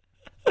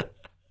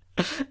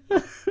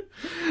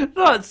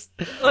 That's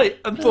like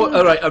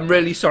all right. I'm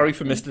really sorry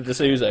for Mr.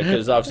 D'Souza,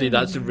 because obviously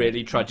that's a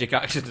really tragic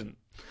accident.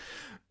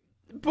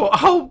 But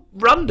how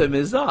random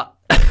is that?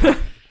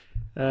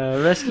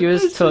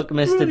 Rescuers That's took just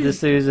Mr. brilliant.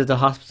 D'Souza to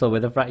hospital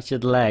with a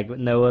fractured leg but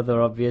no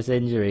other obvious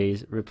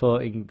injuries,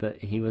 reporting that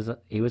he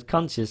was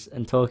conscious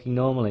and talking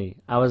normally.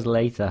 Hours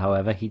later,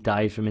 however, he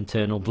died from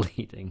internal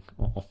bleeding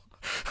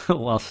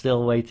while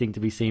still waiting to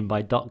be seen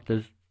by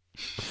doctors.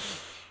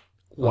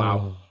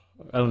 Wow.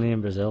 Only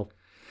in Brazil.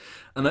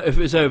 And if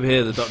it was over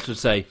here, the doctor would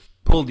say,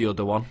 "Pull the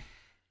other one."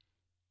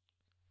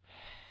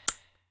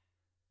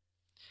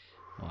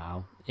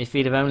 Wow. If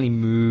he'd have only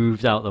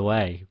moved out the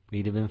way,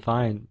 he'd have been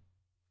fine.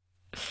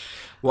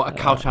 What a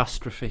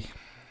catastrophe!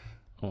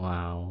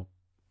 Wow.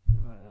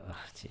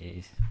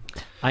 Jeez.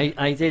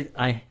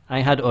 I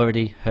had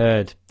already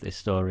heard this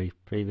story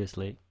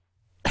previously.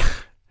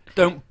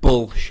 Don't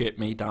bullshit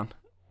me, Dan.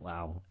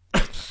 Wow.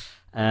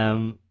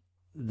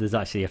 There's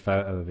actually a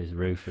photo of his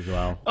roof as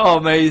well. Oh,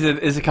 amazing.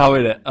 Is a cow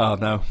in it? Oh,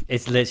 no.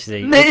 It's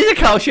literally... It is a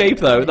cow shape,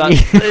 though.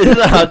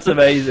 That's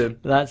amazing.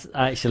 That's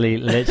actually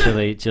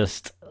literally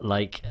just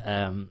like...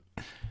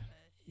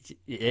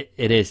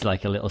 It is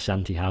like a little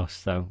shanty house,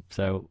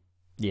 so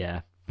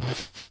yeah.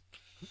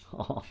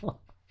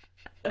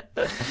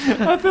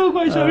 I feel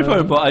quite sorry for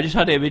him, but I just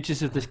had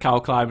images of this cow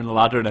climbing the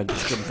ladder and then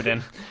just jumping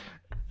in.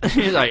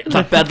 He's like,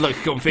 that bed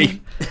looks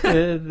comfy.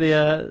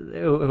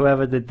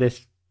 Whoever did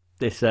this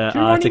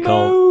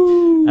article,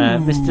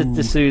 Mr.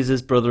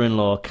 D'Souza's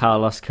brother-in-law,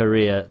 Carlos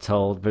Correa,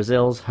 told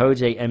Brazil's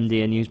Hoje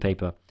MD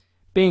newspaper,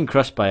 being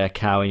crushed by a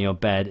cow in your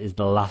bed is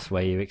the last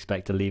way you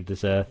expect to leave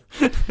this earth.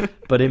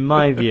 But in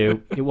my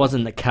view, it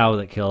wasn't the cow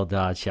that killed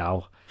Dad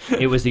Chow.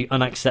 It was the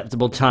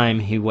unacceptable time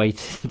he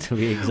waited to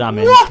be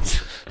examined.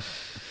 What?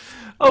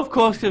 Of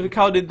course, because the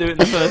cow didn't do it in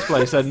the first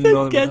place, then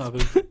none of it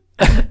happened.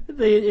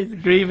 His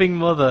grieving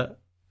mother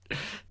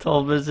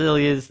told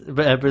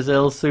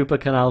Brazil's Super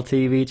Canal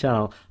TV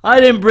channel, I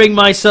didn't bring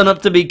my son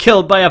up to be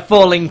killed by a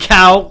falling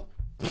cow.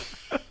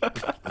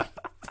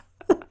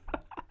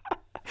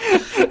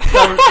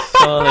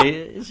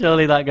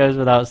 Surely that goes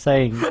without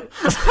saying.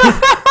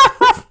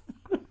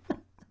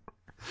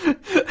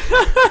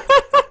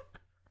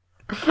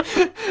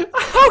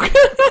 How can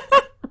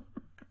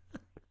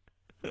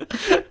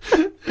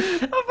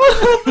of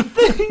all the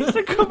things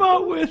to come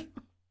out with,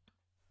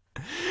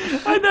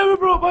 I never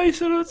brought my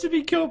son up to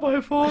be killed by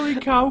a falling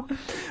cow.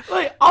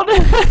 Like, how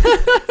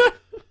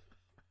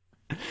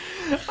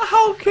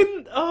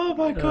can... Oh,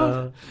 my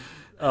God.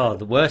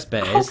 The worst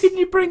bit How is... can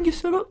you bring your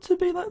son up to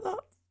be like that?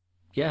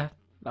 Yeah,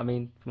 I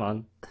mean, come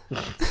on.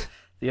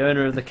 The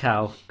owner of the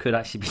cow could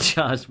actually be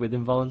charged with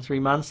involuntary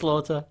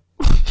manslaughter.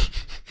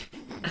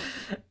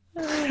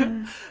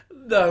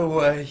 No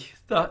way.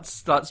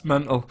 That's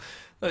mental.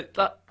 Like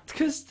that,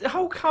 because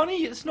how can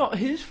he? It's not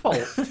his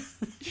fault.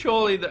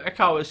 Surely that a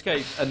cow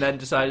escaped and then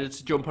decided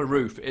to jump a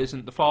roof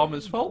isn't the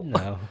farmer's fault.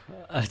 No,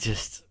 I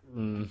just...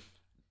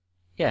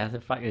 yeah,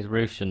 the fact his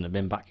roof shouldn't have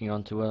been backing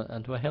onto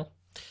a hill.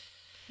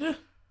 Yeah.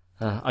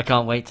 I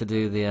can't wait to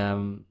do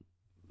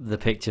the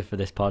picture for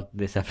this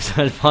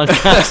episode of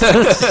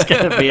podcast. It's just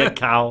going to be a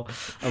cow.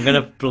 I'm going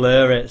to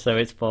blur it so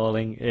it's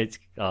falling.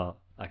 I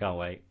can't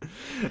wait.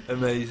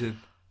 Amazing.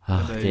 Oh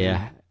Amazing.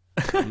 dear,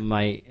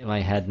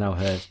 my head now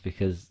hurts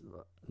because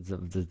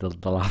the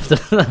laughter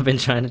that I've been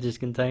trying to just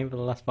contain for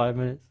the last 5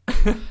 minutes.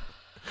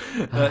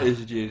 That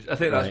is news. I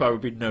think that's Right. why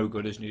we'd be no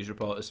good as news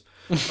reporters.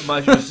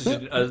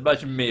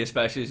 Imagine me,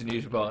 especially as a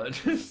news reporter.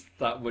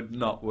 That would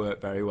not work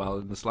very well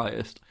in the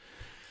slightest.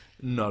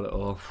 Not at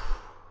all.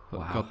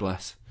 Wow. God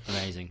bless.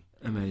 Amazing.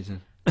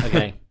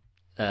 Okay.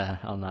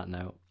 On that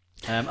note,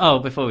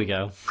 before we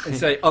go, And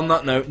so, on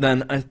that note,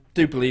 then I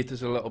do believe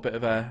there's a little bit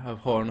of a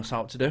whoring us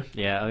out to do.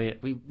 yeah,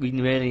 we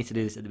really need to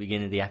do this at the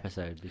beginning of the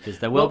episode because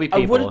there will be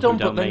I people would have done, who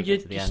don't but then make you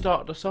it to the end.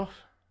 started us off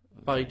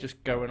by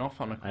just going off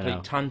on a I know.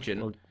 complete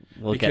tangent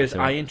We'll get because to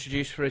I it.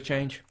 introduced for a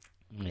change.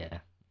 Yeah.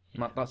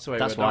 That's the way.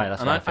 That's we're why. done.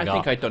 That's and why I I forgot.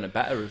 think I'd done it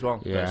better as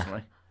well, Yeah.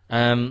 personally.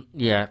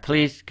 Yeah,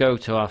 please go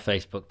to our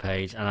Facebook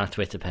page and our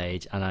Twitter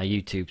page and our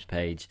YouTube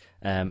page.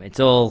 It's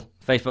all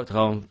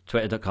facebook.com,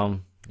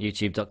 twitter.com,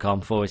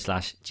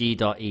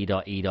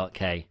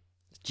 youtube.com/G.E.E.K.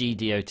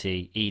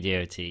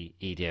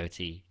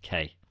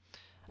 G.E.E.K.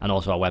 And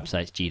also our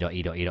website's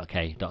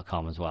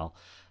G.E.E.K.com as well.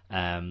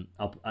 In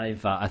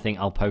fact, I think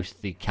I'll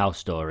post the cow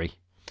story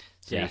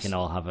so Yes. you can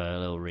all have a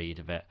little read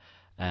of it.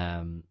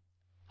 And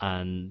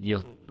a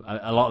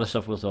lot of the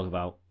stuff we'll talk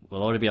about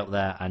will already be up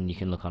there, and you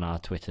can look on our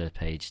Twitter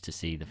page to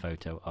see the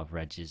photo of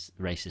Reg's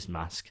racist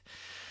mask.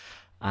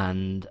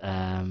 And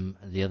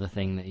the other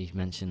thing that you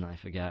mentioned that I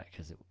forget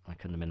because I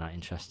couldn't have been that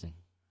interesting.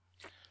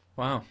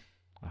 Wow.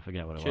 I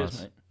forget what it Cheers,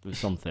 was. mate. It was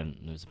something.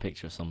 There was a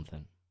picture of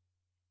something.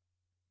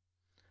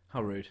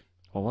 How rude.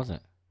 What was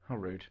it? How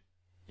rude.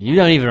 You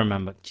don't even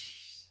remember.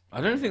 Jeez. I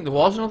don't think there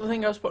was another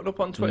thing I was putting up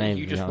on Twitter. Maybe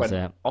You just that was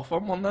went it. off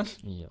on one then.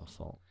 Your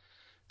fault.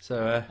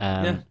 So,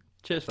 yeah.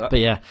 Cheers for that. But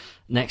yeah,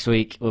 next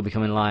week we'll be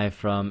coming live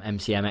from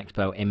MCM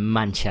Expo in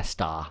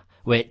Manchester,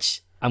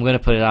 which I'm going to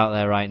put it out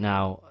there right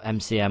now.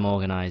 MCM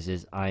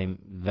organisers, I'm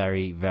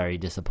very, very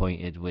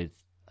disappointed with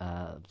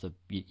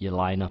your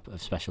lineup of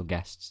special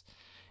guests.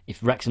 If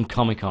Wrexham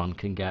Comic Con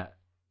can get,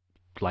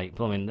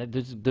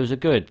 there's a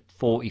good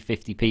 40,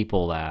 50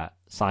 people there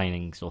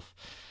signing stuff.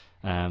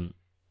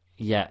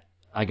 Yet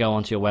I go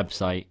onto your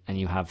website and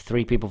you have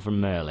 3 people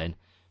from Merlin,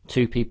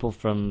 2 people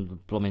from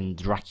blooming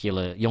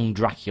Dracula, Young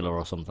Dracula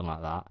or something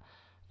like that.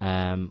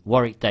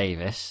 Warwick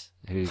Davis,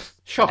 who's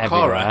Shock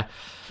everywhere. horror.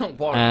 Not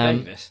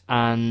Warwick Davis.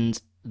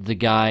 And the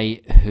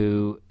guy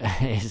who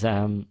is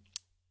the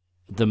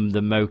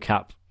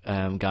mocap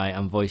guy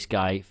and voice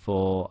guy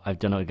for, I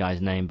don't know the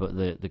guy's name, but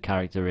the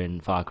character in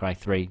Far Cry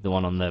 3, the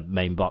one on the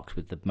main box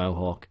with the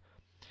mohawk.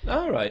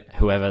 All right.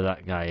 Whoever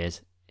that guy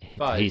is.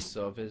 Vice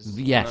of his...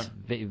 Yes,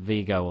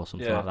 Vigo or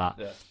something like that.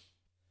 Yeah.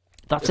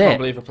 That's I can't it.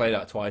 believe I played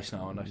that twice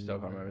now, and I still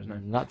can't remember his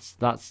name.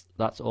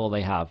 That's all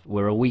they have.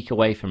 We're a week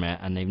away from it,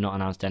 and they've not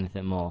announced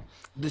anything more.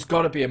 There's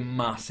got to be a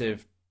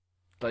massive,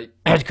 like,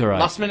 Edgar Wright.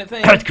 last minute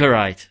thing. Edgar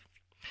Wright.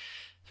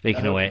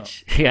 Speaking I of hope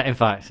which, yeah, in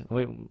fact,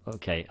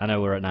 okay, I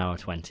know we're at an hour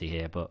 20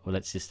 here, but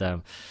let's just,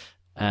 I'm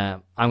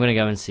going to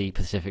go and see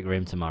Pacific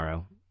Rim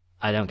tomorrow.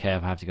 I don't care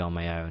if I have to go on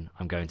my own.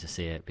 I'm going to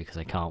see it because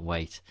I can't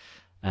wait.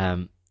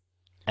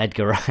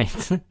 Edgar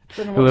Wright,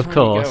 who of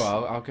course,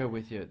 I'll go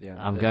with you at the end.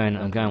 I'm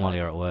going while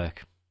you're at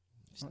work.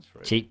 That's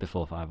rude. Cheap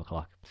before 5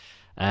 o'clock.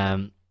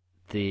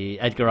 The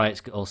Edgar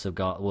Wright's also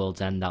got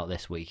World's End out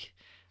this week.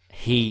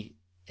 He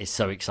is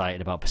so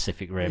excited about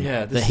Pacific Rim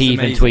Yeah, that he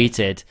even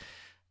tweeted,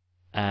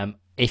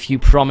 if you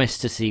promise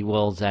to see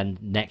World's End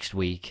next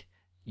week,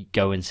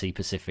 go and see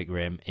Pacific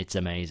Rim. It's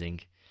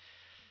amazing.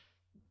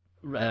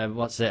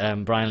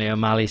 Brian Lee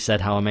O'Malley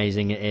said how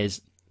amazing it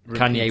is. Kanye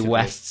Repeatedly.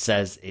 West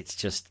says it's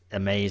just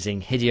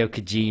amazing. Hideo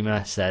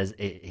Kojima says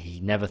he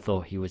never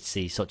thought he would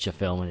see such a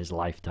film in his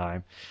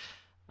lifetime.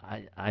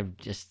 I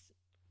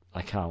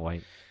can't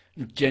wait.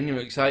 I'm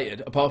genuinely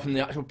excited. Apart from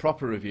the actual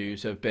proper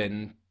reviews have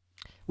been...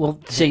 Well,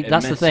 see, hit and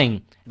that's the miss.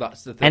 thing.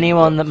 That's the thing.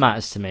 Anyone that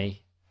matters to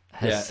me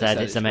has Yeah, said said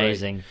it's it's great.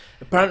 amazing.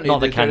 Apparently, Not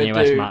that they're gonna Kanye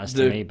West do- matters to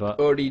they're me, but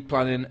already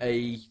planning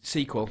a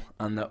sequel,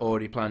 and they're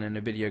already planning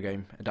a video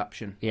game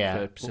adaptation Yeah.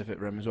 for Pacific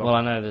Rim as well. well,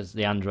 I know there's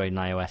the Android and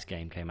iOS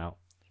game came out.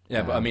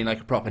 Yeah, but I mean like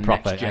a proper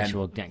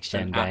Actual next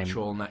gen an game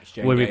actual next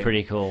gen would be game,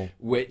 pretty cool.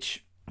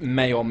 which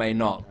may or may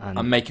not. And-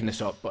 I'm making this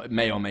up, but it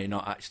may or may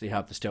not actually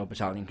have the Steel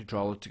Battalion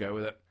controller to go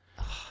with it.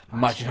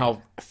 Imagine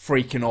how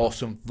freaking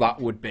awesome that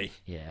would be.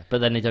 Yeah,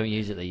 but then they don't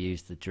use it. They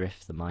use the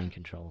drift, the mind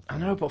control. I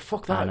know, but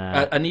fuck that.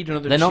 And, I need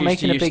another. They're not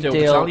excuse making to a use big Steel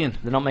deal. Battalion.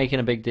 They're not making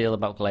a big deal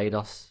about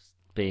GLaDOS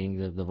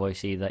being the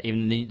voice either.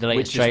 Even the Which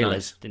latest is trailers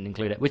nice. didn't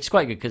include it, which is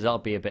quite good because that'll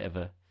be a bit of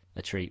a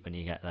treat when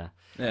you get there.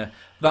 Yeah,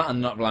 that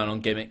and not relying on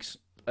gimmicks.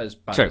 As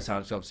bad True. as it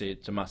sounds, obviously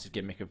it's a massive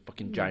gimmick of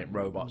fucking giant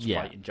robots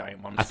Yeah. fighting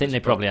giant monsters. I think they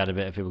but- probably had a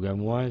bit of people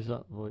going, "Why is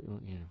that?" Voice?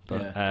 You know,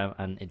 but Yeah.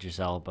 and Idris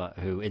Elba,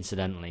 who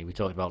incidentally we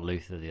talked about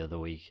Luther the other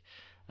week.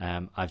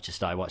 I've just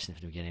started watching it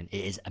from the beginning.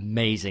 It is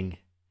amazing.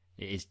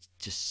 It is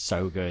just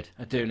so good.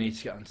 I do need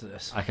to get into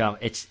this. I can't.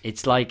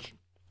 It's like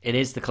it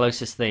is the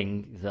closest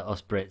thing that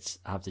us Brits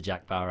have to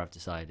Jack Bauer. I've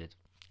decided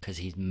because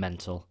he's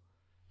mental.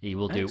 He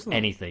will do Excellent.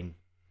 anything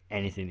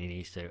he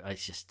needs to.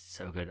 It's just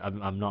so good.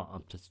 I'm not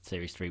up to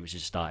series 3, which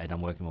has started.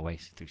 I'm working my way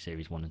through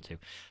series 1 and 2.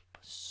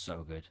 But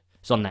so good.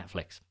 It's on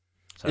Netflix.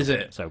 So, Is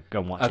it? So go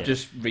and watch I've it.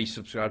 just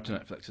resubscribed to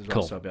Netflix as well,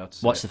 Cool. so I'll be able to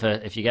see Watch it. the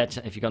first. If you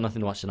got nothing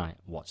to watch tonight,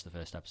 watch the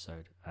first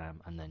episode,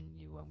 and then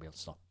you won't be able to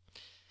stop.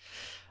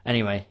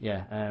 Anyway,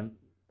 yeah.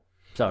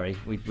 Sorry,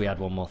 we had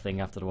one more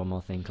thing after the one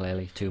more thing.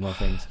 Clearly, 2 more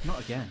things. Not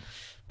again.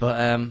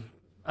 But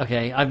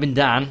okay. I've been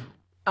Dan,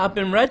 I've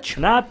been Reg.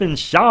 and I've been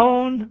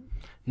Sean.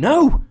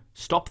 No!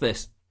 Stop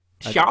this.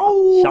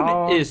 Sean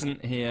Sean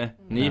isn't here.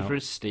 Neither No.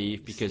 is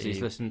Steve, because he's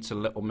Steve. listening to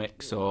Little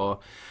Mix or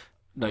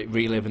like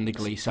reliving the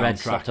Glee Reg,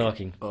 stop soundtrack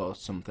talking. or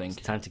something.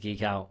 It's time to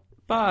geek out.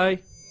 Bye.